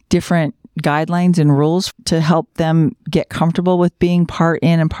make different guidelines and rules to help them get comfortable with being part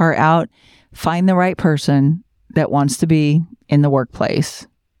in and part out. Find the right person that wants to be in the workplace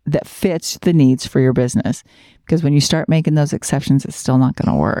that fits the needs for your business. Because when you start making those exceptions, it's still not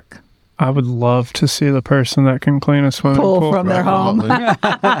going to work. I would love to see the person that can clean a swimming pool from their home.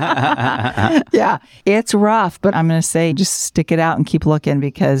 Yeah, it's rough, but I'm going to say just stick it out and keep looking,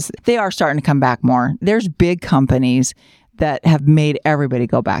 because they are starting to come back more. There's big companies that have made everybody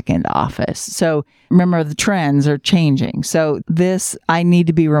go back into office. So remember, the trends are changing. So this I need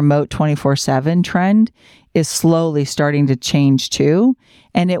to be remote 24/7 trend is slowly starting to change too.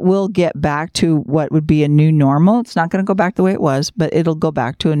 And it will get back to what would be a new normal. It's not going to go back the way it was, but it'll go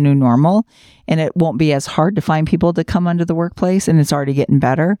back to a new normal. And it won't be as hard to find people to come under the workplace. And it's already getting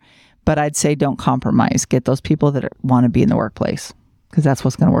better. But I'd say don't compromise. Get those people that want to be in the workplace, because that's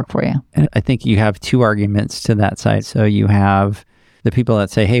what's going to work for you. And I think you have two arguments to that side. So you have the people that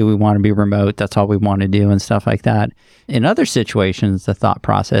say, hey, we want to be remote. That's all we want to do and stuff like that. In other situations, the thought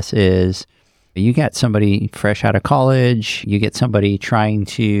process is, you get somebody fresh out of college, you get somebody trying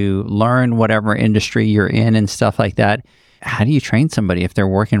to learn whatever industry you're in and stuff like that. How do you train somebody if they're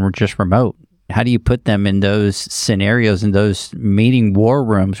working just remote? How do you put them in those scenarios, in those meeting war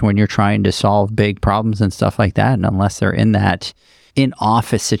rooms when you're trying to solve big problems and stuff like that? And unless they're in that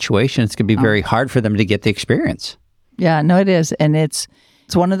in-office situation, it's going to be very hard for them to get the experience. Yeah, no, it is. And it's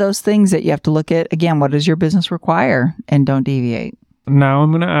one of those things that you have to look at, again, what does your business require? And don't deviate. Now I'm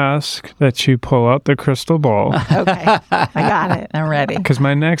going to ask that you pull out the crystal ball. Okay, I got it. I'm ready. Because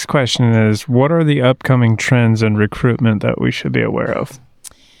my next question is, what are the upcoming trends in recruitment that we should be aware of?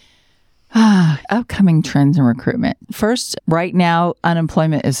 Upcoming trends in recruitment. First, right now,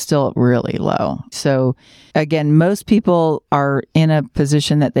 unemployment is still really low. So again, most people are in a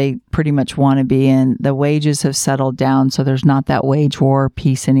position that they pretty much want to be in. The wages have settled down, so there's not that wage war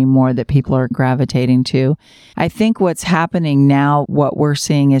piece anymore that people are gravitating to. I think what's happening now, what we're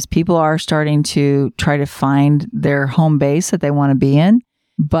seeing is people are starting to try to find their home base that they want to be in,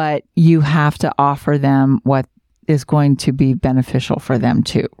 but you have to offer them what is going to be beneficial for them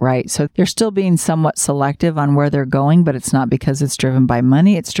too, right? So they're still being somewhat selective on where they're going, but it's not because it's driven by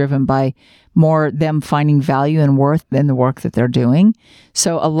money. It's driven by more them finding value and worth in the work that they're doing.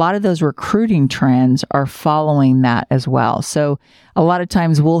 So a lot of those recruiting trends are following that as well. So a lot of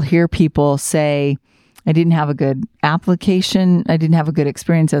times we'll hear people say, I didn't have a good application. I didn't have a good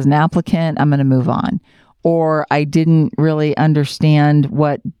experience as an applicant. I'm going to move on. Or I didn't really understand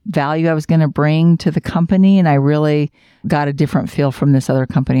what value I was going to bring to the company, and I really got a different feel from this other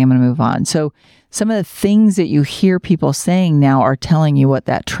company. I'm going to move on. So some of the things that you hear people saying now are telling you what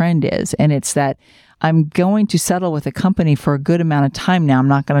that trend is. And it's that I'm going to settle with a company for a good amount of time now. I'm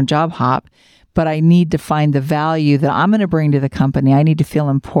not going to job hop, but I need to find the value that I'm going to bring to the company. I need to feel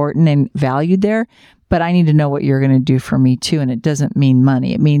important and valued there, but I need to know what you're going to do for me too. And it doesn't mean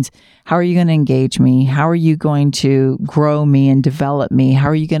money. It means, how are you going to engage me? How are you going to grow me and develop me? How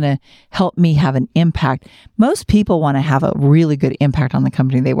are you going to help me have an impact? Most people want to have a really good impact on the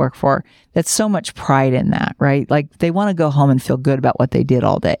company they work for. That's so much pride in that, right? Like they want to go home and feel good about what they did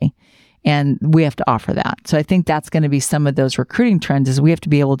all day. And we have to offer that. So I think that's going to be some of those recruiting trends, is we have to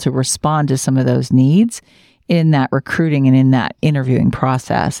be able to respond to some of those needs in that recruiting and in that interviewing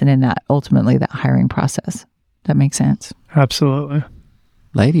process and in that ultimately that hiring process. That makes sense? Absolutely.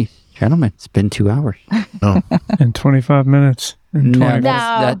 Ladies, gentlemen, it's been 2 hours. Oh. And 25 minutes.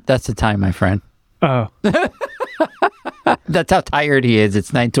 That's the time, my friend. Oh. That's how tired he is.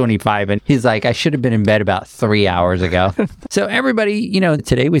 It's 9:25, and he's like, I should have been in bed about 3 hours ago. So everybody,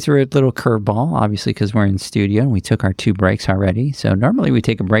 today we threw a little curveball, obviously, because we're in studio, and we took our 2 breaks already. So normally we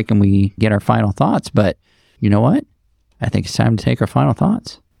take a break and we get our final thoughts, but you know what? I think it's time to take our final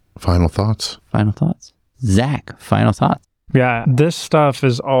thoughts. Final thoughts. Zach, final thoughts. Yeah, this stuff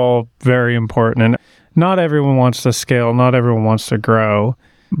is all very important, and not everyone wants to scale, not everyone wants to grow.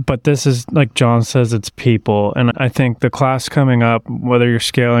 But this is, like John says, it's people. And I think the class coming up, whether you're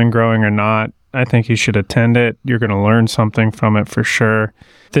scaling, growing or not, I think you should attend it. You're going to learn something from it for sure.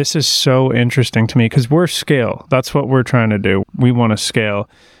 This is so interesting to me because we're scale. That's what we're trying to do. We want to scale.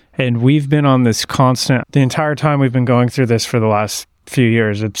 And we've been on this constant, the entire time we've been going through this for the last few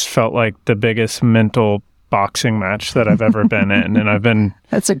years, it's felt like the biggest mental boxing match that I've ever been in. And I've been...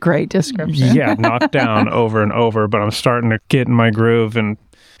 That's a great description. Yeah, knocked down over and over, but I'm starting to get in my groove and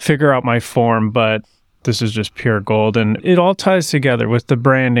figure out my form, but this is just pure gold. And it all ties together with the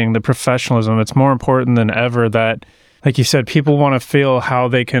branding, the professionalism. It's more important than ever that, like you said, people want to feel how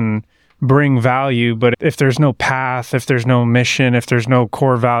they can bring value, but if there's no path, if there's no mission, if there's no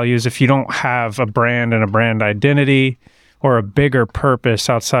core values, if you don't have a brand and a brand identity or a bigger purpose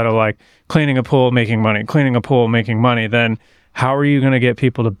outside of like cleaning a pool, making money, then how are you going to get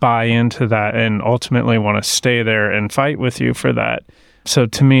people to buy into that and ultimately want to stay there and fight with you for that? So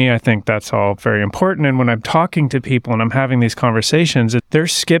to me, I think that's all very important. And when I'm talking to people and I'm having these conversations, they're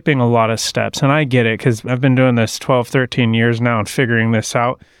skipping a lot of steps. And I get it because I've been doing this 12, 13 years now and figuring this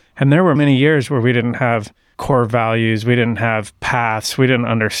out. And there were many years where we didn't have core values, we didn't have paths, we didn't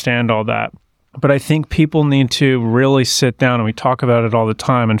understand all that. But I think people need to really sit down, and we talk about it all the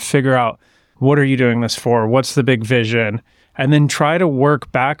time, and figure out, what are you doing this for? What's the big vision? And then try to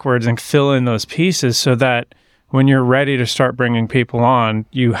work backwards and fill in those pieces so that when you're ready to start bringing people on,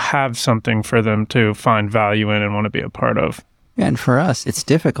 you have something for them to find value in and want to be a part of. And for us, it's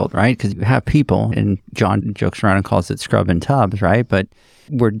difficult, right? Because you have people, and John jokes around and calls it scrub and tubs, right? But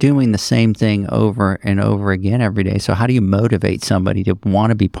we're doing the same thing over and over again every day. So how do you motivate somebody to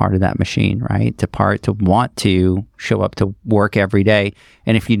want to be part of that machine, right? To want to show up to work every day.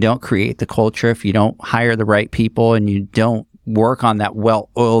 And if you don't create the culture, if you don't hire the right people, and you don't work on that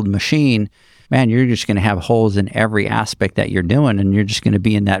well-oiled machine, man, you're just going to have holes in every aspect that you're doing, and you're just going to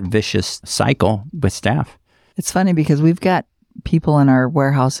be in that vicious cycle with staff. It's funny because we've got people in our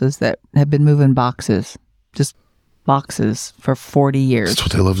warehouses that have been moving boxes, just boxes for 40 years. That's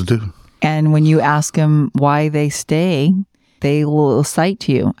what they love to do. And when you ask them why they stay, they will cite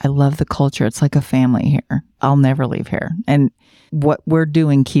to you, I love the culture. It's like a family here. I'll never leave here. And what we're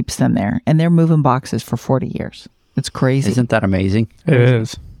doing keeps them there. And they're moving boxes for 40 years. It's crazy. Isn't that amazing? It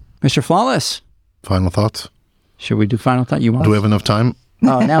is. Mr. Flawless. Final thoughts? Should we do final thought? You want? Do we have enough time?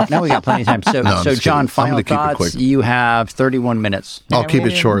 Oh, now we got plenty of time. So, No, so John, final thoughts. You have 31 minutes. I'll keep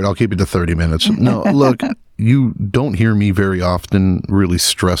it short. I'll keep it to 30 minutes. No, look, you don't hear me very often really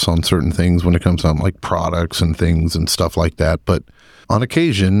stress on certain things when it comes on like products and things and stuff like that. But on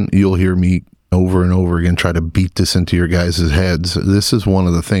occasion, you'll hear me over and over again try to beat this into your guys' heads. This is one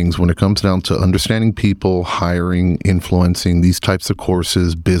of the things when it comes down to understanding people, hiring, influencing, these types of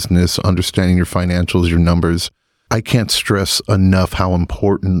courses, business, understanding your financials, your numbers. I can't stress enough how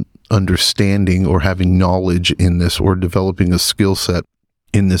important understanding or having knowledge in this or developing a skill set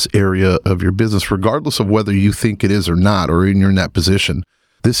in this area of your business, regardless of whether you think it is or not, or you're in that position.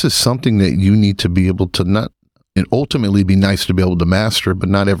 This is something that you need to be able to not, and ultimately be nice to be able to master, but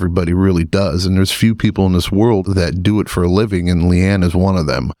not everybody really does. And there's few people in this world that do it for a living, and Leanne is one of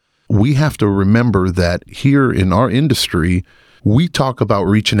them. We have to remember that here in our industry, we talk about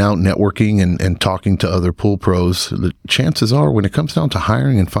reaching out, networking, and talking to other pool pros. The chances are when it comes down to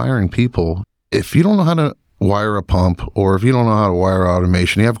hiring and firing people, if you don't know how to wire a pump, or if you don't know how to wire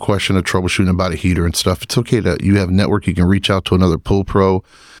automation, you have a question of troubleshooting about a heater and stuff, it's okay that you have a network. You can reach out to another pool pro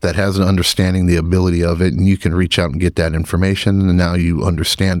that has an understanding the ability of it, and you can reach out and get that information, and now you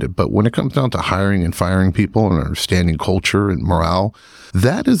understand it. But when it comes down to hiring and firing people and understanding culture and morale,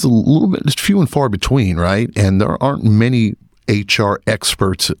 that is a little bit, it's few and far between, right? And there aren't many HR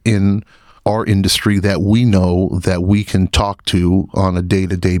experts in our industry that we know that we can talk to on a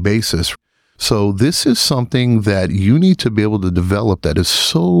day-to-day basis. So this is something that you need to be able to develop that is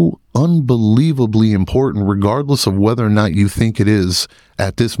so unbelievably important, regardless of whether or not you think it is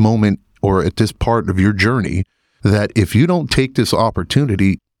at this moment or at this part of your journey, that if you don't take this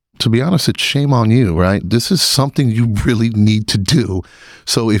opportunity, to be honest, it's shame on you, right? This is something you really need to do.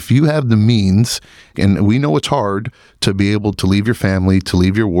 So if you have the means, and we know it's hard to be able to leave your family, to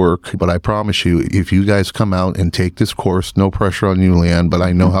leave your work, but I promise you, if you guys come out and take this course, no pressure on you, Leanne, but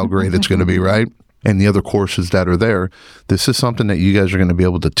I know how great it's going to be, right? And the other courses that are there, this is something that you guys are going to be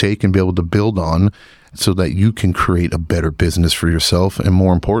able to take and be able to build on so that you can create a better business for yourself, and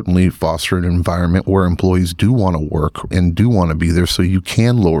more importantly, foster an environment where employees do want to work and do want to be there, so you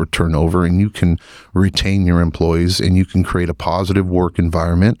can lower turnover and you can retain your employees and you can create a positive work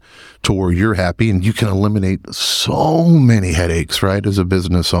environment to where you're happy and you can eliminate so many headaches, right, as a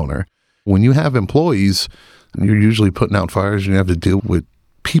business owner. When you have employees, you're usually putting out fires and you have to deal with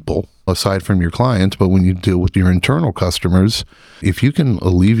people aside from your clients, but when you deal with your internal customers, if you can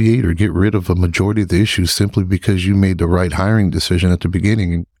alleviate or get rid of a majority of the issues simply because you made the right hiring decision at the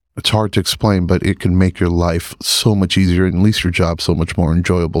beginning, it's hard to explain, but it can make your life so much easier and at least your job so much more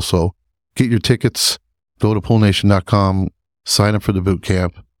enjoyable. So get your tickets, go to poolnation.com, sign up for the boot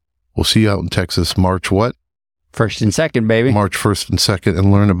camp. We'll see you out in Texas, March what? 1st and 2nd, baby. March 1st and 2nd,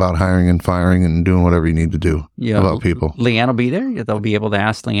 and learn about hiring and firing and doing whatever you need to do about people. Leanne will be there. They'll be able to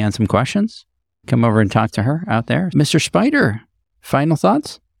ask Leanne some questions. Come over and talk to her out there. Mr. Spider, final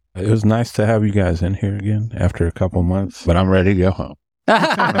thoughts? It was nice to have you guys in here again after a couple months, but I'm ready to go home.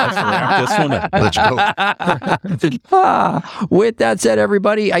 Let's wrap this one up. Let's go. With that said,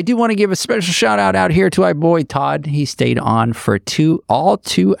 everybody, I do want to give a special shout out here to our boy Todd. He stayed on for 2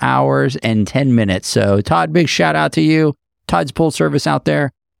 hours and 10 minutes. So Todd, big shout out to you. Todd's Pool Service out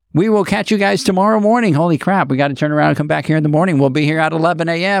there. We will catch you guys tomorrow morning. Holy crap, we got to turn around and come back here in the morning. We'll be here at 11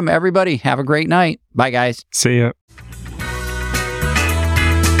 a.m. Everybody, have a great night. Bye, guys. See ya.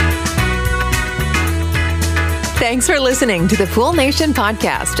 Thanks for listening to the Pool Nation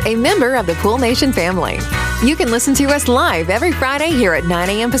podcast, a member of the Pool Nation family. You can listen to us live every Friday here at 9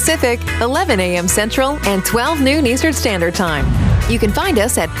 a.m. Pacific, 11 a.m. Central, and 12 noon Eastern Standard Time. You can find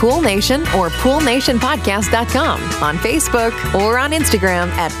us at Pool Nation or poolnationpodcast.com, on Facebook, or on Instagram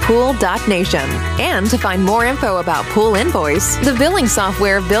at pool.nation. And to find more info about Pool Invoice, the billing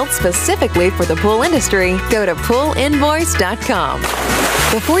software built specifically for the pool industry, go to poolinvoice.com.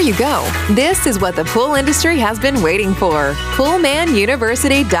 Before you go, this is what the pool industry has been waiting for.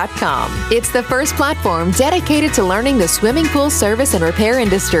 PoolmanUniversity.com. It's the first platform dedicated to learning the swimming pool service and repair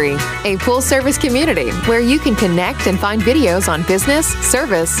industry. A pool service community where you can connect and find videos on business,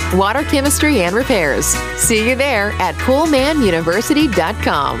 service, water chemistry, and repairs. See you there at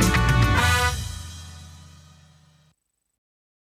PoolmanUniversity.com.